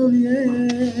 פסוליין,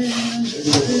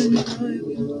 אשתם אלוהי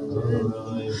מריום,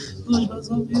 נוש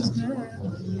בסוף יזכר,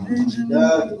 אין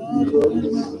שמות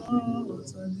לבחור,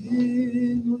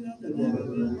 צדיק וידע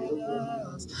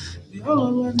ובמלאס,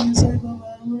 ביום ואני סייבה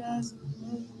ואמרס,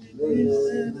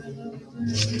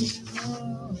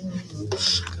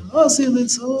 כרוסי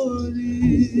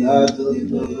לצורי,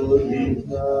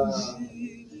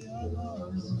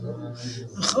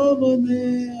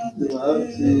 חומני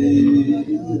עדי,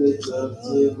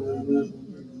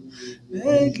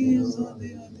 בגיר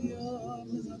זודי עדיום,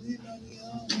 וזודי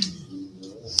לעדיום,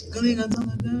 גלי גדול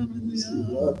אדם מדויק,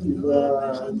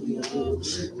 וחדויה,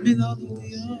 מידה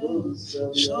דודיה,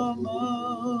 שמה,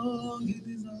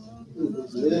 גידי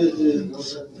זרות,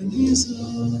 וניסו,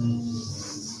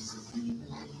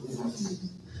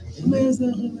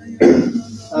 מזח ויד,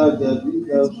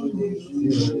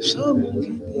 שמה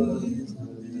גידי,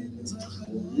 מזח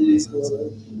ויד,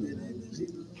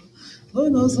 לא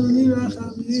נוסני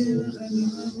רחמי,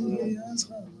 וחנינה ויעצך,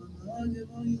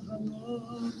 וגבוי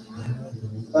חמוד,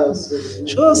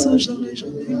 שעושה שרי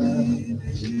שרימי,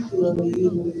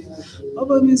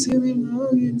 אבל מסירים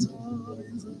נוגעים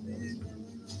צורים, זרים,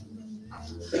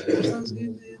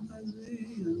 וחזקים תתעזבי,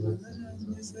 ונשת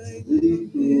מסיידי,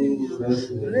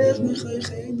 ורח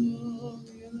מחייכנו,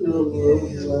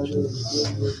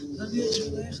 נביא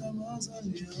שלך מסע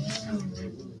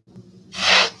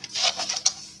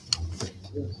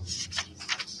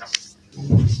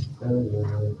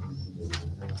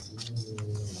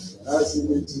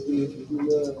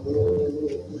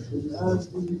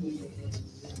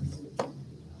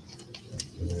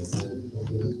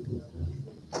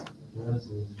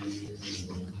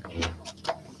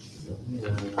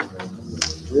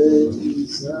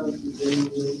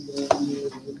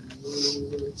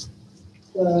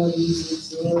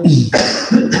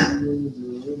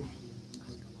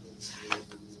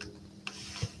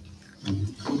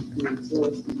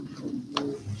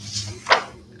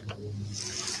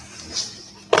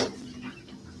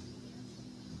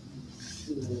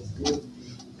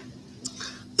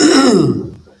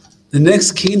The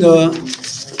next kina,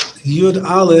 Yud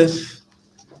Aleph,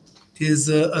 is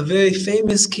a very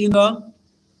famous kina,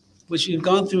 which we've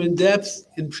gone through in depth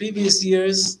in previous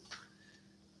years.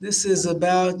 This is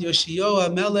about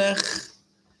Yoshiyahu Melech.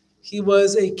 He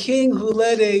was a king who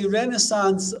led a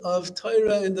renaissance of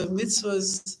Torah and of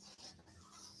mitzvahs.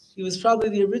 He was probably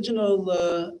the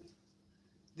original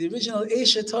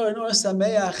Eshet Torah and Or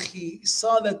Sameach. He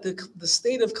saw that the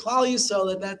state of Klal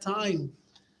Yisrael at that time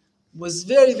was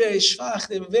very, very shvach.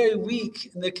 They were very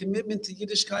weak in their commitment to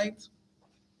Yiddishkeit.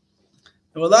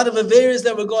 There were a lot of averas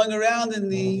that were going around in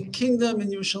the kingdom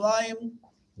in Yerushalayim.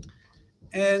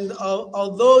 And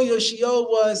although Yoshiyahu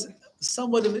was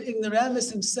somewhat of an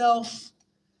ignoramus himself,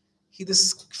 he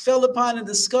fell upon and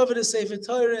discovered a Sefer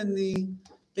Torah in the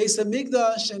Beis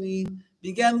HaMikdash, and he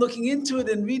began looking into it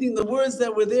and reading the words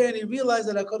that were there, and he realized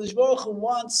that HaKadosh Baruch Hu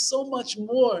wants so much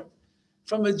more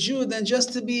from a Jew than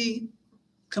just to be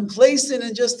complacent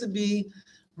and just to be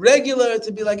regular,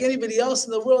 to be like anybody else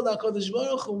in the world. HaKadosh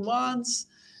Baruch Hu wants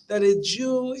that a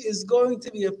Jew is going to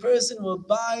be a person who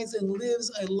abides and lives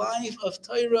a life of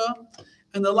Torah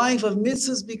and the life of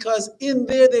mitzvahs, because in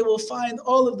there they will find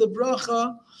all of the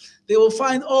bracha, they will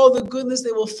find all the goodness,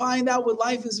 they will find out what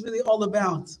life is really all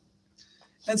about.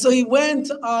 And so he went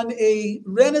on a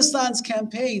Renaissance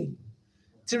campaign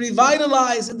to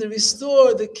revitalize and to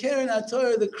restore the Keren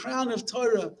HaTorah, the crown of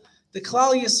Torah, the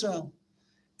Klal Yisrael.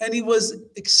 And he was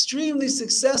extremely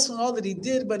successful in all that he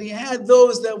did, but he had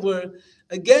those that were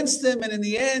against him, and in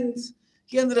the end,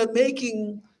 he ended up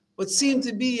making what seemed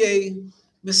to be a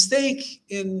mistake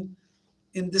in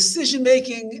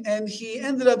decision-making, and he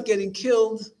ended up getting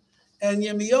killed. And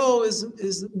Yirmiyahu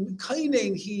is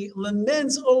kainen, he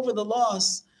laments over the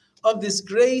loss of this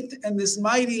great and this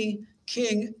mighty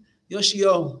king,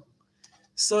 Yoshiyahu.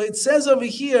 So it says over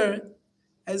here,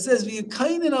 it says,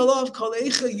 V'yikainen alav kol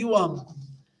eicha yuam.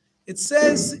 It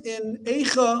says in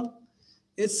Eicha,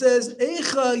 it says,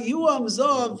 Eicha yuam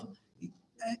zav.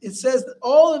 It says that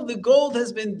all of the gold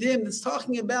has been dimmed. It's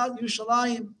talking about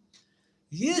Yerushalayim.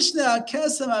 Yishna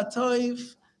kesem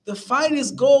atoiv. The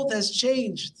finest gold has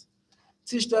changed.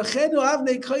 Tishtachenu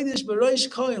avnei kodesh b'roish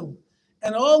koil.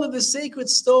 And all of the sacred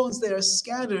stones, they are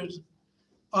scattered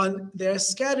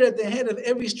at the head of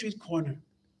every street corner.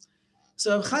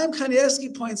 So Chaim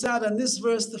Kanievsky points out on this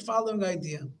verse the following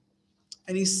idea.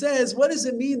 And he says, what does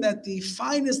it mean that the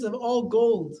finest of all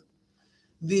gold,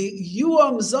 the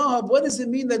Yuam Zahab, what does it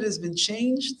mean that it has been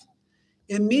changed?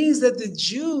 It means that the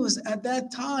Jews at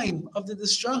that time of the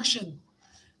destruction,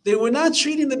 they were not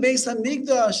treating the Beis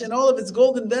HaMikdash and all of its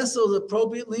golden vessels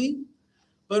appropriately,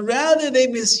 but rather they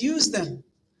misused them.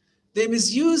 They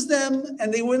misused them,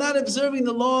 and they were not observing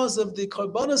the laws of the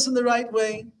Korbanos in the right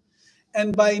way.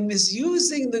 And by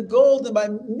misusing the gold and by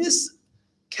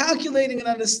miscalculating and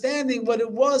understanding what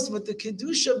it was, what the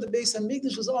Kedusha of the Beis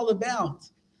HaMikdash was all about.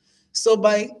 So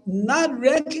by not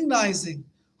recognizing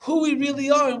who we really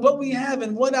are and what we have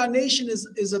and what our nation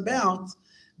is about,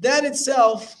 that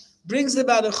itself brings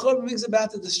about a churban, brings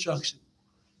about the destruction.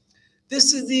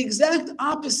 This is the exact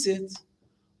opposite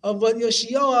of what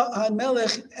Yoshiyahu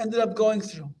HaMelech ended up going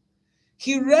through.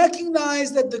 He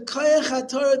recognized that the Koyach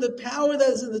HaTorah, the power that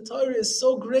is in the Torah, is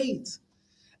so great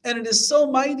and it is so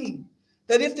mighty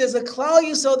that if there's a Klal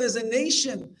Yisrael, there's a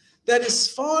nation that is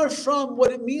far from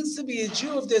what it means to be a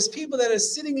Jew, if there's people that are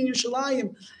sitting in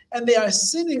Yerushalayim and they are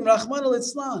sinning, Rahman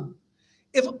al-Islam,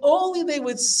 if only they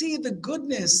would see the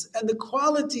goodness and the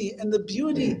quality and the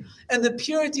beauty and the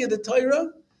purity of the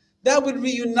Torah, that would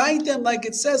reunite them, like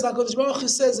it says, HaKadosh Baruch Hu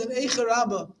says in Eicha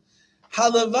Rabbah,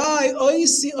 Halavai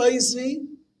oisi oisvi.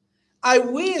 I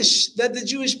wish that the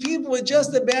Jewish people would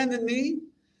just abandon me.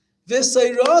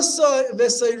 V'sayrasi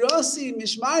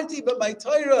mishmarti, but my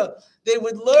Torah they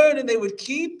would learn and they would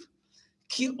keep.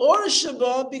 Ki or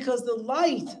shaba, because the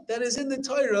light that is in the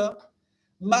Torah,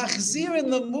 machzir and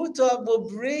lamuta, will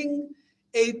bring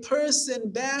a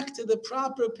person back to the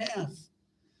proper path.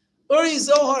 Uri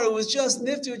Zohar, who was just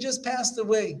nifty, who just passed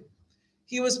away.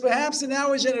 He was perhaps in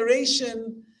our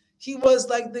generation, he was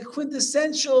like the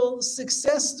quintessential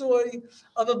success story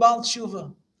of a Baal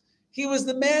Tshuva. He was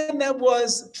the man that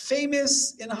was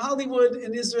famous in Hollywood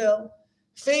in Israel,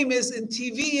 famous in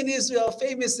TV in Israel,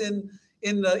 famous even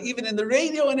in the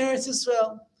radio in Eretz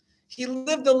Israel. He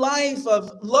lived a life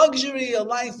of luxury, a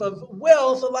life of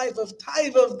wealth, a life of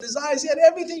taiva, of desires. He had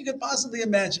everything you could possibly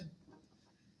imagine.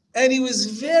 And he was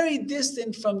very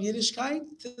distant from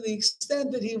Yiddishkeit to the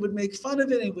extent that he would make fun of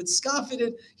it and he would scoff at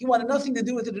it. He wanted nothing to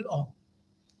do with it at all.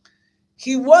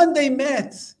 He one day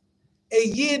met a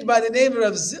Yid by the name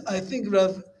of, I think,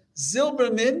 Rav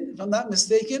Zilberman, if I'm not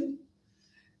mistaken.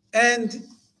 And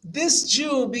this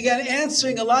Jew began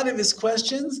answering a lot of his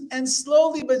questions, and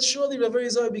slowly but surely, Rabbi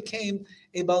Yehuda became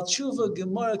a Baal Tshuva,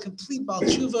 Gemara, complete Baal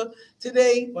Tshuva.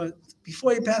 Today, or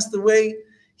before he passed away,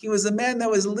 he was a man that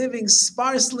was living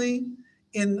sparsely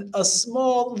in a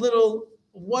small little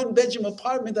one-bedroom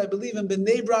apartment, I believe, in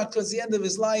Bnei Brak towards the end of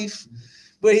his life,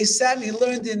 where he sat and he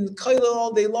learned in Kollel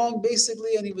all day long,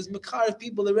 basically, and he was makar of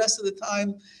people the rest of the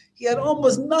time. He had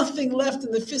almost nothing left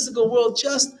in the physical world,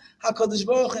 just HaKadosh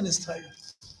Baruch and his Torah.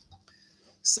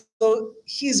 So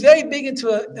he's very big into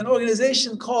an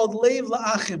organization called Lev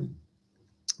La'achim.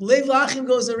 Lev La'achim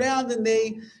goes around and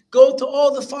they go to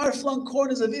all the far-flung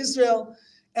corners of Israel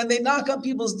and they knock on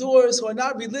people's doors who are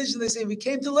not religious. They say, we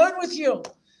came to learn with you.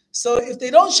 So if they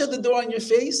don't shut the door on your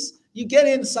face, you get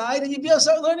inside and you be able to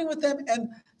start learning with them. And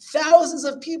thousands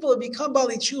of people have become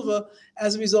Bali Tshuva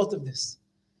as a result of this.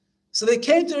 So they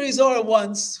came to Rizora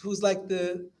once, who was like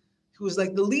the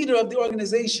leader of the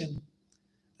organization.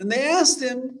 And they asked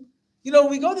him,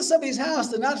 we go to somebody's house,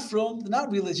 they're not frum, they're not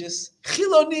religious.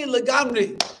 Chiloni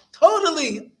legamri,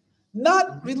 totally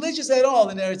not religious at all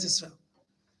in Eretz Yisrael.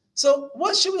 So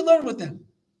what should we learn with them?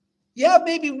 You have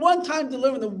maybe one time to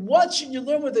learn with them. What should you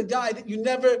learn with a guy that you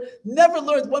never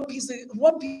learned one piece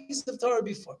of Torah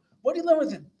before? What do you learn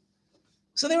with him?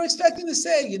 So they were expecting to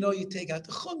say, you take out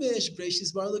the Chumash,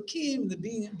 Breshis Bar Elokim, in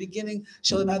the beginning,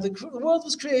 show them how the world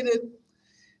was created.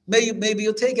 Maybe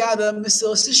you'll take out a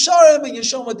Mesilas Yesharim and you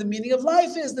show them what the meaning of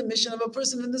life is, the mission of a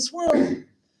person in this world.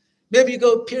 Maybe you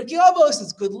go Pirkei Avos,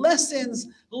 it's good lessons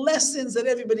that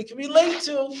everybody can relate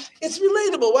to. It's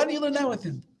relatable. Why don't you learn that with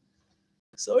him?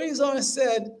 So Rizor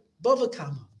said, Bava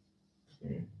Kama.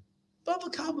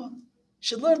 Bava Kama. You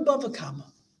should learn Bava Kama.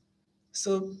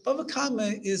 So Bava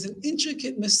Kama is an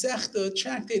intricate Masechta,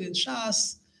 tractate in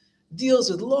Shas,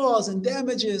 deals with laws and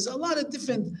damages, a lot of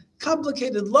different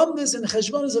complicated lumdas and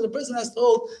cheshbonos that a person has to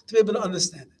hold to be able to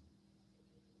understand it.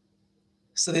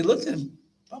 So they looked at him,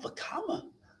 Bava Kama,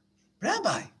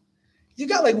 Rabbi, you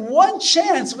got like one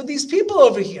chance with these people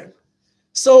over here.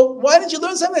 So why didn't you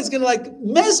learn something that's going to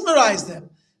mesmerize them?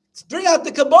 Bring out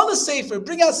the Kabbalah Sefer,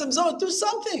 bring out some Zohar, do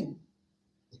something.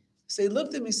 So he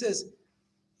looked at me and says,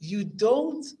 you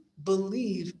don't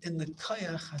believe in the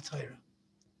Koyach HaTorah.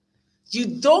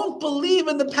 You don't believe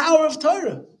in the power of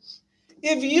Torah.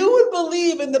 If you would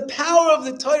believe in the power of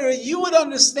the Torah, you would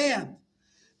understand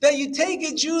that you take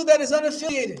a Jew that is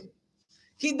unaffiliated.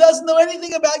 He doesn't know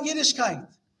anything about Yiddishkeit,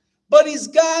 but he's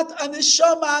got a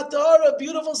neshama Torah, a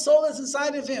beautiful soul that's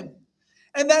inside of him.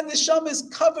 And that neshama is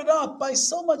covered up by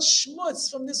so much schmutz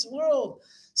from this world,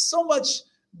 so much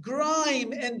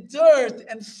grime and dirt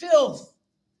and filth.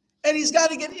 And he's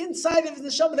got to get inside of his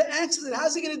neshama to access it.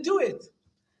 How's he going to do it?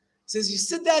 He says, you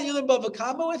sit down, you learn Bava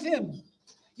Kama with him.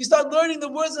 You start learning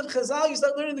the words of Chazal, you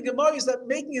start learning the Gemara, you start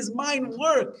making his mind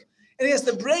work. And he has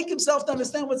to break himself to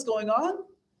understand what's going on.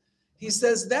 He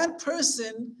says that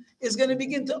person is going to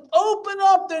begin to open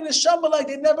up their neshama like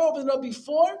they never opened it up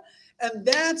before. And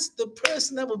that's the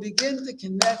person that will begin to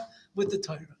connect with the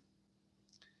Torah.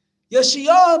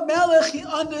 Yeshayahu Melech, he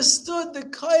understood the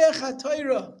Koyach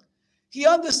HaTorah. He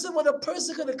understood what a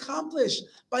person could accomplish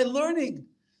by learning.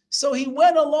 So he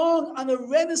went along on a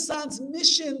Renaissance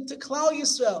mission to Klal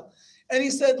Yisrael. And he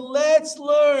said, let's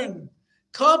learn.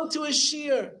 Come to a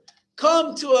shir.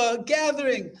 Come to a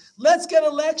gathering. Let's get a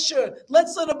lecture.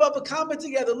 Let's learn about Bava Kama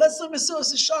together. Let's learn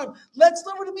Mesilas Yesharim. Let's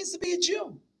learn what it means to be a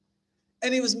Jew.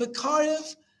 And he was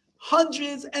Makarev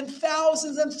hundreds and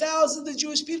thousands of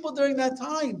Jewish people during that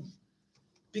time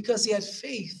because he had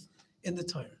faith in the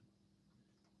Torah.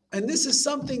 And this is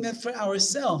something that for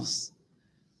ourselves,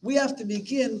 we have to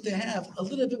begin to have a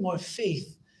little bit more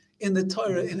faith in the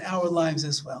Torah in our lives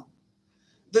as well.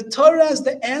 The Torah is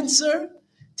the answer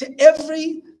to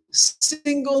every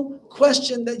single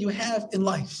question that you have in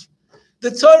life.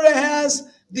 The Torah has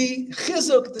the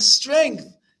chizuk, the strength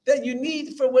that you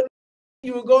need for what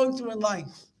you are going through in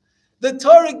life. The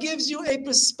Torah gives you a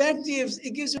perspective,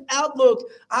 it gives you outlook,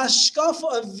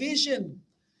 ashkafa, a vision,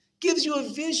 gives you a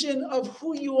vision of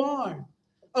who you are,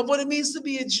 of what it means to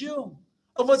be a Jew,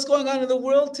 of what's going on in the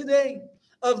world today,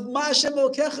 of Ma Hashem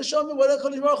Elokecha show me what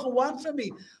HaKadosh Baruch Hu want from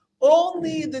me.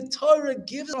 Only the Torah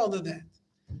gives all of that.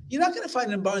 You're not going to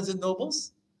find it in Barnes and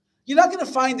Nobles. You're not going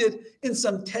to find it in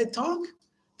some TED Talk.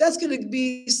 That's going to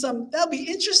be that'll be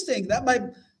interesting. That might,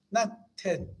 not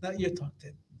TED, not your talk,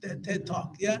 TED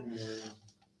Talk, yeah?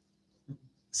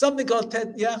 Something called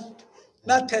TED, yeah?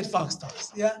 Not TED Fox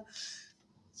Talks, yeah?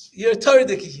 You're a Torah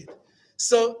kid.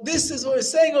 So this is what we're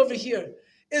saying over here,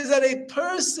 is that a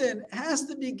person has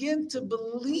to begin to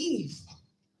believe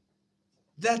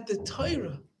that the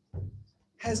Torah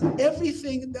has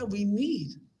everything that we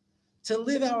need to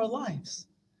live our lives.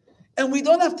 And we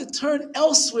don't have to turn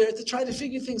elsewhere to try to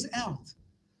figure things out.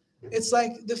 It's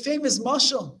like the famous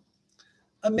mashal.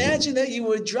 Imagine that you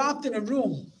were dropped in a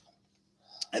room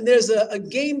and there's a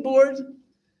game board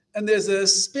and there's a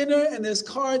spinner and there's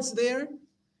cards there.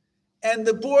 And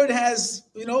the board has,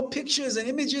 pictures and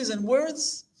images and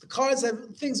words. The cards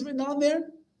have things written on there.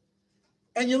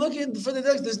 And you're looking for the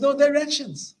directions. There's no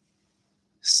directions.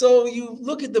 So you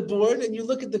look at the board and you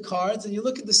look at the cards and you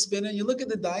look at the spinner and you look at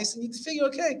the dice and you figure,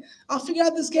 okay, I'll figure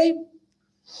out this game.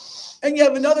 And you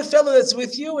have another fellow that's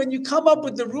with you and you come up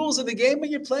with the rules of the game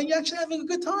and you're playing, you're actually having a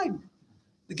good time.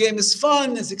 The game is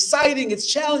fun, it's exciting, it's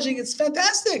challenging, it's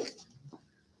fantastic.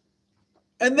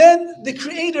 And then the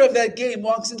creator of that game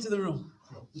walks into the room.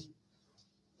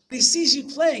 He sees you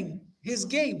playing his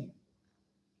game.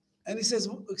 And he says,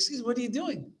 excuse me, what are you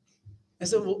doing? I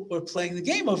said, well, we're playing the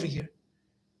game over here.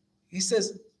 He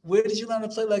says, where did you learn to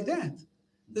play like that?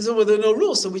 They said, well, there are no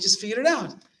rules, so we just figured it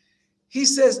out. He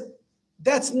says,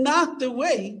 that's not the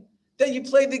way that you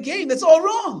play the game. That's all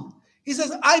wrong. He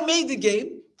says, I made the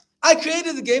game. I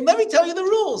created the game. Let me tell you the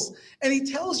rules. And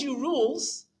he tells you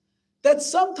rules that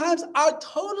sometimes are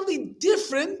totally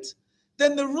different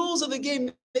than the rules of the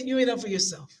game that you made up for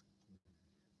yourself.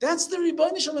 That's the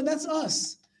Ribono Shel Olam, and that's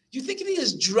us. You think he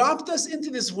has dropped us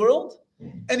into this world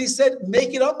and he said,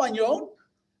 make it up on your own?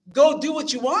 Go do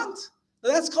what you want?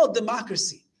 Now, that's called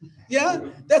democracy. Yeah?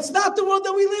 That's not the world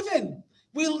that we live in.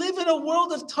 We live in a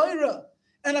world of Torah.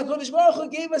 And HaKadosh Baruch Hu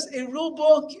gave us a rule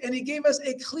book and he gave us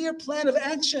a clear plan of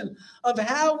action of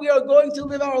how we are going to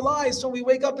live our lives from we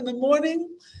wake up in the morning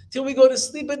till we go to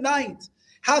sleep at night.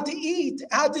 How to eat,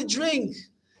 how to drink,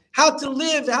 how to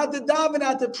live, how to daven,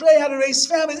 how to pray, how to raise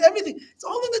families, everything. It's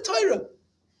all in the Torah.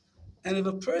 And if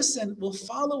a person will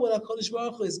follow what HaKadosh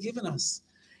Baruch Hu has given us,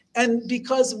 and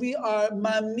because we are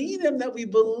ma'aminim, that we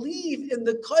believe in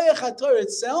the koyach HaTorah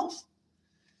itself,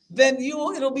 then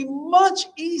it'll be much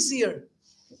easier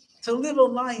to live a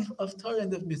life of Torah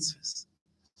and of mitzvahs.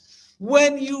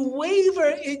 When you waver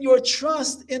in your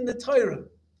trust in the Torah,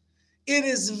 it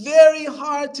is very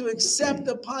hard to accept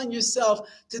upon yourself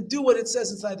to do what it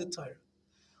says inside the Torah.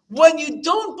 When you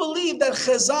don't believe that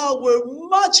Chazal were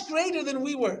much greater than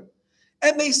we were,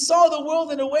 and they saw the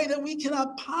world in a way that we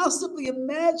cannot possibly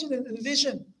imagine and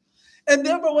envision. And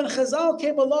therefore, when Chazal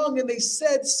came along and they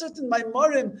said certain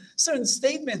maimarim, certain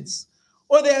statements,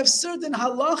 or they have certain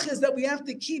halachas that we have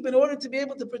to keep in order to be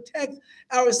able to protect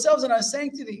ourselves and our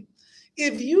sanctity.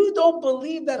 If you don't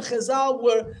believe that Chazal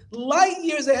were light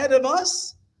years ahead of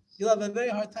us, you'll have a very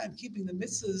hard time keeping the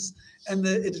mitzvahs and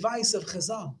the advice of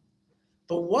Chazal.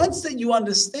 But once that you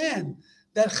understand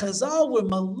that Chazal were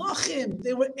malachim,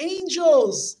 they were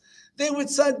angels, they were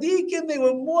tzaddikim, they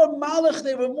were more malach,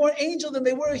 they were more angel than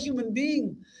they were a human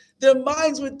being. Their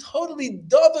minds were totally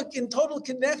dovik, in total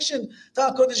connection to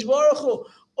HaKadosh Baruch Hu.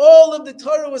 All of the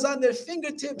Torah was on their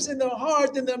fingertips, in their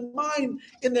heart, in their mind,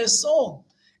 in their soul.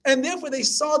 And therefore they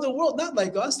saw the world, not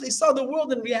like us, they saw the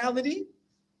world in reality.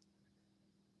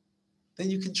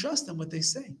 Then you can trust them what they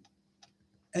say.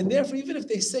 And therefore, even if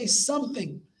they say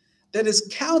something that is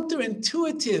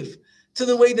counterintuitive to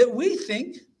the way that we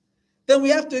think, then we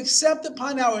have to accept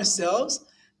upon ourselves,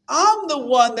 I'm the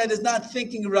one that is not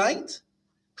thinking right.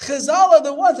 Chazal are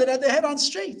the ones that had their head on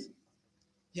straight.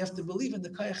 You have to believe in the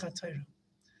Koyach HaTorah.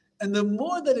 And the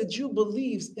more that a Jew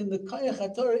believes in the Koyach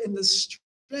HaTorah, in the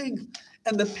strength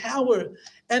and the power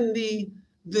and the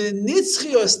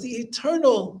nitzchios, the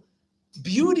eternal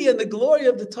beauty and the glory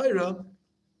of the Torah,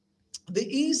 the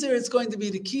easier it's going to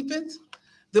be to keep it,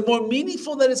 the more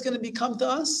meaningful that it's going to become to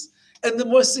us, and the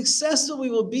more successful we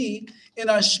will be in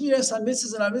our shmiras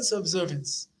hamitzvahs and our mitzvah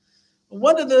observance.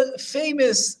 One of the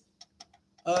famous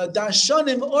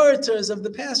darshanim, orators of the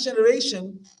past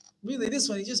generation, really this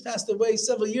one, he just passed away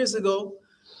several years ago,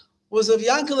 was of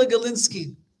Yankele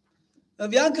Galinsky.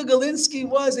 Yankele Galinsky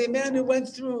was a man who went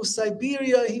through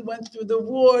Siberia, he went through the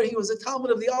war, he was a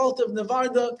Talmud of the Alta of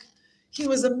Nevardok. He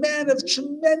was a man of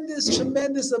tremendous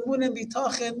amun and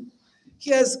bitachon. He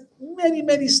has many,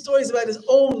 many stories about his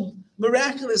own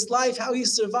miraculous life, how he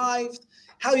survived,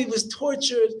 how he was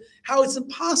tortured, how it's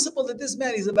impossible that this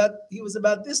man, he was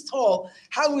about this tall,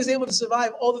 how he was able to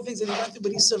survive all the things that he went through,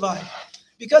 but he survived.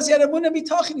 Because he had amun and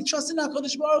bitachon, he trusted in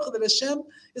HaKadosh Baruch Hu that Hashem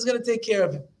is going to take care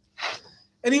of him.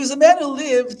 And he was a man who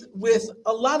lived with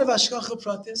a lot of hashgacha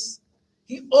pratis.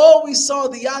 He always saw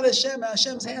the Yad Hashem,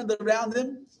 Hashem's hand around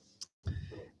him.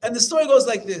 And the story goes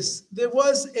like this. There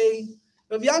was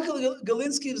Rav Yankele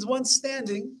Galinsky was once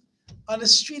standing on a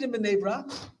street in Bnei Brak,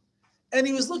 and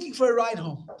he was looking for a ride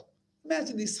home.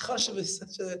 Imagine this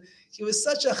chashuv, he was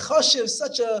such a chashuv,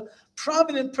 such a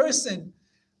prominent person,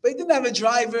 But he didn't have a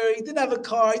driver, he didn't have a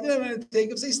car, he didn't have anyone to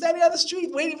take him. So he's standing on the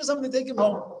street waiting for someone to take him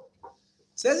home.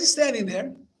 So as he's standing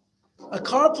there, a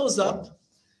car pulls up,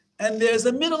 and there's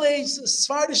a middle-aged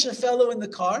Svardish fellow in the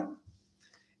car,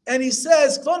 and he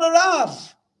says, Kvod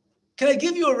Rav, can I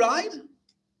give you a ride?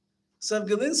 So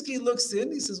Galinsky looks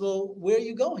in, he says, well, where are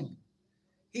you going?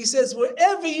 He says,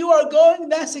 wherever you are going,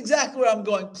 that's exactly where I'm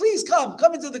going. Please come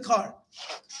into the car.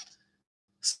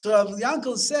 So Rav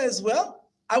Yankel says, well,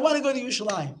 I want to go to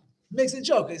Yerushalayim. He makes a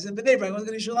joke. He's in Bnei Brak, I want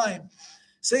to go to Yerushalayim.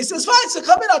 So he says, fine, so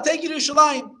come in, I'll take you to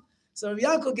Yerushalayim. So Rav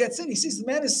Yankel gets in, he sees the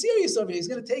man is serious over here. He's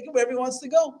going to take him wherever he wants to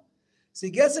go. So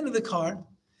he gets into the car,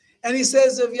 and he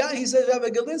says, Rabbi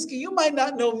Galinsky, you might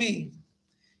not know me.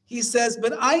 He says,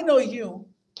 but I know you,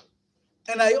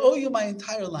 and I owe you my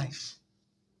entire life.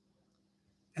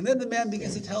 And then the man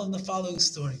begins to tell him the following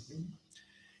story. He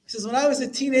says, when I was a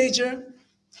teenager,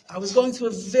 I was going through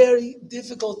a very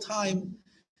difficult time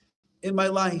in my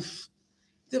life.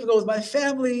 Difficult with my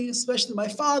family, especially my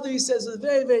father. He says, it was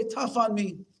very, very tough on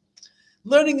me.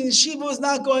 Learning in yeshiva was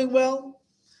not going well,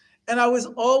 and I was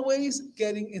always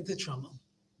getting into trouble.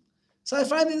 So I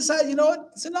finally decided, you know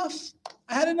what? It's enough.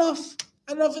 I had enough.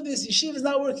 I had enough of this. Yeshiva is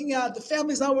not working out. The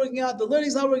family's not working out. The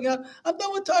learning's not working out. I'm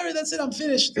done with Torah. That's it. I'm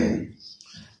finished.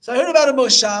 So I heard about a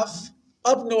moshav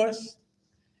up north.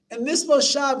 And this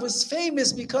moshav was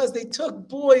famous because they took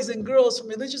boys and girls from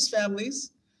religious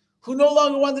families who no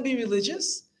longer wanted to be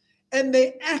religious, and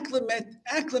they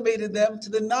acclimated them to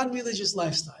the non-religious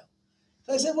lifestyle.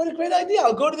 So I said, what a great idea.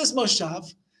 I'll go to this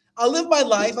moshav. I'll live my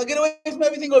life. I'll get away from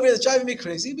everything over here that's driving me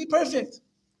crazy. It'll be perfect.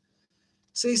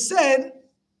 So he said,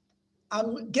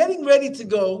 I'm getting ready to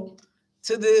go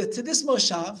to this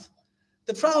moshav.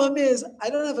 The problem is I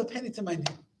don't have a penny to my name.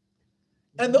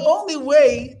 And the only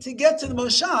way to get to the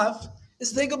moshav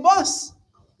is to take a bus.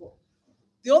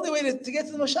 The only way to get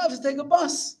to the moshav is to take a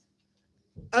bus.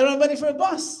 I don't have money for a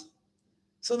bus.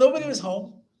 So nobody was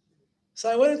home.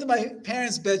 So I went into my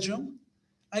parents' bedroom.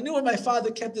 I knew where my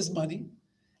father kept his money.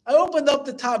 I opened up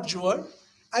the top drawer.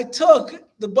 I took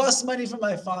the bus money from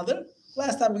my father.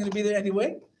 Last time I'm going to be there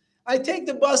anyway. I take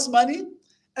the bus money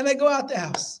and I go out the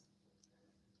house.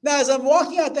 Now, as I'm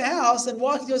walking out the house and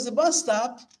walking towards the bus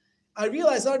stop, I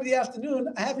realize already the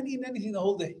afternoon, I haven't eaten anything the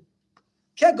whole day.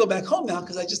 Can't go back home now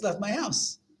because I just left my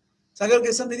house. So I got to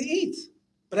get something to eat.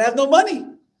 But I have no money.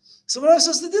 So what am I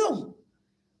supposed to do?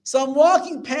 So I'm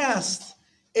walking past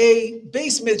a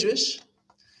base midrash,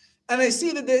 and I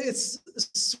see that it's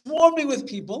swarming with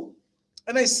people,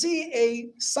 and I see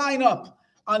a sign up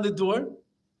on the door,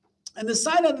 and the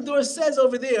sign on the door says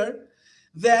over there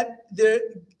that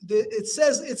it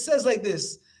says like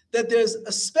this, that there's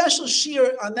a special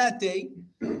shiur on that day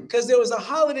because there was a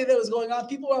holiday that was going on.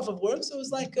 People were off of work, so it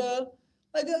was like a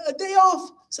day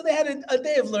off. So they had a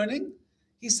day of learning.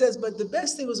 He says, but the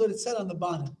best thing was what it said on the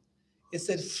bottom. It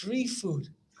said free food.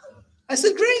 I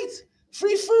said, great,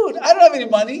 free food. I don't have any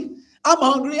money. I'm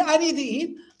hungry. I need to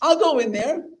eat. I'll go in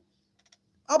there.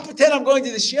 I'll pretend I'm going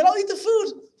to the shiur and I'll eat the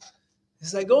food. He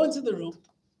says, I go into the room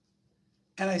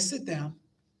and I sit down.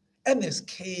 And there's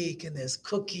cake, and there's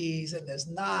cookies, and there's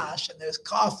nash, and there's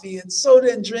coffee, and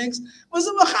soda, and drinks. It was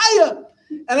a machaya.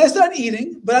 And I start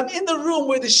eating, but I'm in the room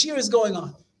where the shiur is going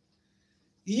on.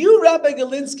 You, Rabbi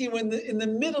Galinsky, were in the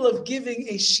middle of giving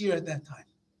a shiur at that time.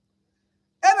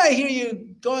 And I hear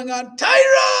you going on,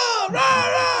 Tyra, rah,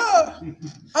 rah.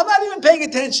 I'm not even paying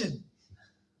attention.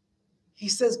 He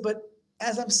says, but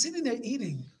as I'm sitting there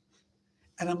eating,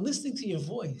 and I'm listening to your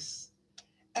voice,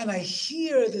 and I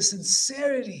hear the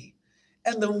sincerity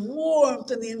and the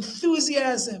warmth and the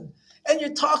enthusiasm. And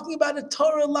you're talking about a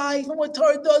Torah life and what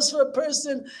Torah does for a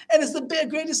person. And it's the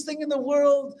greatest thing in the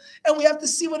world. And we have to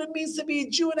see what it means to be a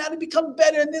Jew and how to become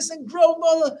better in this and grow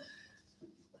more.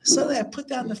 Suddenly I put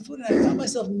down the food and I found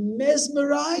myself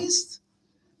mesmerized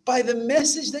by the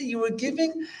message that you were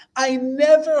giving. I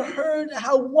never heard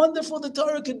how wonderful the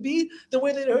Torah could be the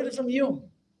way that I heard it from you.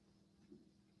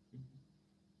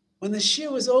 When the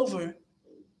shiur was over,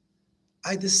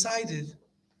 I decided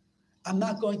I'm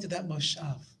not going to that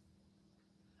moshav.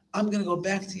 I'm going to go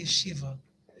back to yeshiva,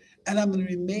 and I'm going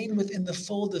to remain within the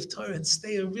fold of Torah and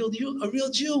stay a real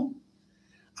Jew.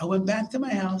 I went back to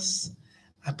my house.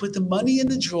 I put the money in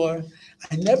the drawer.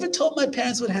 I never told my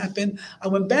parents what happened. I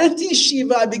went back to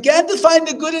yeshiva. I began to find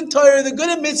the good in Torah, the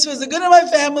good in mitzvahs, the good in my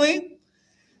family.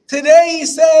 Today, he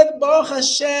said, Baruch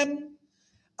Hashem,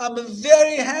 I'm a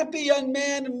very happy young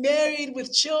man, married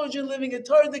with children, living a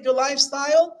Torah-tic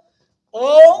lifestyle,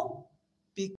 all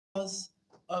because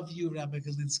of you, Rabbi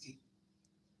Galinsky.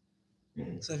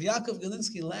 So if Yaakov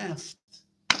Galinsky laughed,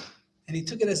 and he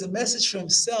took it as a message for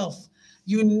himself,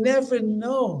 you never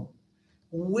know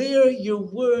where your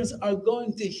words are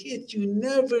going to hit. You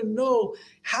never know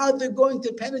how they're going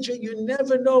to penetrate. You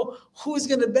never know who's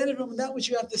going to benefit from that which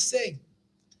you have to say.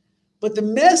 But the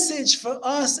message for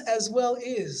us as well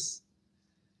is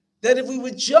that if we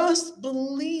would just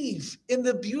believe in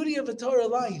the beauty of a Torah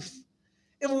life,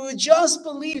 if we would just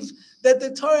believe that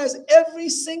the Torah has every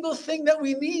single thing that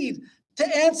we need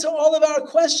to answer all of our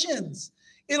questions,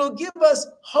 it'll give us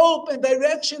hope and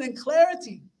direction and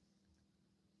clarity.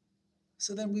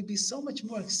 So then we'd be so much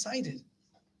more excited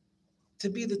to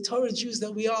be the Torah Jews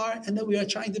that we are and that we are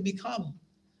trying to become.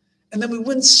 And then we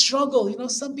wouldn't struggle. You know,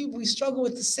 some people, we struggle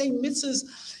with the same mitzvahs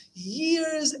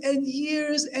years and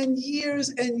years and years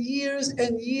and years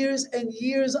and years and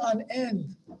years on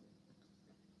end.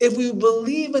 If we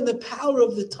believe in the power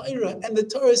of the Torah and the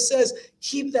Torah says,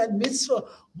 keep that mitzvah,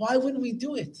 why wouldn't we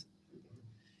do it?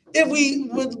 If we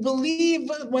would believe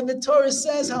when the Torah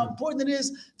says how important it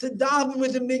is to daven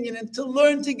with a minyan and to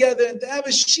learn together and to have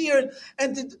a shir,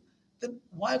 then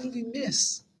why would we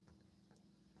miss?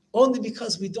 Only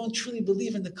because we don't truly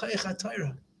believe in the Koyach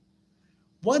HaTorah.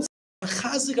 Once we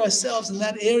chazik ourselves in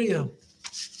that area,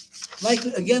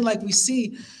 like we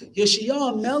see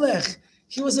Yoshiyahu Melech,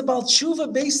 he was about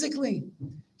tshuva basically.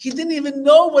 He didn't even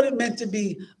know what it meant to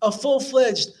be a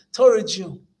full-fledged Torah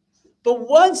Jew. But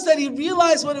once that he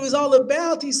realized what it was all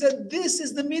about, he said, this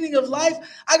is the meaning of life.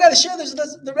 I got to share this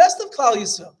with the rest of Klal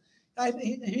Yisrael.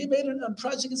 He made a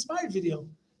Project Inspired video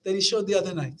that he showed the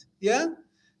other night. Yeah?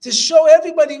 To show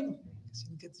everybody, you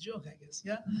didn't get the joke, I guess.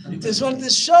 Yeah? Just wanted to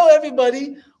show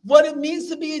everybody what it means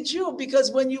to be a Jew.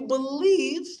 Because when you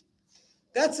believe,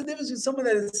 that's the difference between someone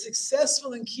that is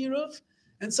successful in Kiruv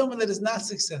and someone that is not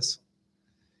successful.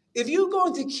 If you go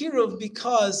into Kiruv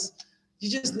because you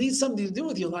just need something to do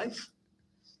with your life,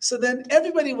 so then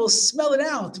everybody will smell it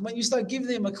out. When you start giving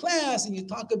them a class and you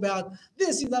talk about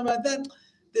this, you talk about that,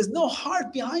 there's no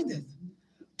heart behind it.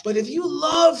 But if you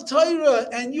love Torah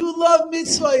and you love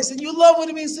mitzvahs and you love what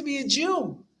it means to be a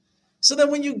Jew, so that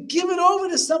when you give it over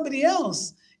to somebody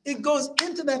else, it goes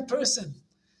into that person.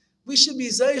 We should be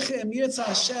Zayche and Yirtzeh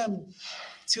Hashem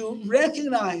to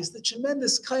recognize the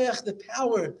tremendous kayach, the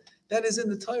power that is in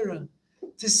the Torah,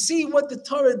 to see what the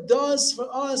Torah does for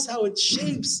us, how it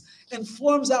shapes and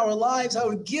forms our lives, how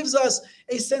it gives us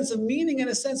a sense of meaning and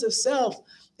a sense of self.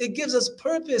 It gives us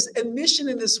purpose and mission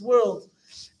in this world.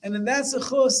 And in that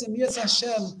zechus, in Yirtzeh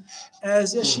Hashem,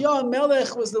 as Yoshiyahu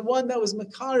Melech was the one that was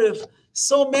Makarev,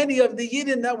 so many of the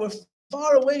Yidden that were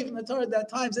far away from the Torah at that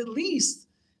times, at least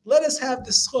let us have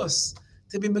the zechus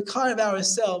to be Makarev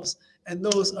ourselves and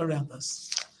those around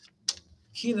us.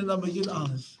 Kina number Yud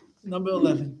Aleph, number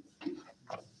 11.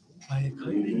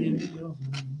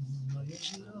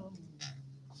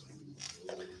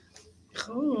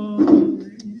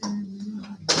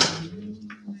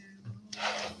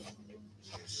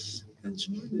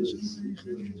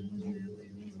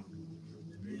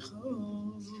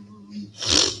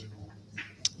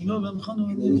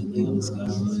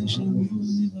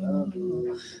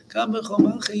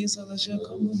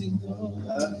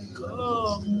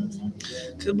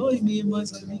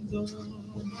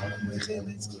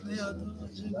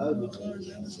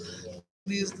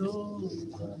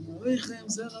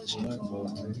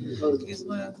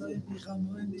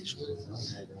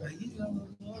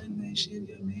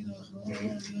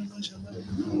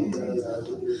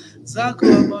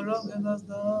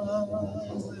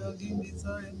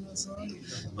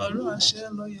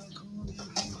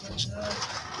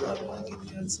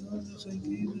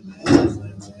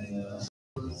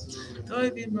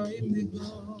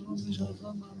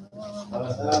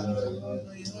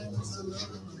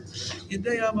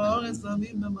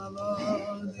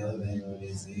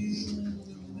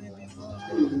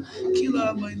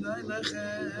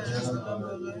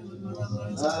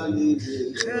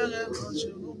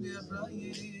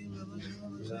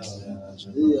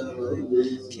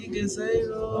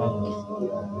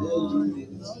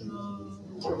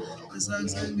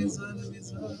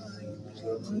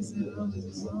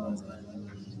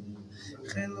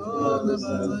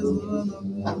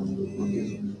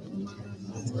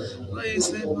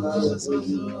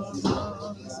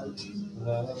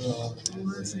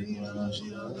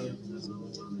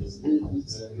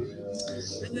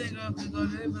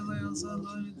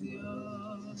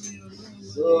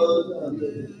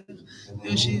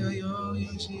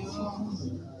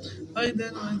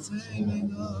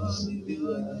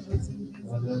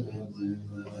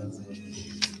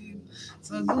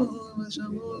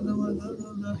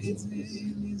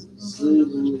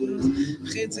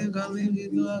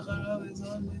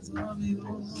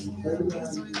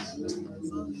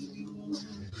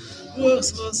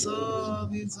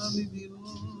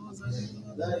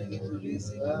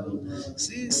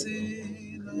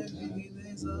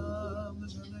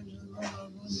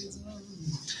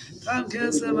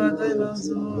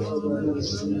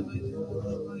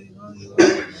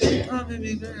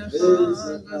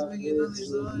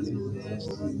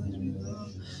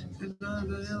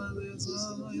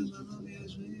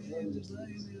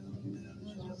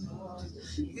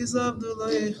 Is Abdullah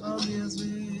Khalias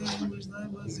which I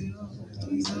was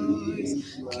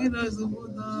Kinnos the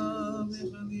Buddha,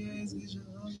 Mechanias,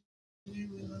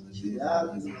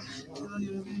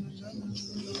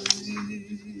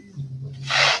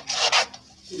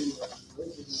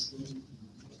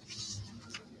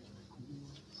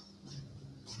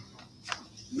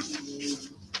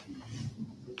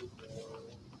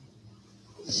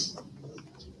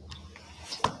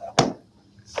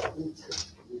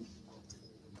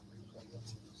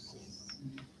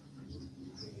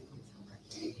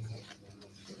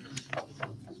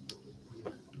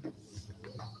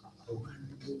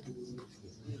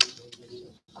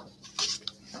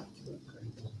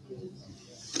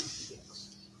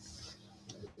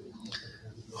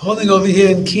 holding over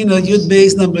here in Kinnos, Yud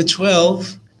Beis number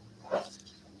 12,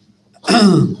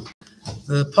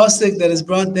 the pasuk that is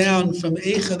brought down from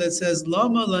Eicha that says,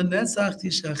 Lama lanetzach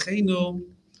tishachenu,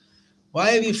 why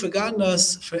have you forgotten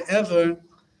us forever?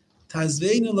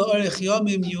 Tazveinu la'arech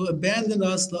yamim, you abandon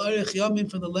us la'arech yamim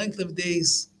for the length of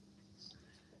days.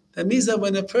 That means that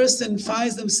when a person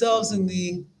finds themselves in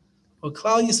the, or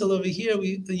Klal Yisrael over here,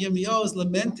 the Yirmiyahu is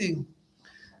lamenting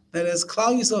that as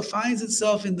Klal Yisrael finds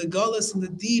itself in the Gullus, in the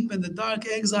deep and the dark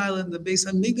exile, and the Beis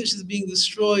Hamikdash is being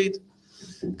destroyed,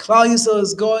 Klal Yisrael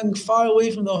is going far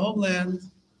away from the homeland.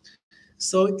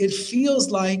 So it feels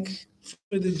like,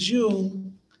 for the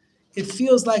Jew, it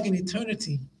feels like an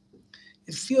eternity.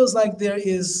 It feels like there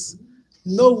is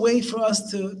no way for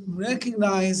us to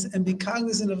recognize and be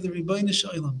cognizant of the Ribono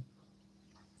Shel Olam.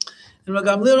 And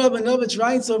Ragamli Rabinovich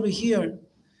writes over here,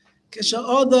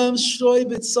 Kesha'adam shroi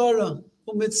b'tzara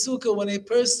u'mitzukah, when a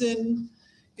person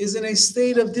is in a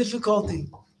state of difficulty,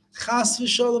 chas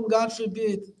v'sholom, God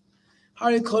forbid,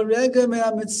 hari kol rega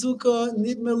me'amitzukah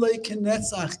nidme lo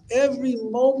kenetzach, every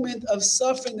moment of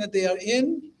suffering that they are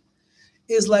in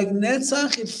is like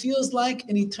netzach, it feels like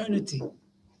an eternity.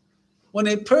 When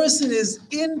a person is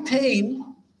in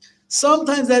pain,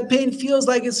 sometimes that pain feels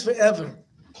like it's forever.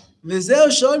 That's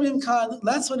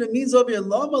what it means over here.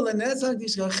 When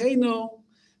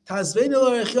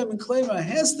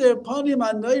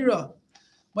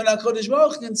HaKadosh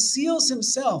Baruch Hu conceals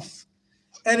himself,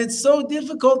 and it's so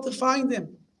difficult to find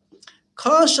him.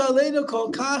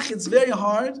 It's very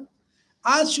hard.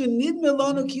 Until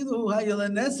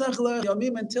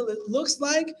it looks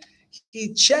like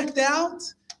he checked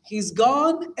out, he's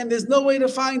gone, and there's no way to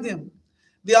find him.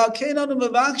 Therefore,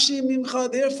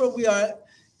 we are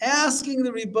asking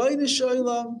the Ribono Shel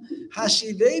Olam,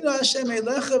 Hashiveinu Hashem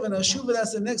Elecha v'nashuva.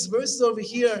 That's the next verse over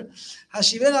here.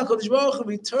 Hashiveinu HaKadosh Baruch Hu,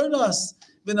 return us.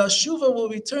 V'nashuva, will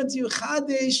return to you.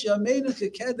 Chadesh Yameinu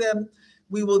Kekedem.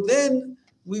 We will then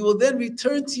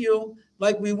return to you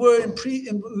like we were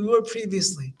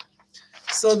previously.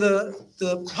 So the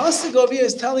pasuk over here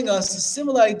is telling us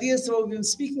similar ideas to what we've been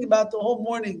speaking about the whole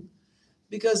morning,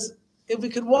 because if we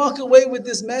could walk away with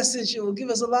this message, it will give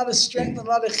us a lot of strength and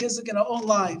a lot of chizuk in our own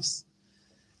lives.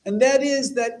 And that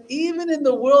is that even in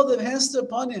the world of Hester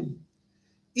upon him,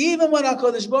 even when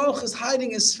HaKadosh Baruch Hu is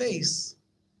hiding his face,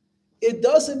 it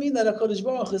doesn't mean that HaKadosh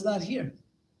Baruch Hu is not here.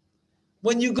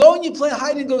 When you go and you play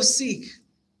hide and go seek,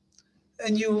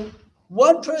 and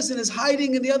one person is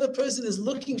hiding and the other person is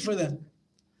looking for them,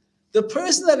 the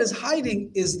person that is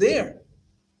hiding is there.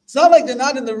 It's not like they're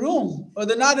not in the room or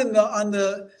they're not in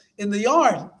the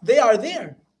yard. They are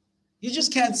there. You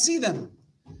just can't see them.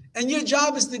 And your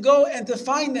job is to go and to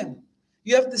find them.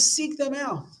 You have to seek them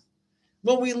out.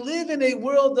 When we live in a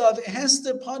world of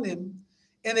Hester Panim,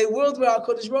 in a world where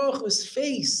HaKadosh Baruch Hu's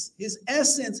face, his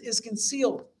essence is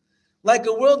concealed, like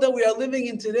a world that we are living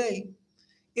in today,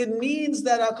 it means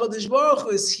that HaKadosh Baruch Hu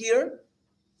is here.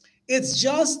 It's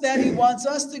just that he wants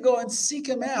us to go and seek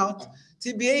him out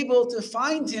to be able to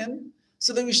find him,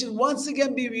 so that we should once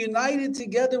again be reunited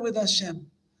together with Hashem.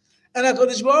 And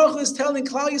HaKadosh Baruch Hu is telling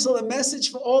Klal Yisrael a message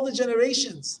for all the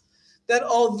generations, that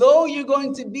although you're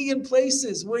going to be in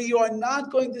places where you are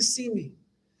not going to see me,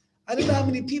 I don't know how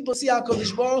many people see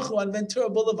HaKadosh Baruch Hu on Ventura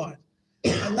Boulevard.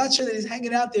 I'm not sure that he's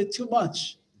hanging out there too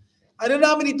much. I don't know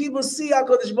how many people see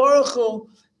HaKadosh Baruch Hu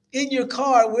in your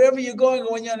car, wherever you're going,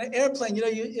 or when you're on an airplane. You know,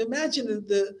 you imagine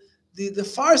the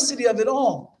farcity of it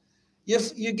all.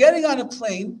 You're getting on a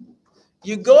plane,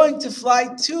 you're going to fly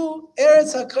to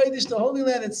Eretz HaKodesh, the Holy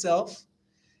Land itself.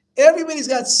 Everybody's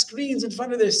got screens in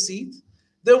front of their seat.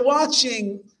 They're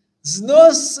watching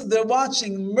znus, they're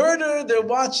watching murder, they're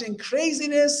watching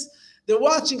craziness, they're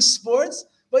watching sports,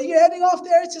 but you're heading off to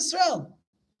Eretz Yisrael.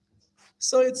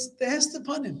 So it's the hest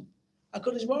upon him.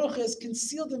 HaKadosh Baruch Hu has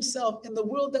concealed himself in the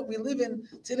world that we live in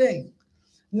today.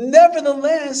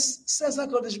 Nevertheless, says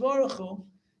HaKadosh Baruch Hu,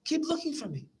 keep looking for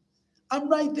me. I'm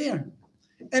right there.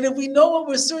 And if we know what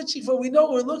we're searching for, we know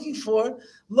what we're looking for,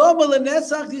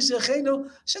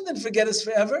 Hashem didn't forget us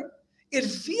forever. It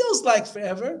feels like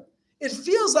forever. It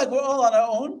feels like we're all on our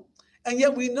own. And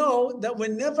yet we know that we're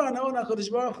never on our own.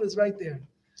 HaKadosh Baruch Hu is right there.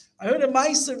 I heard a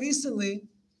Ma'aser recently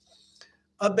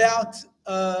about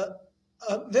a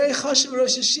very chashuv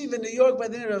Rosh Yeshiva in New York by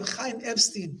the name of Chaim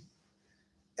Epstein.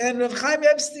 And Rav Chaim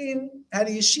Epstein had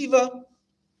a yeshiva,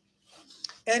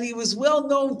 and he was well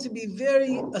known to be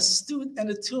very astute and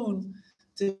attuned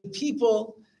to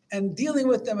people and dealing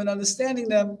with them and understanding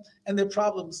them and their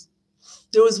problems.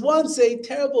 There was once a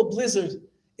terrible blizzard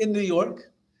in New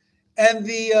York, and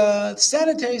the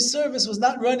sanitary service was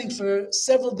not running for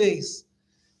several days,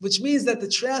 which means that the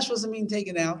trash wasn't being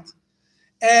taken out,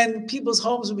 and people's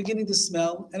homes were beginning to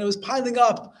smell, and it was piling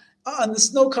up on the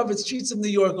snow-covered streets of New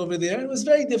York over there. It was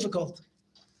very difficult.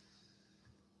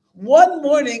 One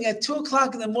morning at 2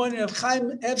 o'clock in the morning, Rav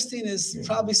Chaim Epstein is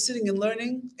probably sitting and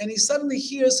learning, and he suddenly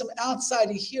hears from outside,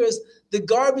 he hears the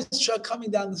garbage truck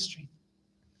coming down the street.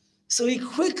 So he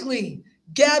quickly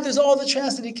gathers all the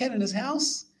trash that he can in his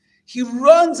house. He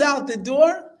runs out the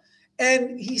door,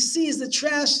 and he sees the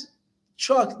trash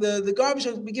truck, the garbage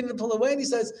truck beginning to pull away, and he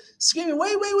starts screaming,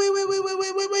 wait.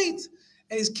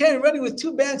 And he's running with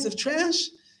 2 bags of trash,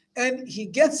 and he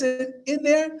gets it in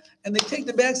there, and they take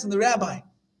the bags from the rabbi.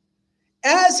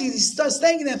 As he starts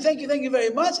thanking them, thank you very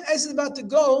much, as he's about to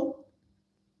go,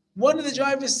 one of the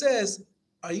drivers says,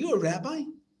 are you a rabbi?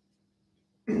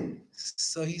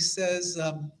 So he says,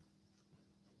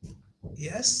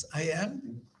 yes, I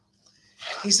am.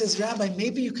 He says, Rabbi,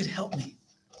 maybe you could help me.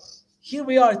 Here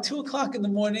we are, 2 o'clock in the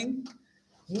morning,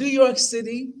 New York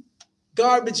City,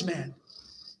 garbage man.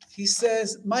 He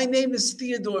says, my name is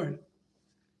Theodore.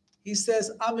 He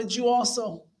says, I'm a Jew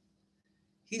also.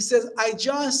 He says, I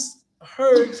just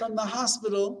heard from the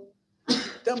hospital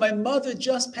that my mother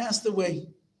just passed away.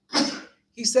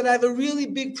 He said, I have a really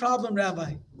big problem,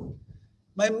 Rabbi.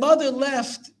 My mother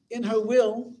left in her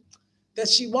will that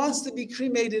she wants to be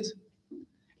cremated,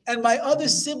 and my other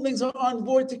siblings are on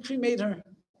board to cremate her.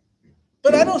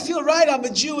 But I don't feel right. I'm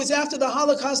a Jew. It's after the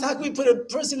Holocaust. How can we put a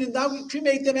person in? How can we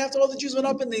cremate them after all the Jews went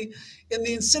up in the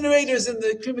incinerators and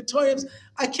the crematoriums?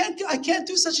 I can't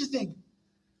do such a thing.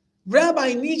 Rabbi,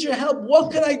 I need your help.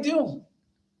 What can I do?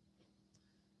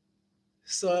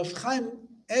 So if Chaim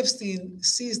Epstein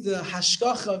sees the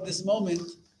hashgacha of this moment,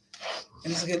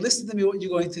 and he's like, okay, listen to me, what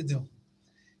you're going to do.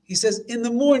 He says, in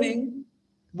the morning,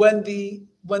 when the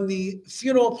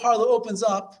funeral parlor opens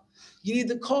up, you need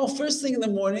to call first thing in the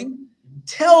morning,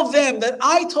 tell them that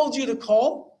I told you to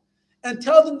call, and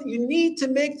tell them you need to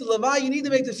make the levaya, you need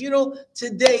to make the funeral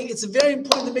today. It's very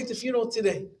important to make the funeral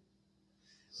today.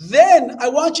 Then I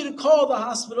want you to call the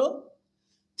hospital,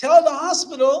 tell the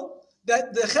hospital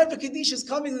that the Chevra Kaddish is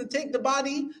coming to take the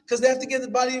body because they have to get the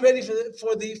body ready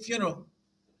for the funeral.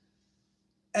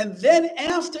 And then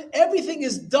after everything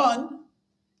is done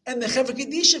and the Chevra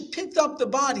Kaddish picked up the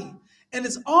body and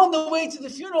it's on the way to the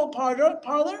funeral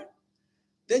parlor,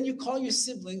 then you call your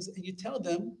siblings and you tell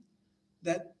them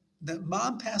that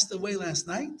mom passed away last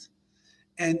night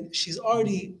and she's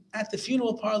already at the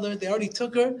funeral parlor. They already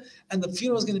took her, and the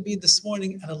funeral is going to be this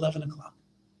morning at 11 o'clock.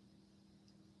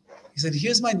 He said,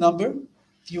 here's my number.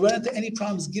 If you run into any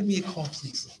problems, give me a call,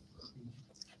 please.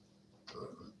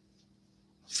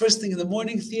 First thing in the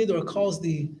morning, Theodore calls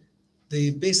the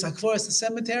Beis HaKvoros, the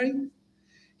cemetery.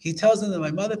 He tells them that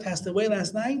my mother passed away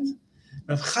last night.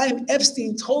 Rav Chaim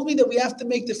Epstein told me that we have to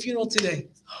make the funeral today.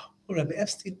 Oh, Rabbi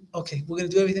Epstein, okay, we're going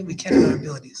to do everything we can in our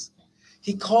abilities.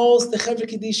 He calls the Chevra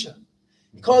Kadisha.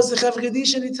 He calls the Chevra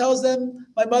Kadisha and he tells them,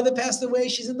 my mother passed away,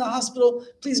 she's in the hospital,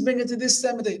 please bring her to this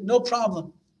cemetery. No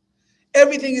problem.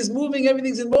 Everything is moving,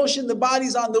 everything's in motion, the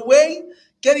body's on the way,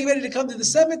 getting ready to come to the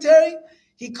cemetery.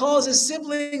 He calls his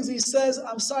siblings, he says,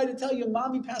 I'm sorry to tell you,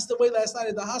 mommy passed away last night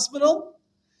at the hospital.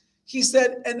 He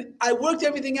said, and I worked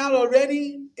everything out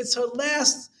already. It's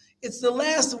the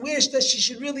last wish that she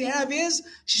should really have is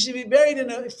she should be buried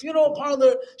in a funeral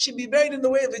parlor. She'd be buried in the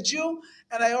way of a Jew.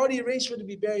 And I already arranged for her to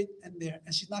be buried in there.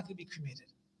 And she's not going to be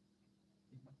cremated.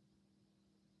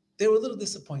 They were a little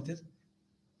disappointed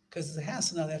because it's a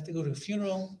hassle now. They have to go to a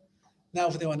funeral. Now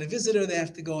if they want to visit her, they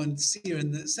have to go and see her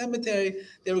in the cemetery.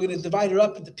 They were going to divide her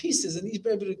up into pieces and each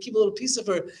able to keep a little piece of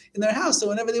her in their house. So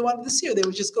whenever they wanted to see her, they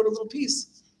would just go to a little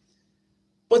piece.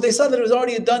 But they saw that it was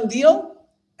already a done deal,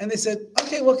 and they said,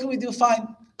 okay, what can we do?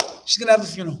 Fine. She's going to have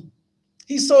a funeral.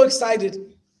 He's so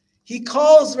excited. He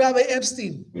calls Rabbi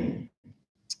Epstein.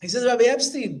 He says, Rabbi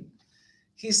Epstein,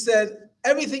 he said,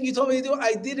 everything you told me to do,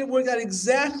 I did it, worked out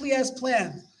exactly as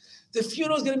planned. The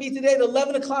funeral is going to be today at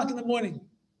 11 o'clock in the morning.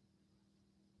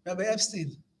 Rabbi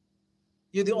Epstein,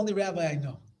 you're the only rabbi I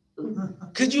know.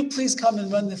 Could you please come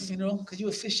and run the funeral? Could you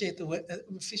officiate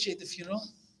the funeral?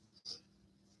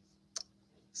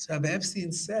 So Rabbi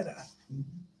Epstein said,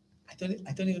 I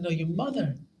don't even know your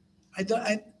mother.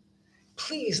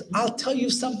 Please, I'll tell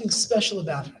you something special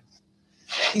about her.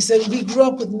 He said, we grew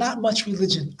up with not much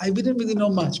religion. We didn't really know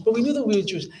much, but we knew that we were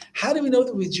Jewish. How do we know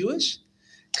that we're Jewish?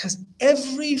 Because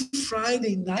every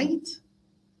Friday night,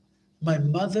 my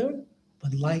mother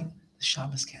would light the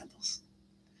Shabbos candles.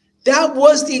 That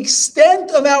was the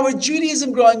extent of our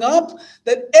Judaism growing up,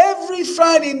 that every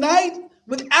Friday night,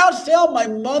 without fail, my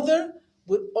mother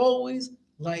would always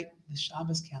light the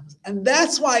Shabbos candles. And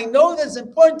that's why I know that it's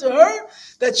important to her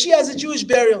that she has a Jewish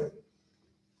burial.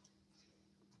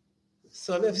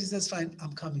 So Rabbi says, fine,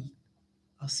 I'm coming.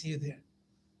 I'll see you there.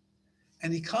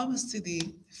 And he comes to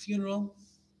the funeral,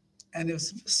 and it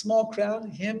was a small crowd,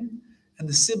 him and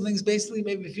the siblings, basically,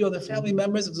 maybe a few other family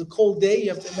members. It was a cold day, you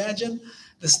have to imagine.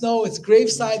 The snow, it's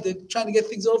graveside, they're trying to get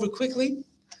things over quickly.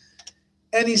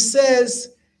 And he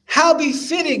says, how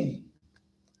befitting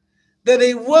that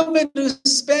a woman who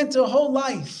spent her whole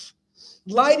life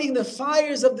lighting the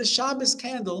fires of the Shabbos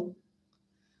candle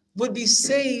would be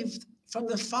saved from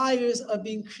the fires of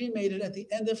being cremated at the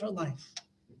end of her life.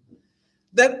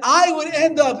 That I would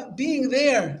end up being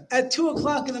there at 2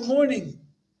 o'clock in the morning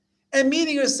and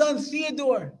meeting her son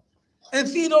Theodore. And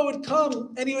Theodore would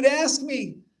come and he would ask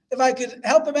me if I could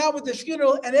help him out with the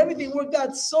funeral, and everything worked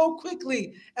out so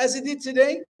quickly as it did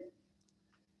today.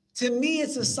 To me,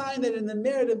 it's a sign that in the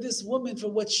merit of this woman, for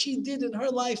what she did in her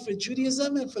life for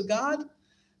Judaism and for God,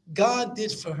 God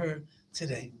did for her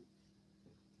today.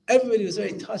 Everybody was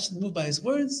very touched and moved by his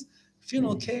words. The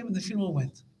funeral came and the funeral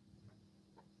went.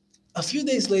 A few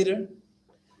days later,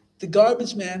 the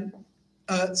garbage man,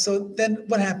 so then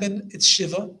what happened? It's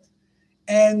Shiva.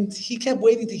 And he kept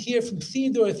waiting to hear from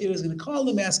Theodore. Theodore was going to call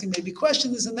him, ask him maybe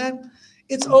questions, this and that.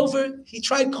 It's over. He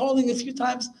tried calling a few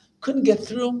times, couldn't get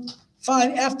through.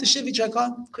 Fine. After Shiva, he tried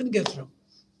calling, couldn't get through.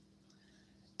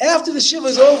 After the Shiva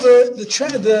is over,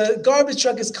 the garbage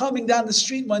truck is coming down the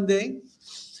street one day.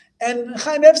 And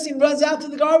Chaim Epstein runs out to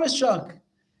the garbage truck.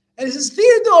 And he says,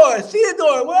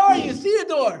 Theodore, where are you,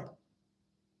 Theodore?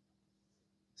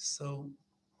 So,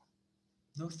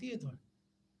 no Theodore.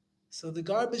 So the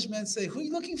garbage men say, who are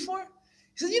you looking for?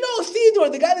 He says, Theodore,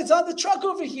 the guy that's on the truck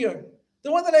over here.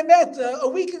 The one that I met a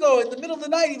week ago in the middle of the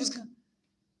night. He was,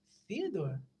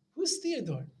 Theodore? Who's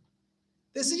Theodore?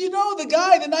 They said, the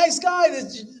guy, the nice guy,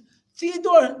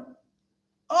 Theodore.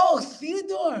 Oh,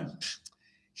 Theodore.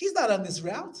 He's not on this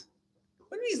route.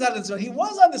 What do you mean he's not on this route? He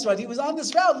was on this route. He was on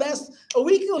this route a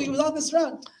week ago. He was on this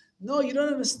route. No, you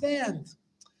don't understand.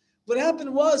 What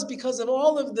happened was because of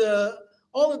all of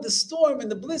the storm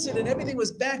and the blizzard and everything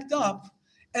was backed up,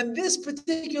 and this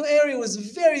particular area was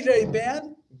very, very bad.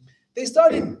 They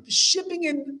started shipping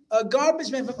in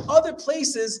garbage men from other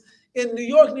places in New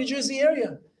York, New Jersey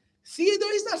area.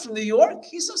 Theodore, he's not from New York.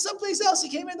 He's from someplace else. He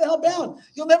came in to help out.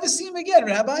 You'll never see him again,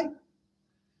 Rabbi.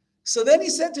 So then he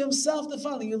said to himself the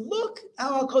following: you look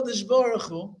how HaKadosh Baruch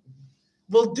Hu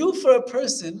will do for a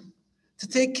person to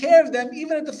take care of them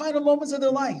even at the final moments of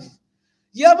their life.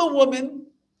 You have a woman,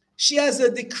 she has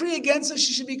a decree against her,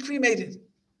 she should be cremated.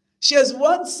 She has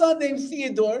one son named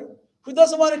Theodore who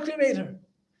doesn't want to cremate her.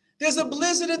 There's a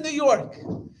blizzard in New York.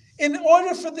 In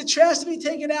order for the trash to be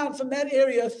taken out from that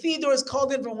area, Theodore is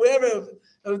called in from wherever,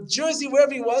 Jersey,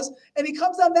 wherever he was, and he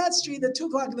comes down that street at 2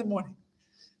 o'clock in the morning.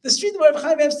 The street where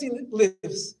Chaim Epstein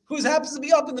lives, who happens to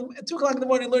be up at 2 o'clock in the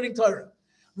morning learning Torah,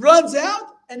 runs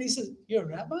out and he says, you're a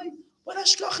rabbi? What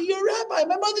hashkacha, you're a rabbi.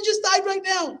 My mother just died right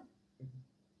now.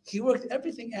 He worked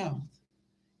everything out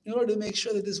in order to make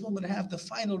sure that this woman have the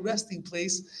final resting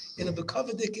place in a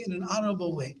bekavadik, in an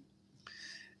honorable way.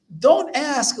 Don't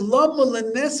ask, He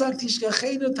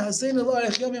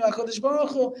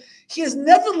has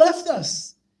never left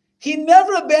us. He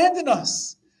never abandoned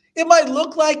us. It might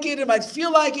look like it might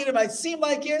feel like it might seem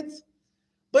like it,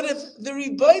 but if the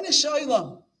Rebbeinu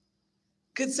Shalom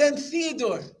could send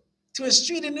Theodore to a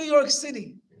street in New York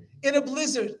City in a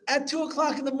blizzard at 2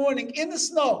 o'clock in the morning in the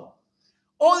snow,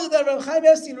 only that Rabbi Chaim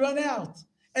Epstein run out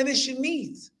and they should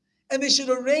meet and they should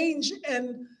arrange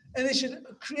and they should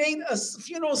create a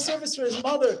funeral service for his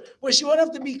mother where she won't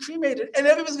have to be cremated and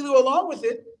everyone's going to go along with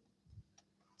it.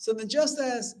 So then just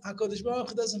as HaKadosh Baruch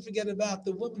Hu doesn't forget about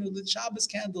the woman who lit Shabbos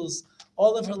candles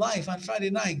all of her life on Friday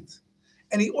night,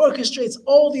 and he orchestrates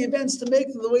all the events to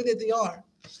make them the way that they are,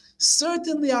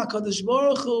 certainly HaKadosh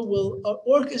Baruch Hu will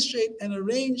orchestrate and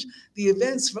arrange the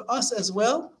events for us as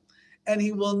well, and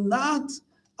he will not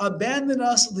abandon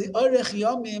us li'orech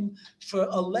yomim for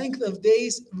a length of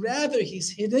days. Rather,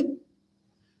 he's hidden,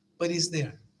 but he's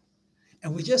there.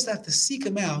 And we just have to seek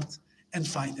him out and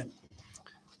find him.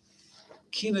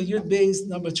 Kina Yud Beis,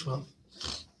 number 12.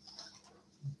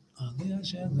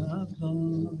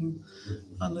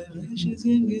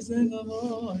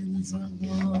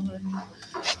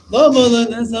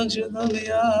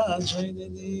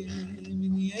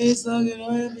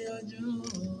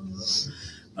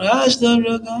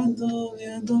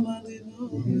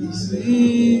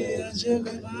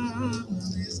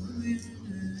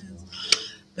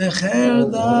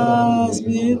 בחרדס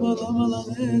מיבו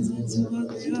למלנז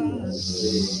צבדייה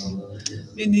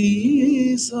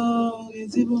בניסו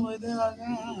יציבו מדי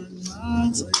רגן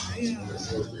מצויה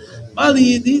מלי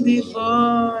ידידי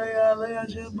פוי עלי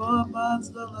השבו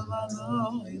מצד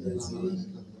לבנו ידצי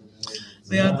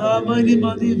וידע בוידי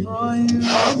מדי פוי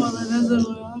למלנז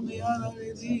רויה ביד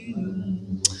הרידי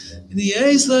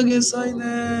בניסו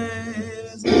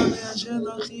גסוינס מלי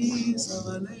השנכי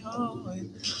סבני אוי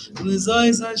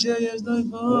L'zois asher yesh doy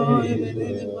boy,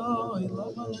 v'nei boy, lo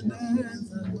malanez,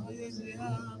 lo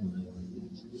yeziyam.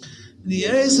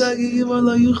 V'niyei sagi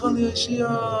v'lo yuchal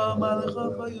yeshia,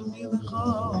 malachov v'yumi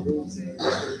l'chov.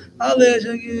 Ale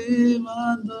shagi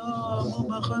v'andom,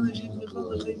 u'machon yeshim v'chol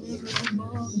l'chayim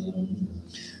v'chol.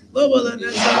 Lo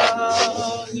malanez,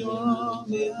 yom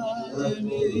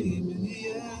v'yayim,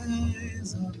 v'niyei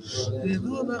sagi,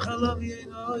 v'lo b'chalav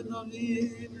yeinoy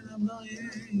novim,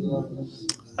 v'namdoyim.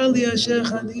 Ali Asher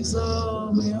Chanizo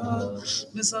Miyad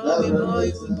Mesarav Yiboy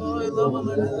Yiboy Lama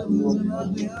Lanezam Yizanach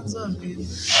Miyad Zavim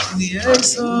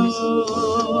Niyeso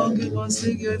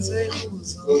Gevasig Yetzei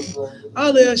Chuzo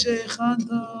Ali Asher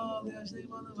Chanta Ali Asher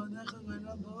Imana Vanecha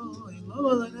V'Raboy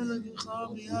Lama Lanezam Yicham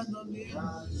Miyad Navim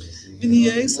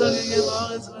Niyeso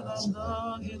Gevaretz V'Namda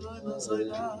Giloy Nosoi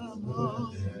Raboy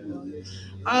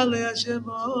Ali Asher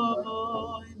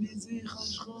Boy Mizi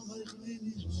Chashchom V'Yichli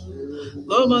Nishma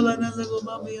Lama Lanezam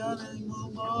Gubam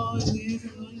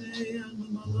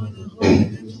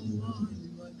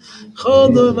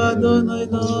خدا بدان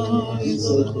ایدای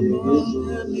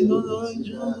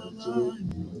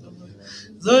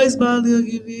زایز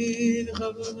بردی گیبی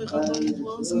خبر خبر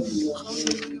موسی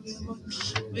خبر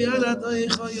بیارد ای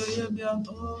خیای بیام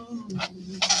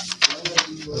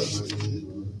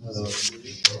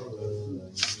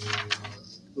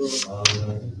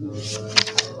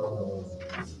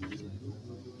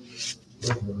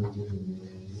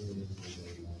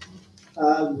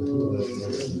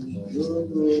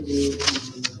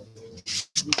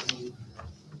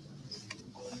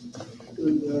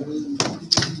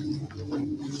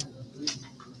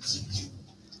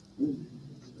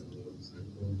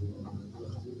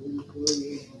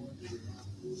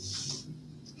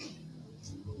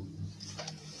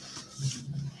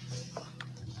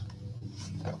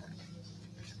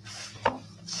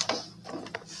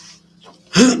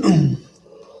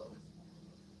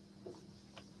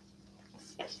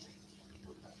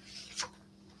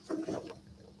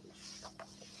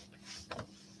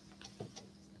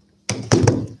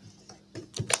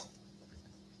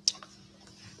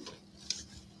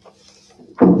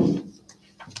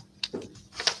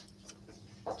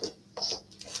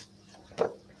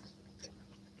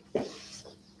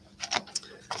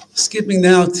Skipping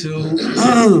now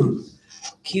to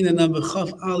Kina number Chaf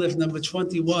Aleph, number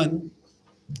 21,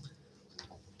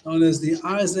 known as the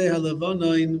Arzeh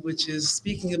HaLevonoin, which is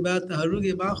speaking about the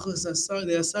Harugi Malchus, the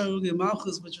Asar Harugi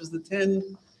Malchus, which was the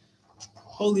 10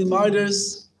 holy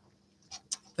martyrs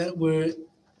that were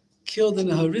killed in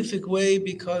a horrific way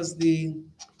because the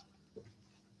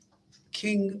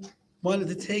king wanted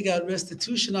to take out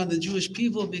restitution on the Jewish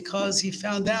people because he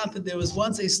found out that there was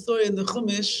once a story in the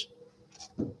Chumash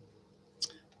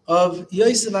of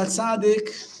Yosef HaTzadik,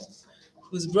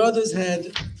 whose brothers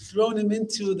had thrown him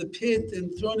into the pit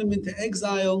and thrown him into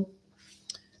exile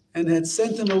and had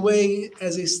sent him away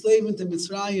as a slave into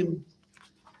Mitzrayim.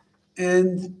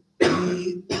 And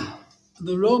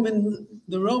the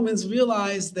Romans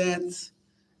realized that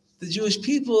the Jewish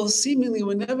people seemingly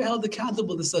were never held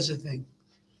accountable to such a thing.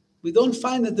 We don't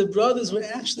find that the brothers were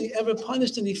actually ever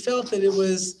punished, and he felt that it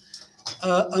was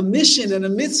a mission and a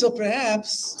mitzvah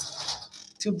perhaps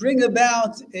to bring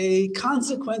about a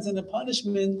consequence and a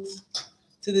punishment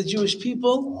to the Jewish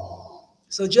people.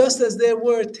 So just as there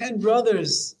were 10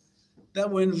 brothers that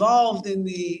were involved in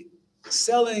the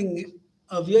selling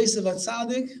of Yosef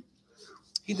HaTzadik,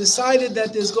 he decided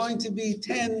that there's going to be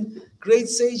 10 great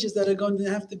sages that are going to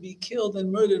have to be killed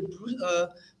and murdered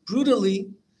brutally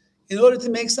in order to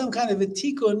make some kind of a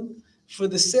tikkun for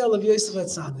the sale of Yosef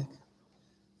HaTzadik.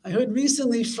 I heard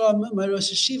recently from my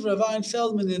Rosh Hashiva, Rabbi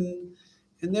Feldman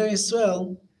in Ner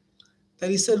Yisrael, that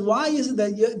he said, why is it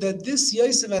that this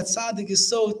Yosef HaTzadik is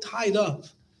so tied up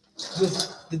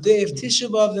with the day of Tisha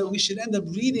B'Av that we should end up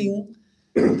reading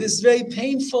this very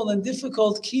painful and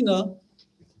difficult kina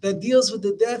that deals with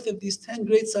the death of these 10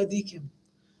 great tzaddikim?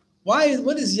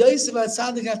 What does Yosef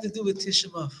HaTzadik have to do with Tisha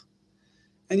B'Av?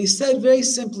 And he said very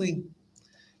simply,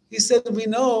 he said, we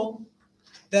know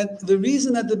that the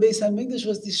reason that the Beis HaMikdash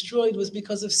was destroyed was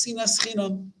because of sinas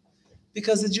chinam,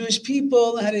 because the Jewish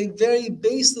people had a very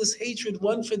baseless hatred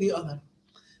one for the other.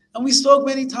 And we spoke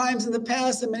many times in the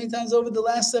past and many times over the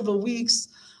last several weeks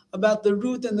about the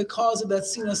root and the cause of that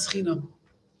sinas chinam.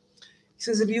 He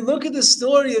says, if you look at the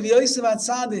story of Yosef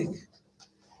HaTzadik,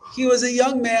 he was a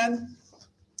young man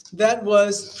that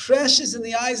was precious in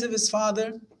the eyes of his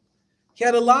father. He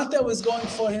had a lot that was going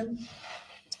for him.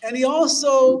 And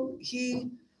he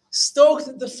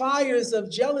stoked the fires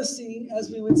of jealousy, as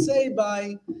we would say,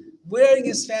 by wearing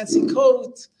his fancy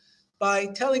coat, by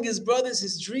telling his brothers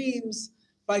his dreams,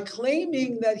 by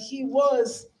claiming that he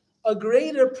was a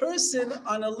greater person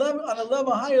on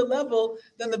a higher level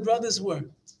than the brothers were.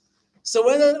 So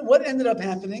what ended up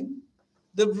happening?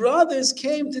 The brothers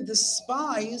came to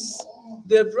despise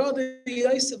their brother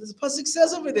Yosef. The pasuk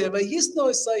says over there, by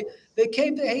Yisno, they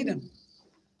came to hate him.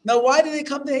 Now, why did they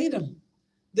come to hate him?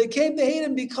 They came to hate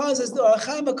him because, as the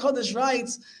Archaim HaKadosh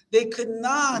writes, they could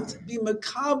not be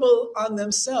makabel on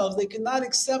themselves. They could not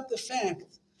accept the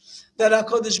fact that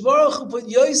HaKadosh Baruch Hu put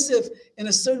Yosef in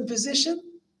a certain position,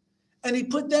 and he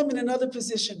put them in another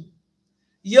position.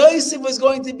 Yosef was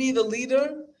going to be the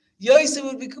leader. Yosef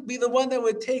would be the one that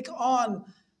would take on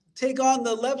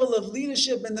the level of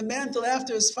leadership and the mantle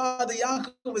after his father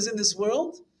Yaakov was in this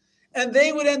world. And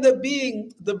they would end up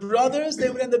being the brothers. They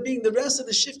would end up being the rest of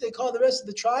the shift they call the rest of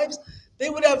the tribes. They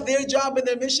would have their job and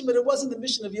their mission, but it wasn't the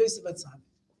mission of Yosef HaTzadik.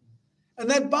 And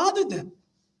that bothered them.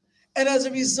 And as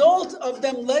a result of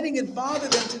them letting it bother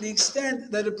them to the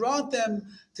extent that it brought them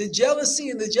to jealousy,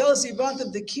 and the jealousy brought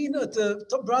them to kina,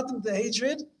 brought them to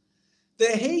hatred, the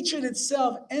hatred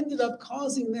itself ended up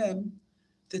causing them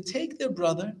to take their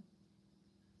brother,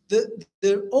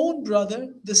 their own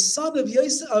brother, the son of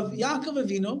Yaakov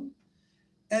Avinu,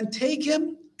 and take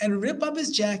him and rip up his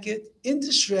jacket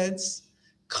into shreds,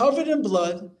 covered in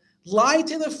blood, lie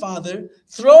to their father,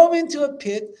 throw him into a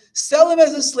pit, sell him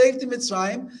as a slave to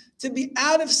Mitzrayim, to be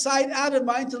out of sight, out of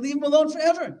mind, to leave him alone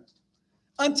forever.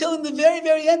 Until in the very,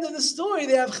 very end of the story,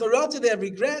 they have charata, they have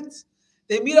regret.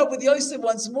 They meet up with Yosef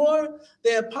once more,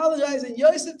 they apologize, and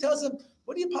Yosef tells them,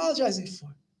 what are you apologizing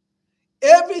for?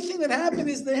 Everything that happened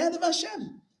is the hand of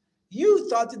Hashem. You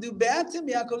thought to do bad to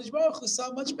me. HaKadosh Baruch Hu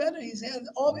saw much better.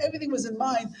 Everything was in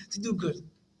mind to do good.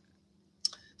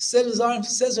 Says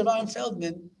Rabbi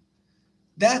Feldman,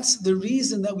 that's the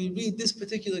reason that we read this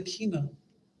particular kina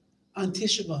on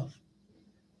Tisha B'Av.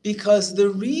 Because the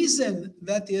reason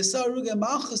that the Esau Ruga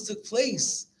Malchus took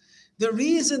place, the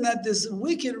reason that this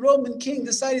wicked Roman king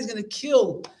decided he's going to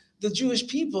kill the Jewish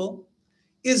people,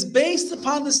 is based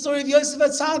upon the story of Yosef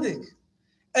HaTzadik.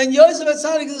 And Yosef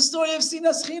HaTzadik is the story of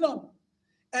Sinas Chinam.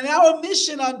 And our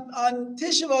mission on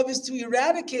Tisha B'Av is to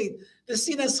eradicate the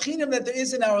Sinas Chinam that there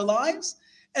is in our lives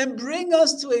and bring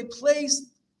us to a place,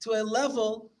 to a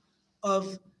level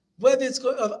of, whether it's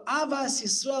of Avas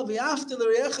Yisrael, V'yafta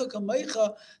l're'echa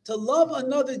kamecha, to love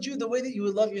another Jew the way that you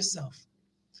would love yourself.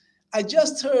 I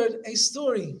just heard a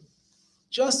story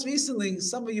just recently.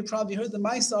 Some of you probably heard the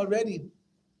Maisa already.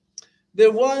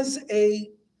 There was a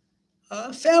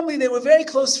family, they were very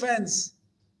close friends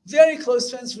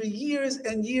for years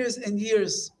and years and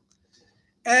years.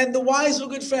 And the wives were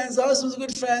good friends, the husbands were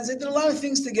good friends. They did a lot of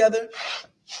things together.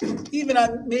 Even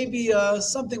on maybe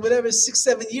 6,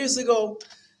 7 years ago,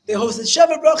 they hosted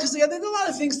Shabbat Brachas together. They did a lot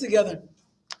of things together.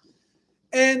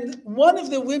 And one of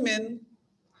the women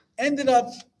ended up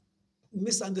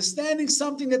misunderstanding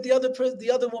something that the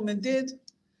other woman did.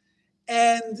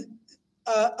 And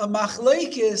a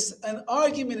machlokes, an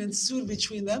argument ensued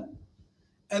between them,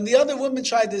 and the other woman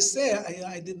tried to say,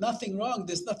 I did nothing wrong,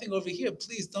 there's nothing over here,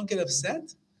 please don't get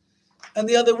upset. And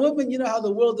the other woman, you know how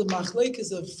the world of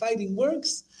machlokes, of fighting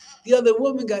works, the other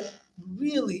woman got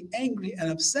really angry and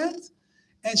upset,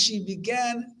 and she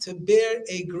began to bear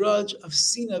a grudge of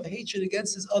sin, of hatred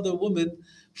against this other woman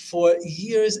for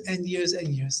years and years and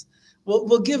years.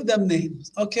 We'll give them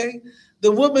names, okay?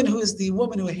 The woman who is the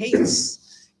woman who hates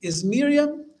is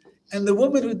Miriam, and the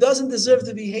woman who doesn't deserve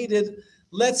to be hated,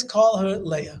 Let's call her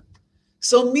Leah.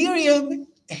 So Miriam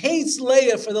hates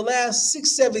Leah for the last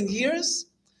 6-7 years,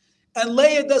 and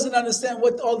Leah doesn't understand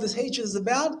what all this hatred is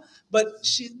about, but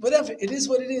whatever, it is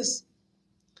what it is.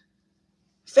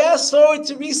 Fast forward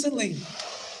to recently,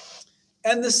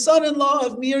 and the son-in-law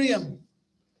of Miriam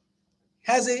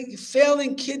has a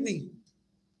failing kidney,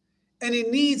 and he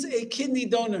needs a kidney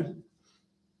donor.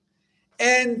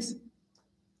 And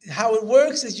how it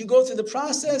works is you go through the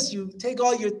process, you take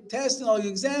all your tests and all your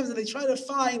exams, and they try to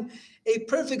find a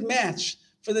perfect match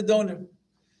for the donor.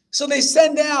 So they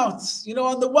send out,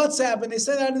 on the WhatsApp, and they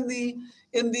send out in the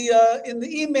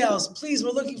emails, please,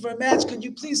 we're looking for a match. Could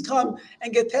you please come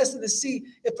and get tested to see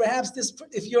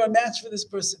if you're a match for this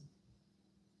person?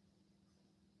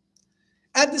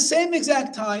 At the same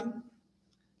exact time,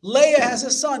 Leah has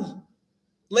a son.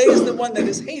 Leah is the one that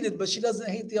is hated, but she doesn't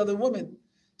hate the other woman.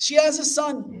 She has a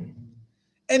son,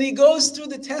 and he goes through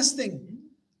the testing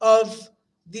of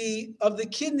the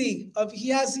kidney.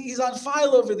 He's on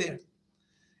file over there,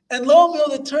 and lo and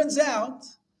behold, it turns out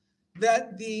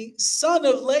that the son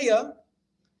of Leah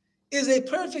is a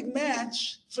perfect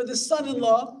match for the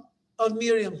son-in-law of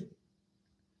Miriam.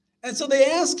 And so they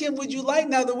ask him, would you like,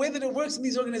 now the way that it works in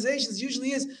these organizations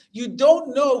usually is you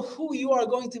don't know who you are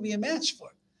going to be a match for.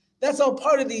 That's all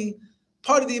part of the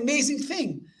amazing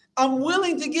thing. I'm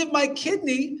willing to give my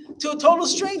kidney to a total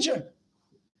stranger.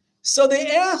 So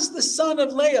they asked the son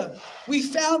of Leah, we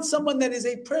found someone that is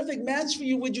a perfect match for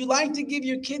you. Would you like to give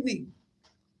your kidney?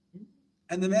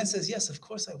 And the man says, yes, of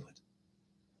course I would.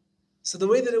 So the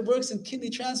way that it works in kidney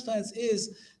transplants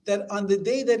is that on the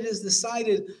day that it is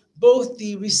decided, both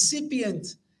the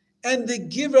recipient and the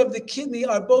giver of the kidney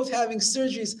are both having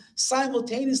surgeries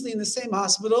simultaneously in the same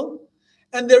hospital,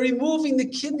 and they're removing the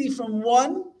kidney from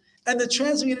one and they're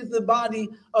transferring it into the body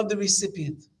of the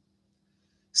recipient.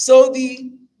 So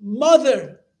the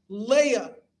mother,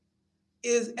 Leah,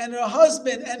 and her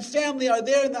husband and family are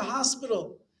there in the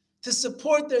hospital to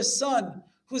support their son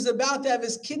who's about to have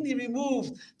his kidney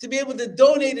removed, to be able to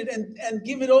donate it and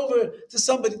give it over to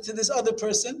somebody, to this other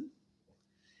person.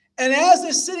 And as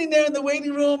they're sitting there in the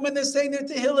waiting room and they're saying their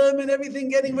tehillim and everything,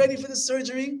 getting ready for the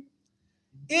surgery,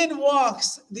 in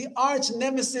walks the arch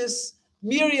nemesis,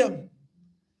 Miriam.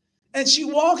 And she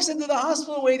walks into the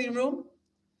hospital waiting room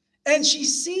and she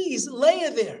sees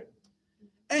Leah there.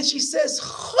 And she says,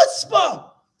 chutzpah!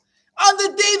 On the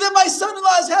day that my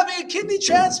son-in-law is having a kidney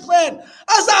transplant,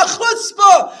 as a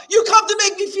chutzpah, you come to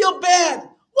make me feel bad.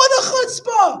 What a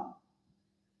chutzpah!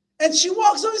 And she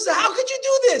walks over and says, how could you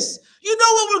do this? You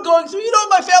know what we're going through. You know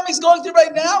what my family's going through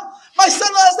right now. My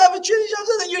son-in-law has to have a kidney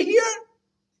transplant and you're here?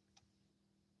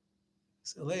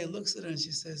 So Leah looks at her and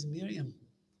she says, Miriam,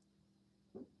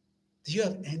 do you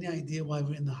have any idea why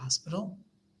we're in the hospital?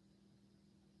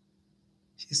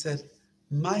 She said,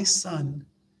 my son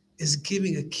is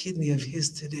giving a kidney of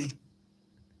his today.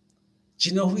 Do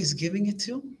you know who he's giving it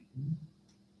to?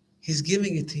 He's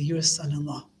giving it to your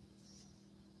son-in-law.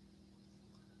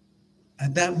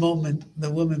 At that moment,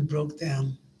 the woman broke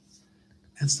down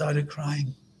and started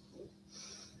crying.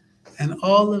 And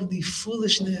all of the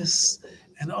foolishness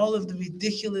and all of the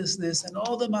ridiculousness and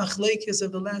all the machlekes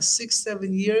of the last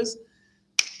 6-7 years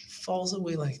falls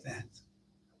away like that.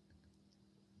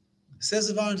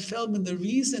 Says Aaron Feldman, the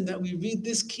reason that we read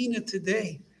this Kina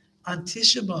today on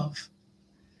Tisha B'Av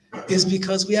is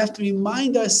because we have to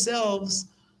remind ourselves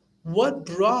what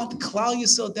brought Klal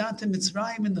Yisrael down to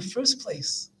Mitzrayim in the first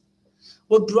place.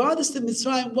 What brought us to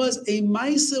Mitzrayim was a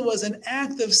Maisa, was an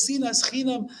act of Sinas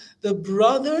Chinam. The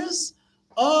brothers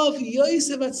of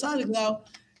Yosef HaTzadik. Now,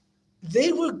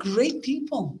 they were great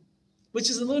people,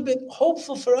 which is a little bit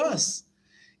hopeful for us.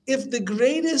 If the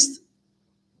greatest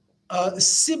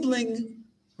sibling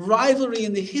rivalry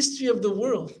in the history of the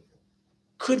world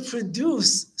could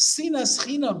produce sinas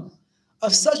chinam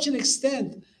of such an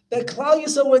extent that Klal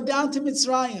Yisrael went down to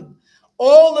Mitzrayim.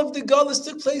 All of the Gullahs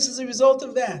took place as a result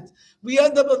of that. We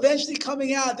end up eventually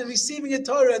coming out and receiving a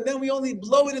Torah, and then we only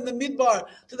blow it in the midbar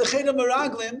to the Cheder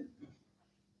Meraglim.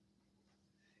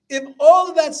 If all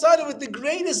of that started with the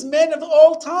greatest men of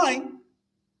all time,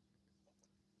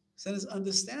 then it's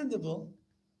understandable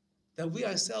that we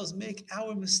ourselves make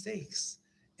our mistakes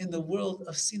in the world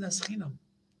of sinas chinam.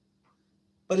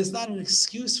 But it's not an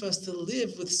excuse for us to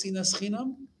live with sinas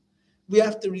chinam. We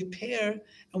have to repair,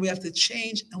 and we have to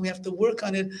change, and we have to work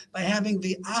on it by having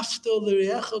the afto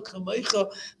l'reacho kamoicha,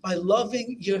 by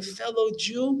loving your fellow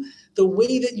Jew the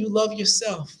way that you love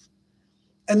yourself.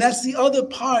 And that's the other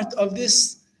part of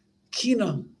this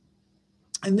kina.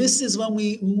 And this is when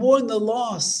we mourn the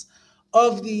loss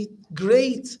of the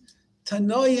great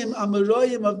Tanoim,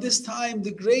 Amoraim of this time,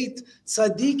 the great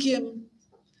Tzadikim.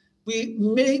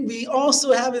 We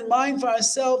also have in mind for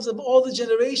ourselves of all the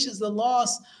generations the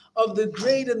loss of the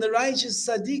great and the righteous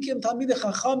tzaddikim, Talmidei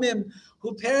Chachamim,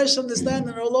 who perished from this land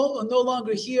and are no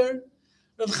longer here.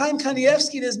 Rav Chaim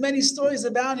Kanievsky, there's many stories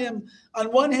about him.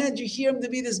 On one hand, you hear him to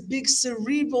be this big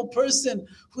cerebral person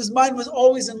whose mind was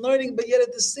always in learning, but yet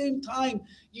at the same time,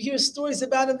 you hear stories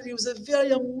about him that he was a very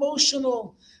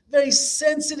emotional, very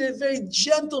sensitive, very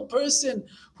gentle person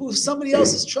who somebody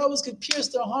else's troubles could pierce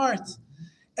their heart.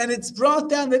 And it's brought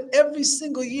down that every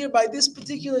single year by this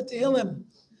particular Tehillim,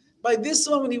 by this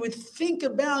one, when he would think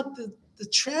about the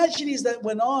tragedies that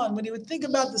went on, when he would think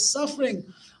about the suffering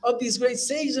of these great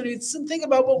sages, and he would think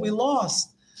about what we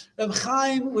lost, Reb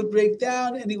Chaim would break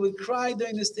down and he would cry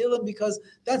during this Tehillim because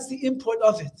that's the import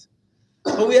of it.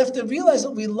 But we have to realize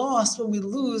what we lost when we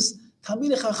lose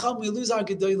Talmidei Chacham, we lose our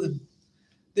Gedolim.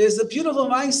 There's a beautiful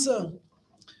Maisa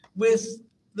with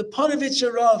the Panovich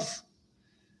Rav.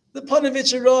 The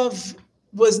Panovich Rav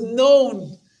was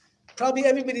known, probably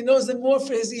everybody knows him more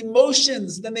for his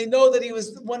emotions than they know that he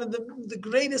was one of the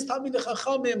greatest Talmidei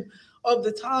Chachamim of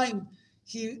the time.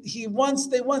 They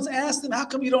once asked him, how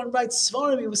come you don't write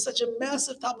Svarim? He was such a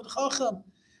massive Talmid Chacham.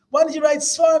 Why did you write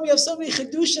Svarim? You have so many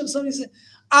Chedushim. Somebody said,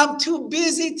 I'm too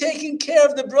busy taking care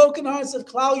of the broken hearts of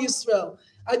Klal Yisrael.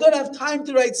 I don't have time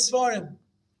to write Svarim.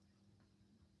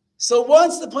 So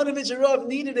once the Panovich Rav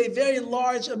needed a very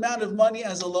large amount of money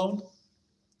as a loan,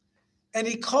 and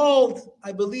he called,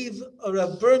 I believe, a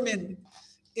Rav Berman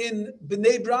in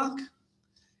Bnei Brak,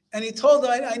 and he told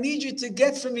him, I need you to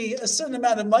get for me a certain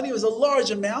amount of money. It was a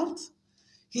large amount.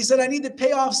 He said, I need to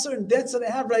pay off certain debts that I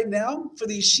have right now for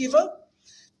the yeshiva.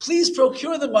 Please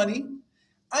procure the money.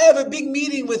 I have a big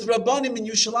meeting with Rabbanim in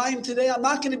Yerushalayim today. I'm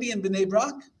not going to be in Bnei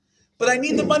Brak, but I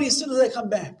need the money as soon as I come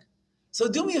back. So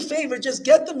do me a favor, just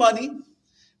get the money,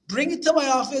 bring it to my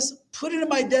office, put it in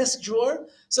my desk drawer,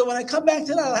 so when I come back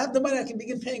tonight, I'll have the money, I can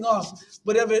begin paying off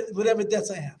whatever debts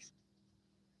I have.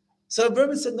 So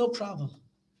Berman said, no problem.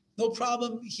 No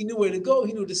problem. He knew where to go.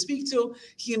 He knew who to speak to.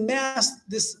 He amassed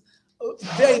this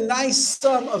very nice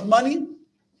sum of money,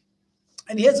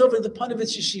 and he heads over to the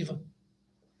Panovich Yeshiva.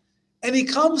 And he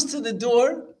comes to the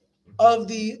door of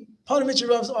the Panovich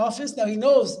Rav's office. Now he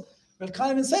knows, Rav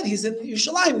Kahneman said he's in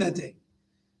Yerushalayim that day.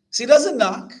 So he doesn't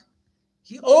knock.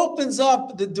 He opens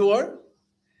up the door.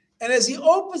 And as he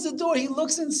opens the door, he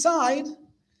looks inside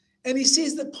and he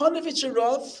sees the Panovich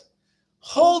Rav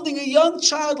holding a young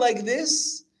child like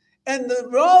this. And the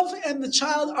Rav and the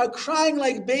child are crying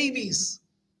like babies.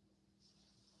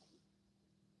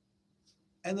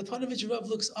 And the Panovich Rav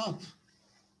looks up.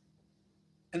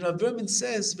 And Rav Berman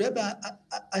says, Rebbe,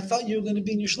 I thought you were going to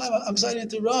be in Yerushalayim. I'm sorry to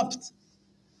interrupt.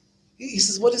 He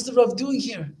says, what is the Rav doing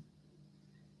here?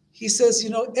 He says,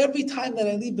 every time that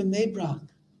I leave Bnei Brak,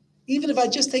 even if I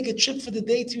just take a trip for the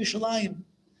day to Yerushalayim,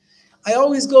 I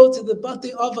always go to the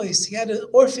Batei Avos. He had an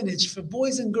orphanage for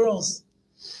boys and girls.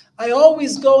 I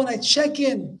always go and I check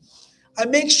in. I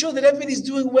make sure that everybody's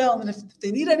doing well. And if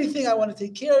they need anything, I want to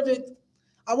take care of it.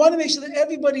 I want to make sure that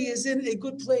everybody is in a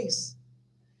good place.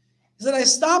 He said, I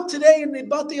stopped today in the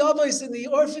Batei Avos in the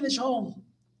orphanage home.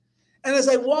 And as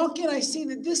I walk in, I see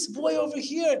that this boy over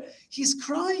here, he's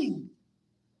crying.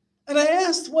 And I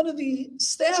asked one of the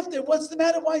staff there, what's the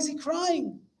matter? Why is he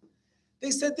crying? They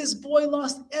said this boy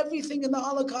lost everything in the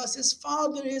Holocaust. His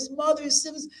father, his mother, his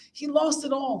siblings, he lost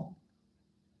it all.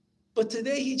 But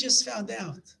today he just found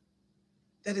out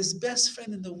that his best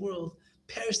friend in the world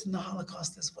perished in the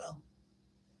Holocaust as well.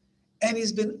 And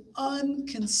he's been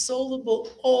unconsolable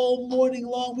all morning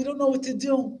long. We don't know what to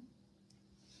do.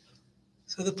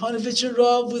 So the Panovich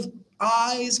Rav, with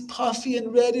eyes puffy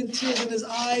and red and tears in his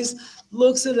eyes,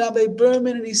 looks at Rabbi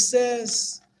Berman and he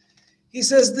says, the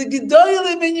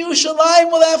Gedolim in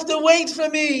Yerushalayim will have to wait for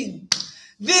me.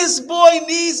 This boy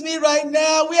needs me right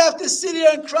now. We have to sit here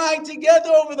and cry together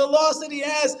over the loss that he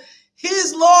has.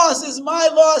 His loss is my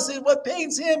loss, and what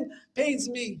pains him pains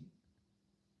me.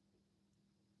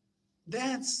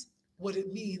 That's what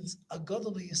it means, a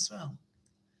Gadol Yisrael.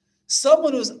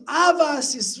 Someone who's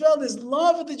Avas Yisrael, is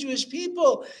love of the Jewish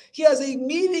people. He has a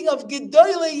meeting of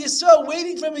Gedolei Yisrael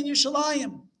waiting for him in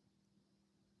Yerushalayim.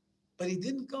 But he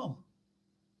didn't go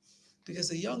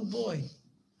because a young boy,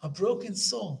 a broken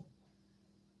soul,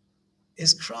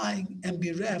 is crying and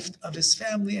bereft of his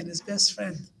family and his best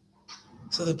friend.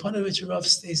 So the Panovich Rav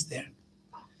stays there.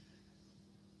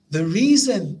 The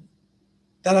reason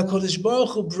that HaKadosh Baruch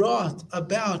Hu brought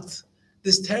about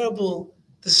this terrible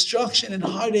destruction and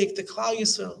heartache to Klal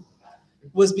Yisrael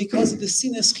was because of the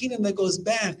sinas chinam that goes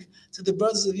back to the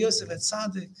brothers of Yosef at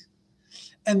Tzaddik.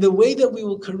 And the way that we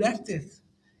will correct it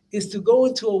is to go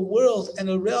into a world and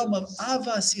a realm of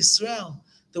Avas Yisrael,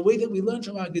 the way that we learn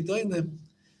from our Gedolim.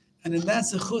 And in that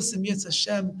Zechus and Yetz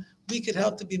Hashem, we could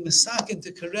help to be Mesakin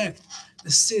to correct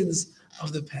the sins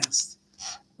of the past.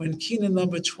 We're in Kina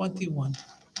number 21.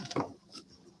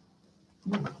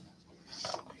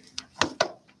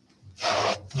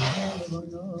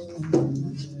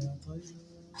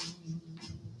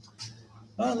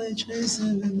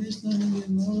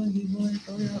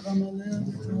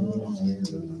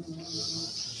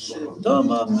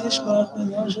 Doma mishpach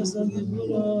benashas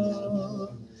agibura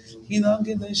hinam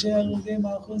kedei she'arugei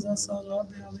malchus asara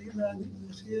be'alila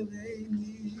nibchir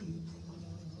ve'ini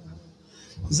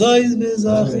zois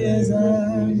bezachi ezak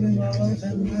be'marach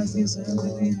emas Yisrael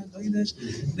b'di HaKodesh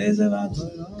lezer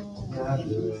HaTorah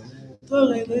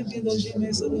Torah le'kedoshim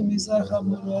eser b'misach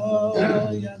hamura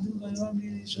yadu v'yom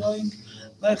b'rishoim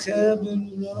l'cher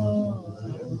b'rura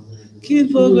Kin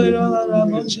fogoyron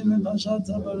aramot shemepashat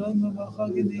zabaron b'macha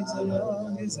k'dei tzara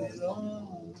g'zera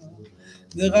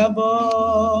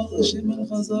D'rabon shemen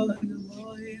chazal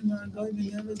ha'gemoim ha'goy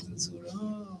b'nevet b'tzura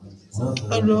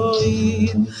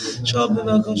Zaharoin shov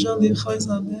b'vakosha livchoi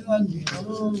zaber al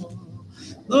biro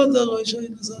Lo taroi shoy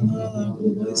b'zana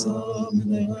ha'kuboy som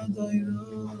b'neirat ha'ira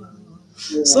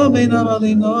Som einam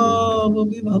alino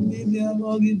v'bim ha'bim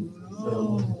yamo giburo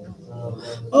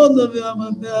Ondo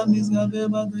ve'amapeh mizgaber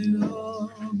b'diro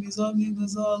Mizom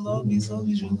yigdazalo mizom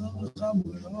yishuna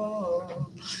v'chamuro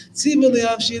Tzivu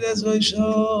le'avshir ez v'isho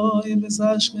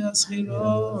Yibesashme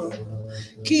aschiro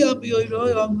Ki apiyoiro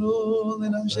yamru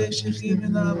Lenamshech shechim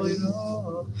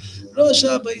v'navoiro Rosh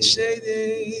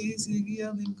ha'bayishedes Yigia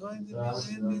limkoim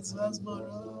v'mirin mitzvahs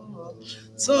boro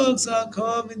Tzog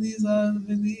tzakov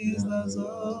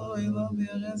v'nizlazo Ilom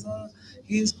v'yareza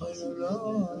His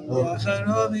Horowitz,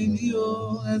 Yacharov Ibiu,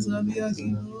 as Rabbi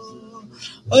Akiva.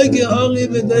 Oy gehori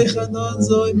b'dei chanon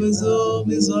zoi bezu,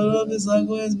 mizora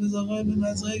v'zago es bezoroi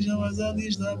b'mazrei shamazal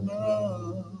ish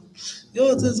dama.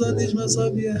 Yotze zon ish masor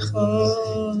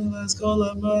b'yechor, v'az kol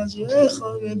amash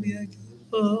v'echor Rabbi Akiva.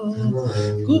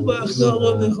 Kubach doro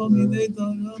b'chol midei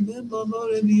Torah, ben bomo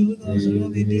Rabbi Yehuda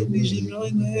acharav ibit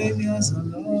b'shivroi ne'eh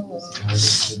v'yasala.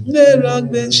 Nerag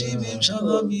ben 70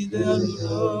 shana midei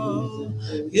aruro.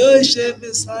 Yoshev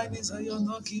b'saynis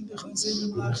hayonokim b'chosei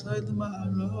b'machnoi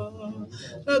d'maharo.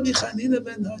 Rabbi Chanina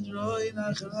ben Hadroi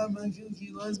nacharav b'akir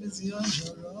kilos b'tzion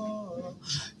shoro.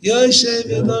 Yoshev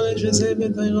yodorish v'sei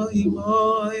b'toiro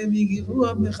imo. Em yigivu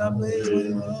b'chamlei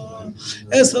zmoimo.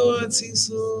 Esor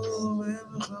tzisu v'em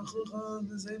v'chachucha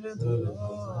b'sei b'toiro.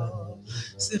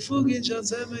 Sefugin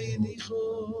shotzem v'yinichu.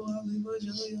 Avlivo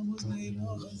shelo yomuz meilo.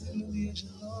 Chazilu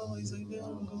v'yeshelo. V'yizoi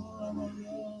v'yomgo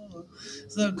amaro.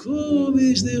 Zaku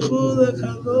v'yishlichu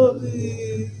l'karovi.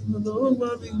 V'dorog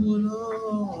b'migbulo.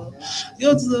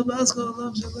 Yotz zabas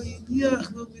kolam shelo yidiach.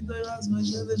 Lo v'doi raz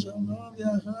mashe v'shamro.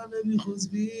 V'yachar v'bichutz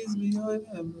biz v'yoyim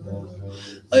emro.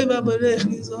 Oy v'abarech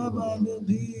nizah b'amir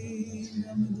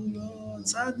v'amidulot.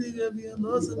 Tzadik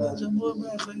v'yaloz v'jamor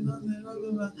v'achaynon nero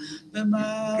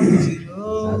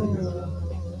v'ma'afiro.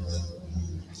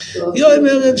 Yoim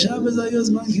erev Shabbos hayo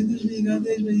zman kiddush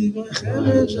v'yigadesh v'yigoy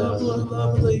cherev Shavuot lo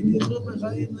v'lo yinichu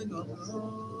b'chayim l'gomro.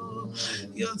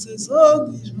 Yotze zod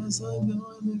nishmasoi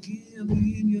b'moy v'kir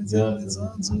v'yim yotzer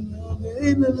v'tzon tzuro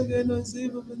v'ein v'geno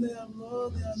zivu b'nei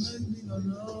amrod yanoy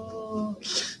v'goro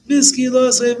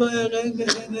v'skilos v'yereng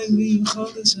v'chenek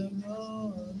v'yuchol l'shamro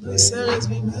v'seres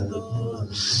v'meno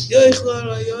yoichlo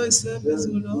yoisef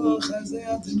v'zulo chazei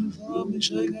atenufo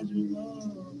v'shoy gadrulo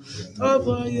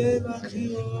Tavoye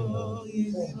v'akiro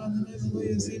yedim anev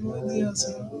v'yezimo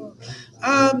diasro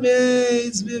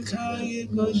Amez v'kayim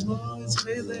goshlo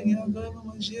Chelek Yaakov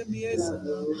Moshe b'Yesod,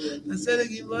 Naselek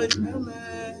Yivloich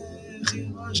Melech,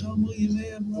 Yirosh Hamu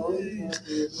Yimei Avloich,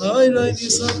 Loi Loi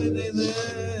Nisov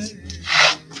V'Neilech.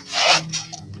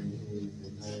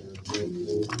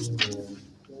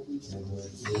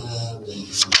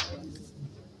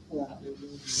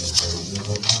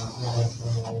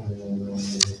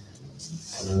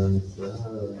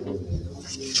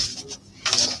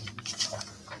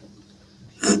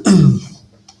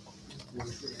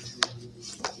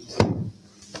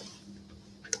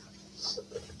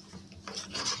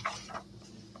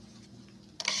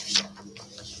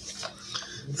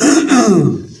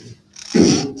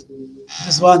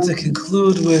 Just want to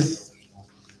conclude with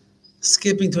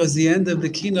skipping towards the end of the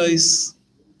Kinnos.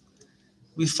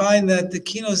 We find that the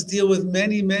Kinnos deal with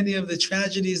many of the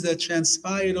tragedies that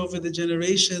transpired over the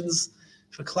generations.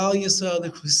 For Klal Yisrael, the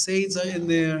Crusades are in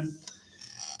there.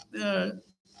 There are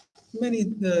many,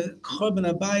 the Korban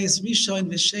Abayis, Rishon,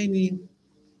 V'Sheni.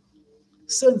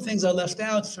 Certain things are left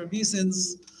out for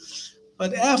reasons.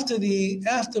 But after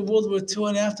World War II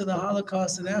and after the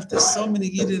Holocaust and after so many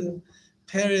Yidden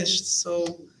perished,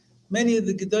 so many of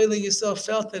the Gedolei Yisrael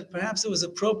felt that perhaps it was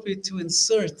appropriate to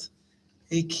insert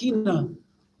a kina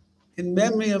in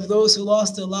memory of those who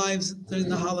lost their lives during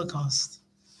the Holocaust.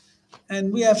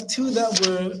 And we have two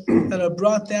that are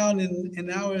brought down in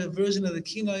our version of the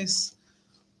Kinnos.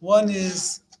 One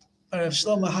is by Rav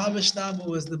Shlomo Halberstam,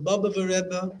 who was the Baba of a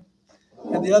Rebbe,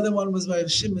 and the other one was by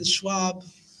Rav Shimon Schwab,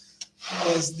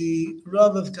 who was the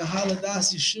Rav of Kahala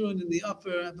Das Yeshurun in the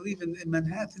upper, I believe in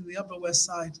Manhattan, the Upper West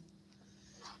Side.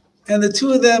 And the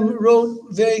two of them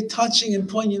wrote very touching and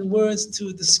poignant words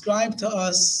to describe to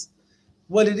us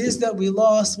what it is that we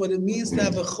lost, what it means to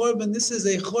have a churban. This is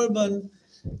a churban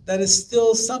that is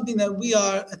still something that we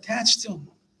are attached to.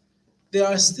 There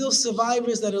are still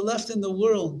survivors that are left in the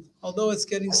world, although it's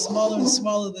getting smaller and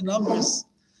smaller, the numbers.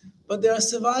 But there are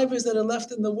survivors that are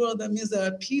left in the world. That means there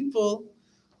are people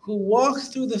who walk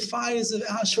through the fires of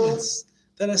Auschwitz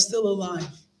that are still alive.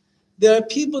 There are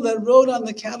people that rode on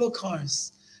the cattle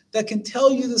cars that can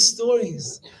tell you the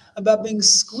stories about being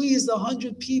squeezed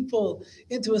 100 people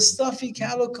into a stuffy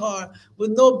cattle car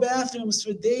with no bathrooms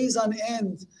for days on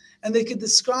end. And they could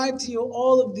describe to you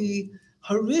all of the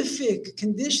horrific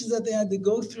conditions that they had to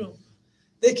go through.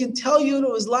 They can tell you what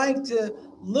it was like to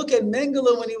look at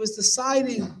Mengele when he was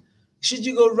deciding, should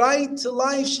you go right to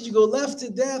life, should you go left to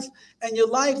death? And your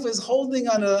life was holding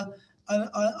on a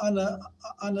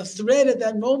thread at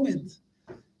that moment.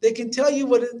 They can tell you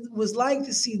what it was like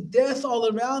to see death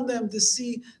all around them, to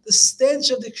see the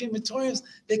stench of the crematoriums.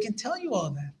 They can tell you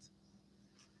all that.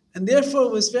 And therefore,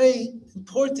 it was very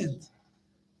important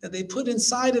that they put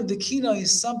inside of the Kinnos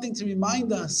something to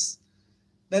remind us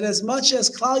that as much as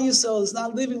Klal Yisrael is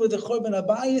not living with the Churban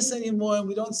Abayis anymore, and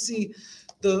we don't see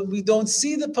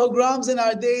the pogroms in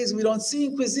our days, we don't see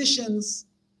inquisitions,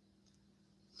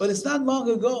 but it's not long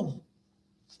ago.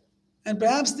 And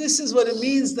perhaps this is what it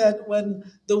means that when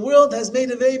the world has made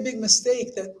a very big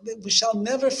mistake, that we shall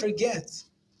never forget.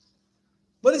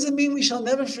 What does it mean we shall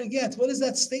never forget? What does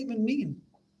that statement mean?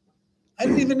 I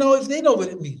don't even know if they know what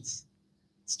it means.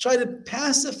 Let's try to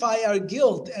pacify our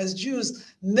guilt as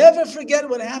Jews. Never forget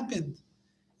what happened.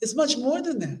 It's much more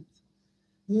than that.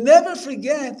 Never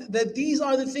forget that these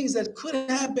are the things that could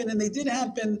happen, and they did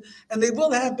happen, and they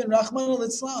will happen, Rahman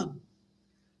al-Islam.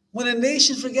 When a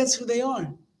nation forgets who they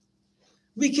are.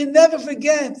 We can never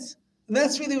forget, and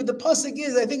that's really what the pasuk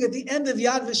is. I think at the end of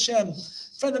Yad Vashem,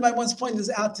 a friend of mine once pointed this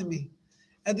out to me.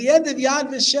 At the end of Yad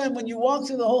Vashem, when you walk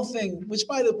through the whole thing, which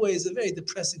by the way is a very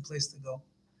depressing place to go,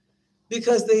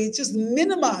 because they just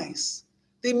minimize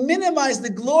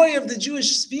the glory of the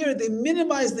Jewish spirit, they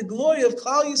minimize the glory of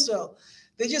Klal Yisrael.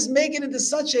 They just make it into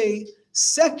such a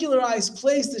secularized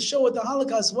place to show what the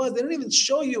Holocaust was. They don't even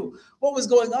show you what was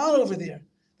going on over there.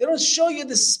 They don't show you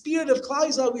the spirit of Klal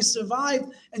Yisrael. We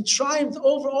survived and triumphed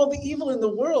over all the evil in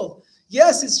the world.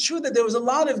 Yes, it's true that there was a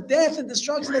lot of death and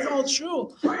destruction. That's all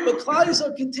true. But Klal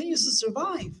Yisrael continues to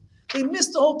survive. They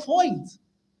missed the whole point.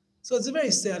 So it's a very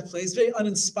sad place, very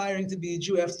uninspiring to be a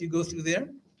Jew after you go through there.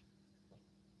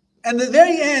 And at the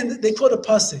very end, they quote a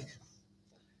pasuk.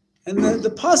 And the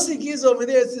pasuk is over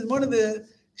there. It's in one of the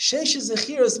Sheish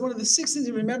Zechiros, one of the 6 things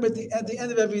you remember at the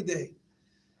end of every day.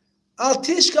 Al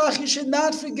tishkach, you should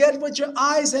not forget what your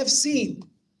eyes have seen.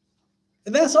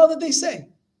 And that's all that they say.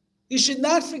 You should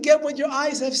not forget what your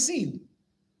eyes have seen.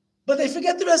 But they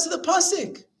forget the rest of the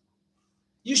pasuk.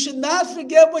 You should not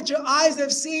forget what your eyes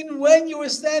have seen when you were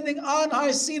standing on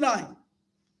Har Sinai.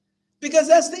 Because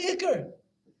that's the ikr.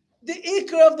 The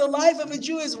ikr of the life of a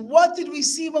Jew is, what did we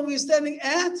see when we were standing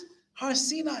at Har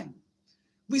Sinai?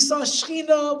 We saw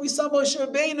Shechina, we saw Moshe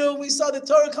Rabbeinu, we saw the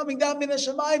Torah coming down min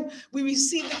hashamayim. We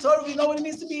received the Torah, we know what it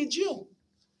means to be a Jew.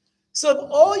 So if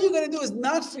all you're going to do is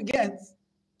not forget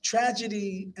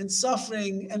tragedy and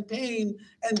suffering and pain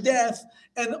and death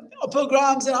and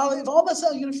pogroms and all, if all that's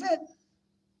how you're going to forget,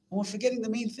 we're forgetting the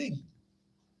main thing.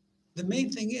 The main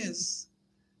thing is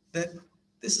that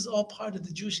this is all part of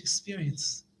the Jewish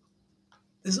experience.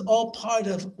 This is all part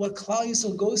of what Klal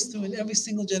Yisrael goes through in every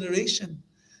single generation.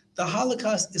 The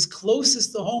Holocaust is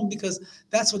closest to home because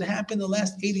that's what happened in the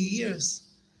last 80 years.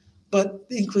 But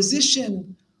the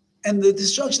Inquisition and the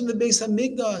destruction of the Beis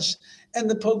HaMikdash and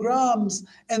the pogroms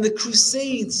and the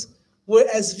Crusades were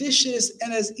as vicious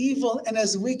and as evil and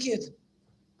as wicked.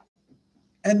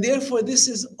 And therefore, this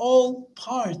is all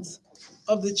part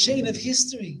of the chain of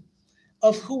history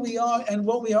of who we are and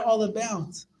what we are all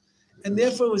about. And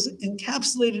therefore, it was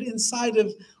encapsulated inside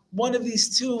of one of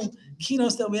these two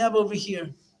Kinnos that we have over here.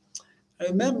 I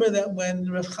remember that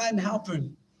when Rav Chaim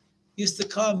Halpern used to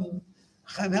come,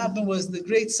 Chaim Halpern was the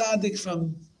great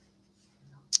tzaddik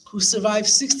who survived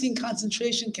 16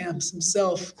 concentration camps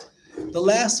himself. The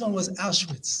last one was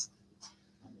Auschwitz.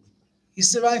 He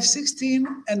survived 16,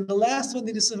 and the last one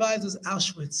that he survived was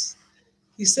Auschwitz.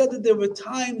 He said that there were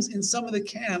times in some of the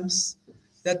camps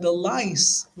that the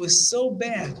lice was so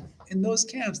bad in those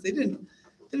camps. They didn't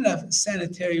have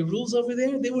sanitary rules over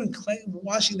there. They weren't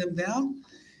washing them down.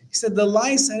 He said the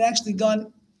lice had actually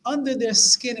gone under their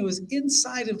skin. It was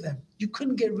inside of them. You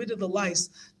couldn't get rid of the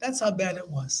lice. That's how bad it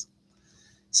was.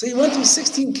 So he went through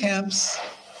 16 camps.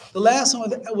 The last one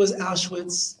was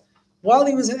Auschwitz. While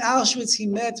he was in Auschwitz, he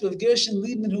met with Gershon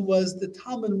Liebman, who was the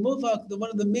Talmud Muvak,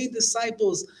 one of the main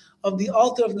disciples of the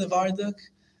Altar of Nevarduk.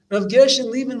 Rav Gershon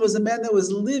Liebman was a man that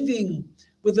was living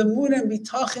with the Emunah and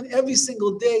Bitachon every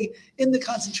single day in the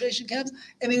concentration camps,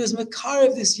 and he was makar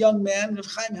of this young man, Rav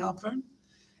Chaim Halpern,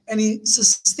 and he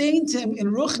sustained him in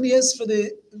Ruchnias for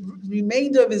the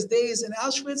remainder of his days in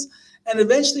Auschwitz, and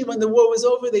eventually when the war was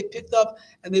over, they picked up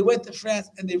and they went to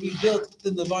France and they rebuilt the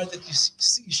Nevarduk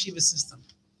yeshiva system.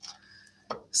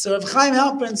 So Rav Chaim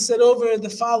Halpern said over the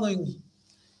following.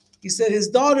 He said his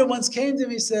daughter once came to him,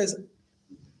 he says,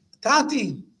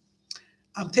 Tati,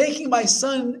 I'm taking my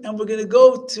son and we're going to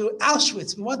go to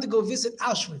Auschwitz. We want to go visit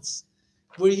Auschwitz,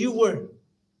 where you were.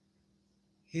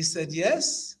 He said,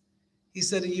 yes. He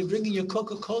said, are you bringing your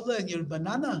Coca-Cola and your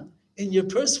banana in your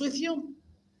purse with you?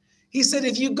 He said,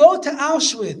 if you go to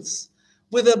Auschwitz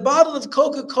with a bottle of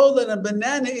Coca-Cola and a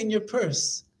banana in your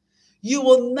purse, you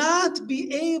will not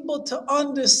be able to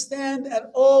understand at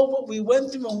all what we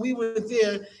went through when we were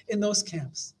there in those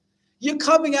camps. You're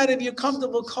coming out of your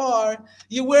comfortable car,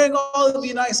 you're wearing all of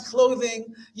your nice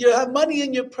clothing, you have money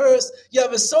in your purse, you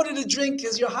have a soda to drink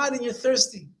because you're hot and you're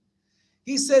thirsty.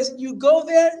 He says, you go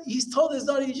there, he's told his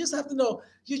daughter, you just have to know,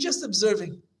 you're just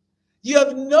observing. You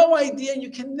have no idea,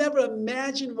 you can never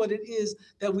imagine what it is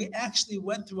that we actually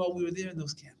went through while we were there in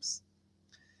those camps.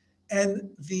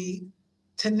 And the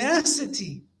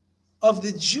tenacity of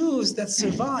the Jews that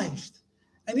survived,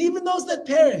 and even those that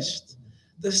perished,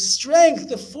 the strength,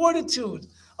 the fortitude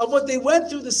of what they went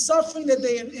through, the suffering that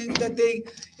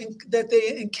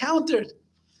they encountered,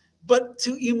 but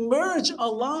to emerge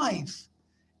alive.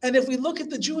 And if we look at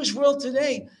the Jewish world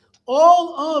today,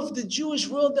 all of the Jewish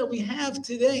world that we have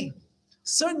today,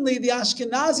 certainly the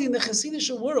Ashkenazi and the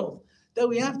Hasidic world that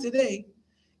we have today,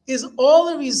 is all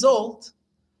a result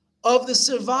of the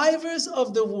survivors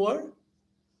of the war,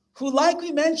 who, like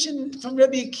we mentioned from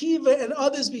Rabbi Akiva and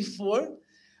others before,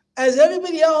 as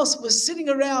everybody else was sitting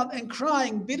around and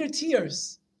crying bitter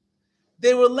tears,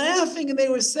 they were laughing and they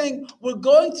were saying, we're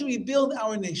going to rebuild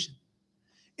our nation.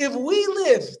 If we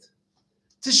lived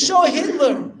to show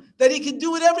Hitler that he can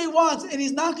do whatever he wants and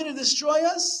he's not going to destroy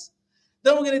us,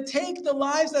 then we're going to take the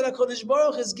lives that HaKadosh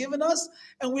Baruch has given us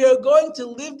and we are going to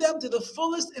live them to the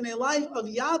fullest in a life of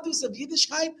Yadus, of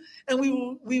Yiddishkeit, and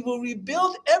we will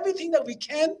rebuild everything that we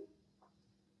can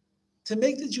to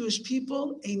make the Jewish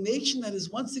people a nation that is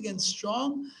once again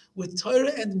strong with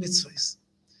Torah and mitzvahs.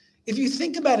 If you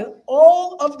think about it,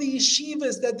 all of the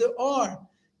yeshivas that there are,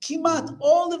 kimat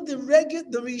all of the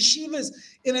yeshivas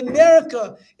in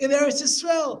America, in Eretz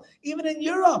Yisrael, even in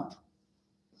Europe,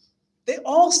 they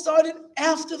all started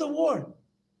after the war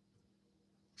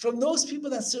from those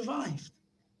people that survived.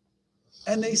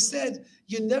 And they said,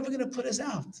 you're never going to put us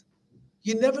out.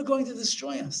 You're never going to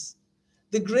destroy us.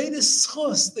 The greatest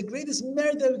schos, the greatest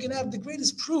merit that we can have, the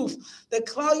greatest proof that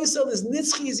Klal Yisrael is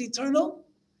nitzchi, is eternal,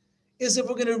 is if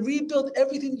we're going to rebuild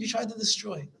everything you tried to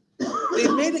destroy.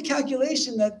 They've made a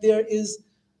calculation that there is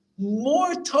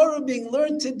more Torah being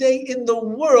learned today in the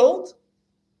world,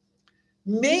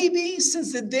 maybe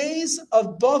since the days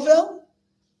of Bavel,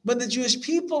 when the Jewish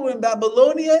people were in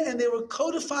Babylonia and they were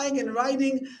codifying and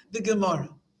writing the Gemara.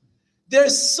 There are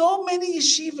so many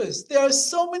yeshivas. There are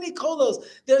so many kolos.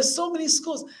 There are so many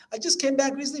schools. I just came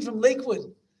back recently from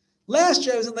Lakewood. Last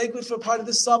year I was in Lakewood for part of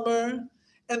the summer,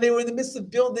 and they were in the midst of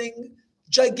building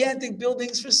gigantic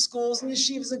buildings for schools and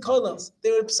yeshivas and kolos.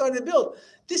 They were starting to build.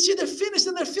 This year they're finished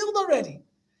and they're filled already.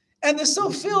 And they're so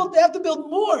filled, they have to build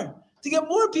more to get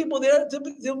more people there, to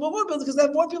build more buildings, because they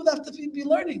have more people that have to be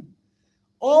learning.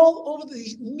 All over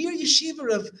the Mir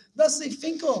Yeshiva of Nassim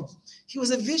Finkel. He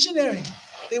was a visionary.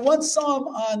 They once saw him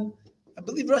on, I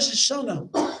believe, Rosh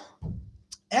Hashanah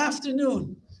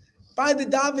afternoon by the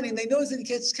davening. They noticed that he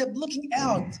just kept looking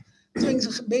out during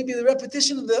maybe the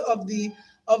repetition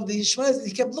of the Shema.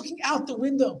 He kept looking out the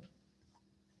window.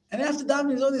 And after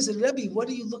davening, they said, Rebbe, what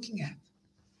are you looking at?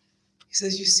 He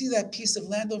says, you see that piece of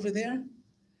land over there?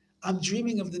 I'm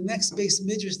dreaming of the next base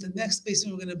midrash, the next base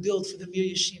we're going to build for the Mir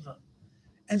Yeshiva.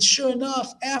 And sure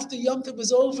enough, after Yom Tov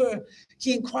was over,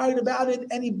 he inquired about it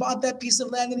and he bought that piece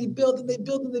of land and he built and they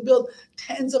built and they built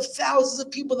tens of thousands of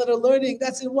people that are learning.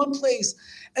 That's in one place.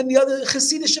 And the other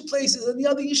Hasidic places and the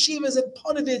other yeshivas and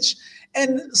Ponovich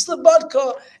and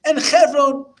Slobodka and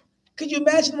Hebron. Could you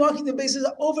imagine walking the bases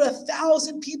of over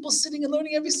 1,000 people sitting and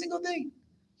learning every single day?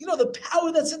 You know the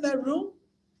power that's in that room?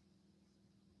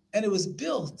 And it was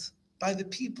built by the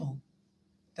people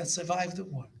that survived the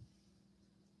war.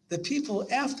 The people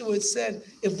afterwards said,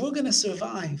 if we're going to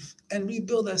survive and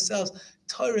rebuild ourselves,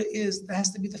 Torah that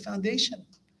has to be the foundation.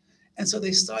 And so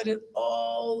they started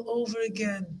all over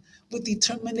again with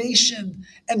determination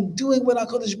and doing what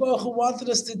HaKadosh Baruch Hu wanted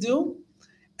us to do,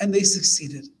 and they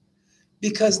succeeded.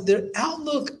 Because their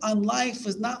outlook on life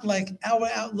was not like our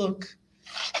outlook.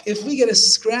 If we get a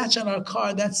scratch on our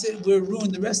car, that's it, we're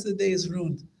ruined. The rest of the day is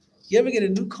ruined. You ever get a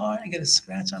new car and get a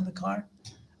scratch on the car?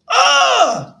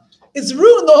 It's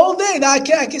ruined the whole day. Now I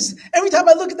can't. Every time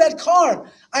I look at that car,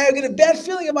 I get a bad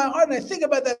feeling in my heart, and I think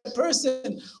about that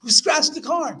person who scratched the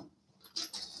car.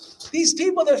 These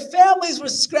people, their families were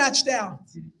scratched out.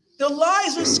 Their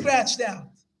lives were scratched out.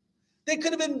 They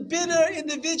could have been bitter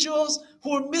individuals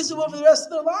who were miserable for the rest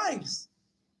of their lives.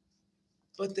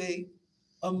 But they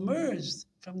emerged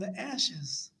from the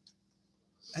ashes,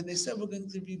 and they said, we're going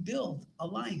to rebuild a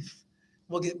life.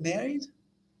 We'll get married,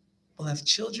 we'll have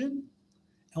children,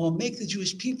 and we'll make the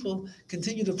Jewish people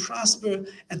continue to prosper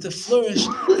and to flourish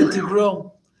and to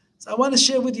grow. So I want to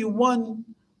share with you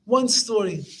one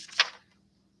story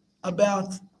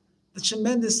about the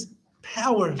tremendous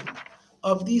power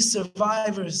of these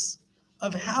survivors,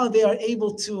 of how they are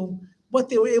able to, what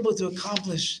they were able to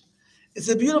accomplish. It's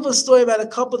a beautiful story about a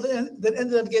couple that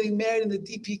ended up getting married in the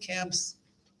DP camps.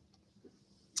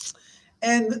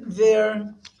 And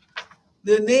their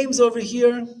names over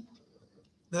here,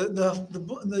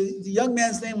 the young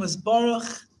man's name was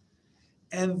Baruch,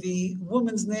 and the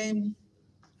woman's name,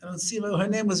 I don't see her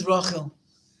name was Rachel.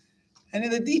 And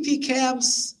in the DP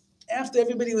camps, after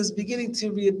everybody was beginning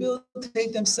to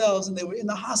rehabilitate themselves and they were in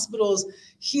the hospitals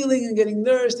healing and getting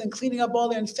nourished and cleaning up all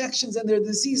their infections and their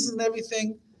diseases and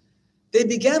everything, they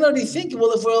began already thinking,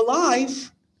 well, if we're alive,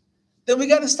 then we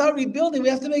got to start rebuilding. We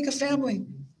have to make a family.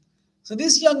 So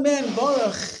this young man,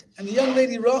 Baruch, and the young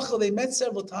lady, Rachel, they met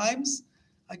several times,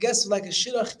 I guess like a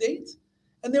shidduch date,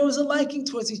 and there was a liking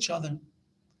towards each other.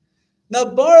 Now,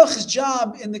 Baruch's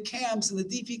job in the camps, in the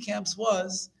DP camps,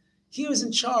 was he was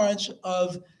in charge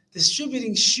of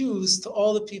distributing shoes to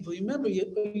all the people. You remember, you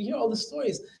hear all the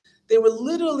stories. They were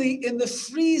literally in the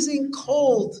freezing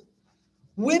cold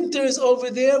winters over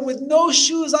there with no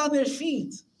shoes on their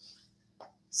feet.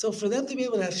 So for them to be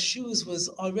able to have shoes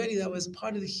that was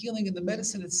part of the healing and the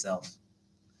medicine itself.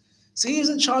 So he was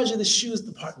in charge of the shoes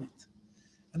department.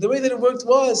 And the way that it worked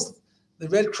was the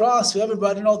Red Cross, whoever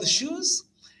brought in all the shoes,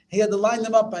 he had to line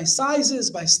them up by sizes,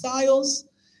 by styles,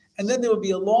 and then there would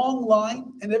be a long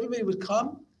line and everybody would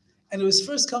come, and it was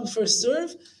first come, first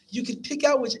serve. You could pick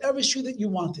out whichever shoe that you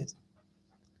wanted.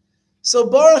 So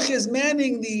Baruch is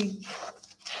manning the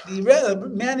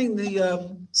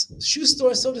shoe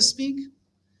store, so to speak,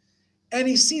 and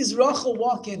he sees Rachel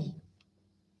walk in.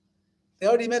 They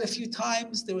already met a few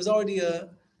times. They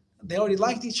already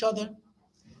liked each other.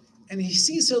 And he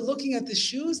sees her looking at the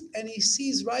shoes, and he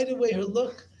sees right away her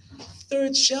look,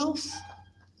 third shelf,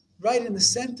 right in the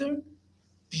center,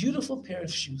 beautiful pair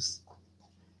of shoes.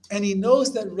 And he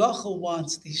knows that Rachel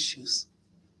wants these shoes.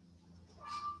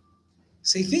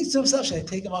 So he thinks to himself, should I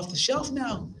take them off the shelf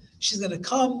now? She's going to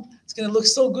come. It's going to look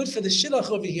so good for the shidduch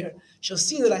over here. She'll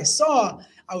see that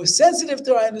I was sensitive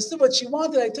to her. I understood what she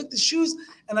wanted. I took the shoes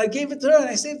and I gave it to her and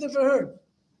I saved it for her.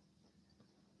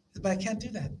 But I can't do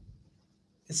that.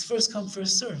 It's first come,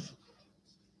 first serve.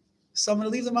 So I'm going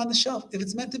to leave them on the shelf. If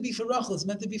it's meant to be for Rachel, it's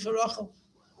meant to be for Rachel.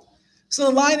 So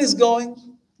the line is going.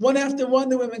 One after one,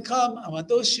 the women come. I want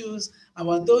those shoes. I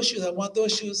want those shoes. I want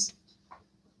those shoes.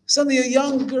 Suddenly a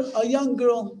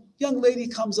young lady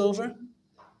comes over.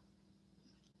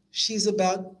 She's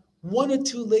about one or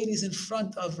two ladies in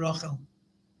front of Rachel.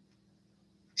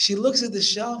 She looks at the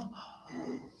shelf.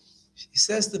 She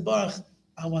says to Baruch,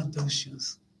 I want those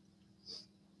shoes.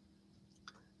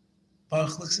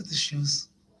 Baruch looks at the shoes.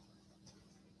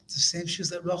 It's the same shoes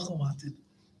that Rachel wanted.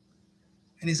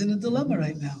 And he's in a dilemma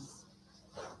right now.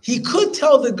 He could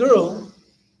tell the girl,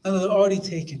 no, they're already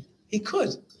taken. He could.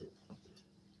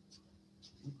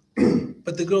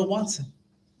 But the girl wants them.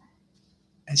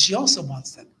 And she also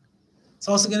wants them. It's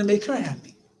also going to make her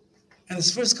happy. And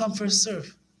it's first come, first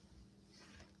serve.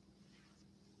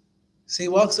 So he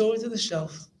walks over to the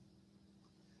shelf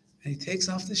and he takes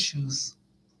off the shoes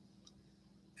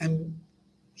and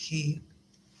he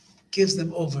gives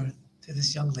them over to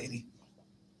this young lady.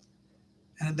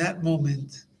 And in that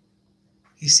moment,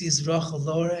 he sees Rachel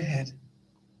lower her head,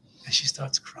 and she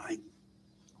starts crying.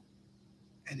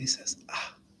 And he says,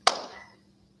 I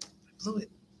blew it.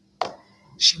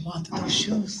 She wanted those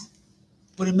shoes.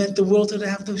 Would have meant the world to her to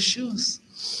have those shoes.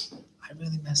 I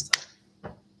really messed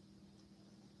up.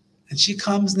 And she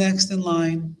comes next in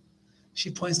line. She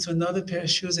points to another pair of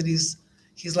shoes, and he's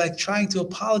like trying to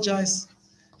apologize.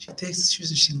 She takes the shoes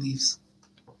and she leaves.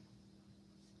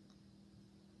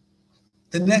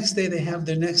 The next day, they have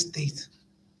their next date.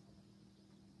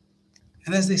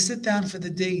 And as they sit down for the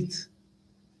date,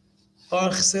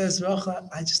 Baruch says, Rachel,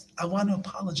 I want to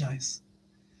apologize.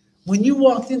 When you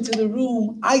walked into the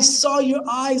room, I saw your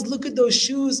eyes look at those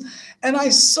shoes, and I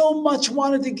so much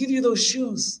wanted to give you those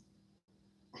shoes.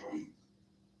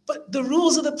 But the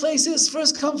rules of the place is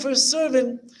first come, first serve.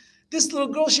 And this little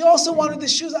girl, she also wanted the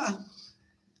shoes.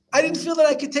 I didn't feel that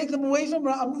I could take them away from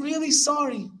her. I'm really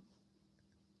sorry.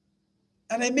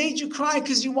 And I made you cry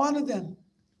because you wanted them.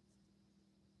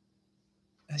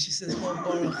 And she says, well,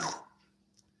 Baruch,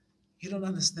 you don't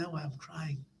understand why I'm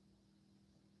crying.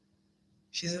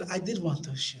 She said, I did want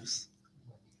those shoes.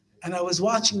 And I was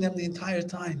watching them the entire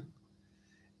time.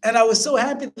 And I was so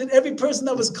happy that every person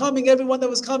that was coming, everyone that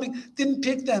was coming, didn't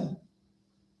pick them.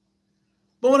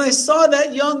 But when I saw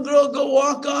that young girl go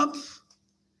walk up,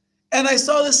 and I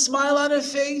saw the smile on her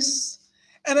face,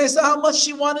 and I saw how much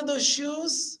she wanted those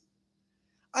shoes,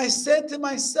 I said to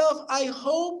myself, I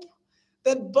hope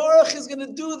that Baruch is going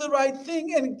to do the right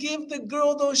thing and give the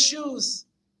girl those shoes.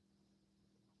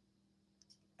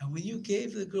 And when you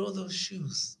gave the girl those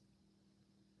shoes,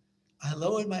 I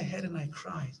lowered my head and I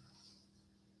cried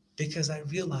because I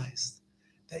realized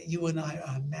that you and I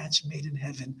are a match made in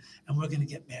heaven and we're going to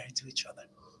get married to each other.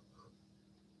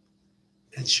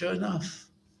 And sure enough,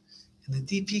 in the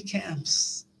DP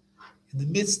camps, in the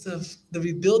midst of the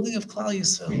rebuilding of Klal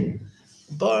Yisrael,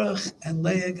 Baruch and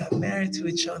Leah got married to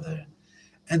each other,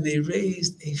 and they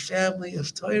raised a family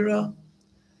of Torah,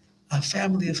 a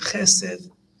family of chesed,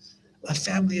 a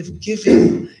family of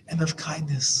giving and of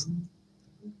kindness.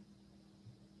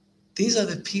 These are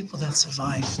the people that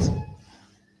survived.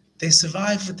 They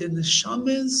survived with their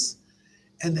neshamas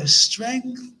and their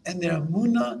strength and their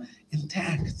emunah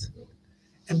intact.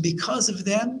 And because of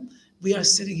them, we are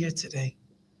sitting here today.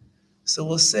 So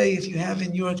we'll say, if you have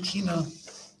in your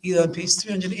Kinnos, either on page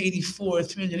 384 or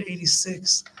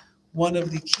 386, one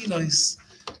of the Kinnos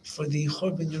for the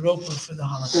Chorban Europa for the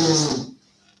Holocaust.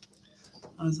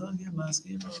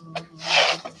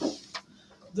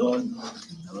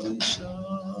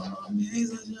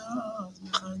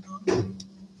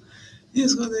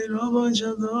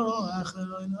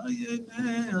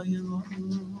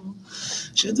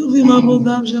 שטובים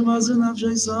עבודם שמעשו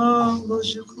נפשי סום, כל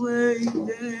שכלי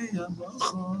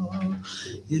הבחור,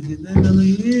 יבידם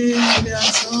אלוהים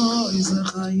ויעשו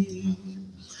יזרחיים.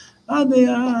 עד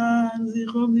היען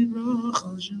זכרום לברוך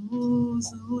על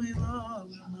שמוסו אליו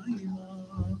ומאימו.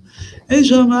 אין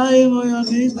שמיים או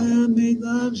ימית דיין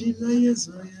מידם שבטי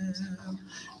ישראל.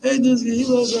 אין דוזגים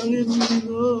עזרים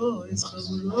ומידו,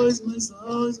 יצחבו לו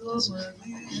יזמסו יזרוב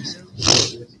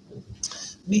מהדיר.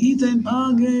 Meeting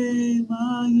Pagi,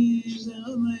 Magi, the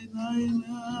Nine,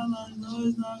 and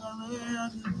noise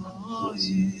and the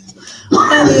voice. I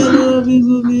love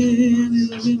you,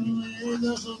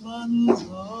 the Haban's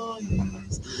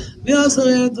voice. We are so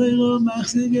at the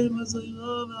Mexican, but I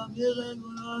love a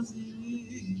miracle.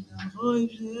 And for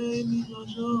shame,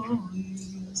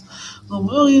 joys. No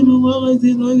more,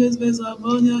 the noise is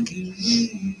upon your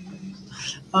kiri.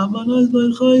 Amanos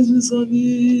boychois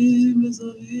mesavim,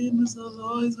 mesavim,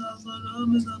 mesavois, azaram,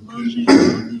 mesamam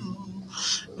shiyonu.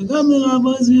 V'gam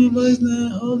l'ravois v'yivois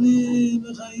ne'hovim,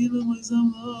 v'chayim v'moisam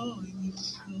lo'im.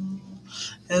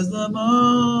 Ez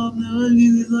damam,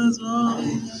 ne'ergiz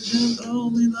izazvoim, Hashem kol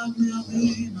midak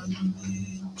miyamim,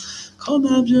 adunim. Kol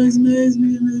nafshois meis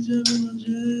v'yimejem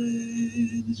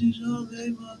v'lashem, v'shishol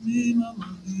v'yimamim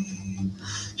amamim.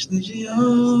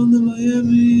 Shnishiyon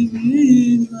v'yemim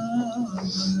v'yizah.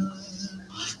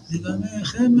 Digame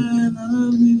chemen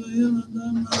ami v'yem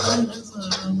adam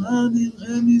na'echesam, adim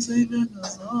chemi seifet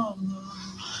asam.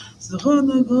 Zechon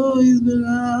agoiz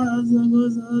beraz,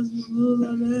 agoiz azvul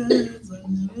aletz,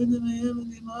 agired v'yem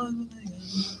v'dimad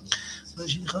v'neyem.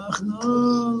 V'shichachno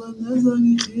l'nezag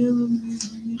yichiem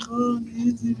v'nichon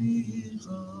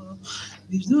yitziricha.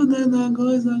 V'shdudet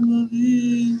agoiz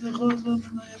aglavim, zechon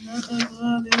v'menayem echad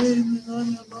v'aleim v'nam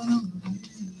yabanam v'yim.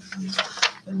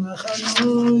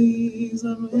 V'machanoi,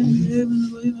 z'aroim v'yem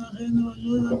v'loim achenu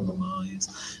v'shod agoiz.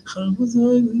 Chalmuz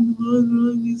hoi v'yimod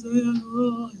v'loi v'zoi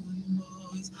agoiz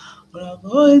v'yimoiz.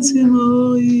 Rabbi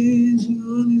Tzimoi,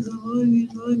 Jigoni Zamoi,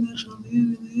 Jigoi Neshavi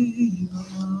Vini,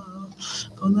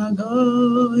 Konaga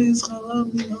is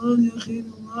Chalab Nihon Yachid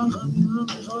Umacha Nihon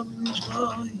Nihon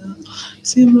Nishvaya,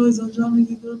 Simlo is Ajami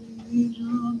Gigoni,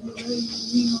 Jam Yirei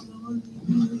Nihon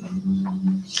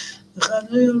Nihon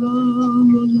Echadei Olam,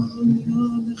 Lo Jahon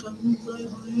Nihon, Echadei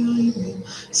Zayim,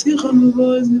 Sicham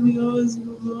Uvoiz, Nivioiz,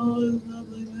 Uvoiz,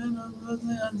 Nabri Men, Avaz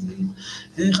Neazim,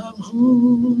 Echavchu,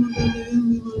 Delim,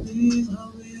 Libodim,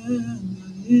 Haviem,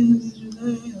 Yayin,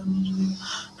 Judei, Amashim,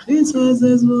 Chitza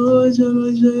Zez Voiz,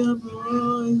 Shaloi Shea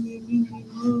Voiz, Yimin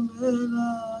Kivu, Vela,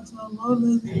 Tzamol,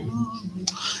 Zimon,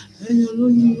 Eyolu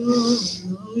Yiyo,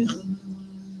 Yoi Chalem,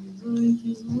 Yoi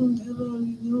Kivu, Kelo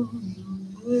Yiyo,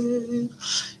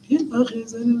 Yipach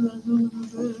Zelim, Zazul,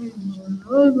 Zazul,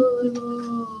 Loi Boivo,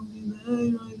 Bidei,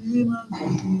 Loi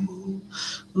Bimaki,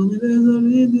 ومن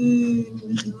الزبيدين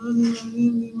بخلاف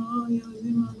العليم بما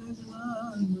يعلم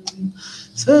عليك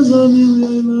سزمين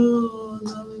يلون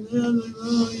من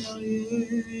يلون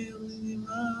يعير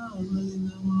بما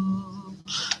علم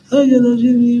أجل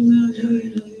جميع من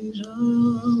أجل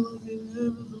إيشان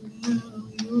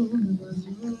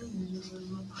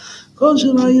כל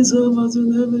שמה יסר מצו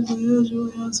נפש וישו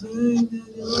יעצבי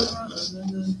וישו יחד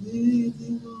הנביא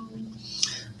תיגון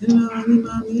אני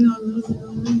מאמין על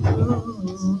נביא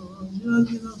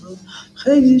ירדתי נכון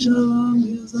חייגי שלום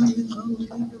יזמתי חמודי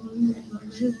כמודי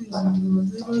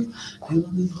מתנבא אם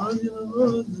נבחרתי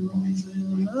לבוא זה לא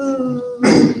מזיונה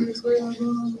נזכוי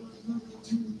הגון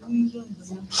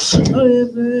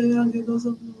היפה הגדול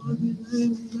ספרות נביא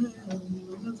אני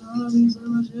לא קצר נזר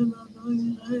השם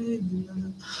והתוי חייגי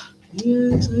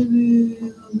Yes, I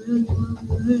will.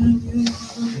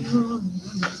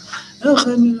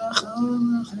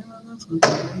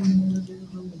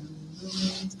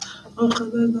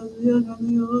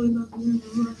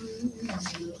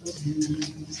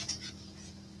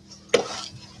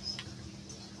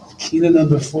 Kina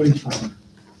number 45.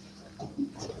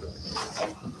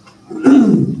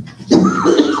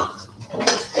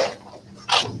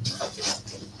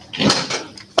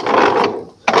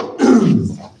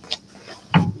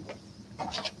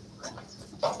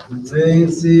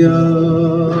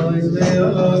 Ve'itzion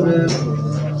ve'orecho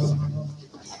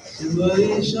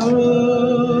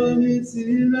V'yishon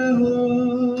yitzileho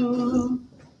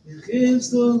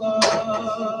V'chifzu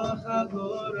lach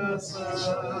ador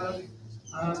asar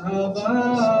Ahava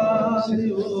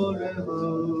li'orecho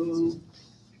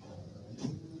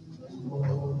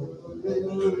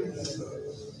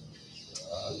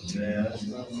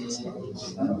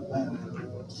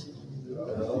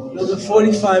Number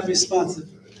 45 responsive.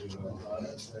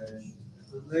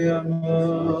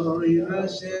 Le'amor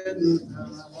yirashenuta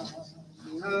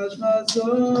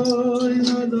Hashmatzoi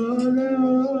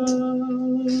nadoleo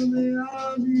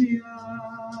Le'aviyas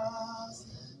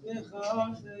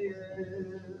Le'chafeyem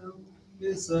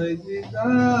B'soit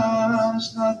mikdash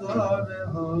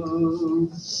nadoleo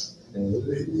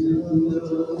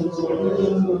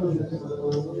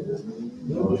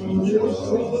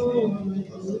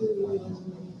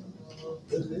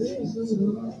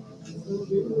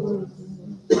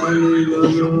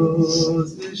Hallelujah,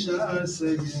 Tisha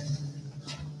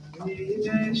B.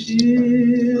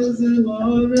 Yeshir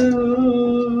zemoreo,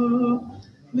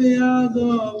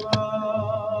 ve'adova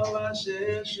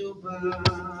v'asher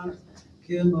shubach,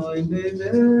 k'moi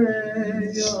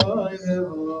b'mei yoy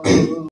revo.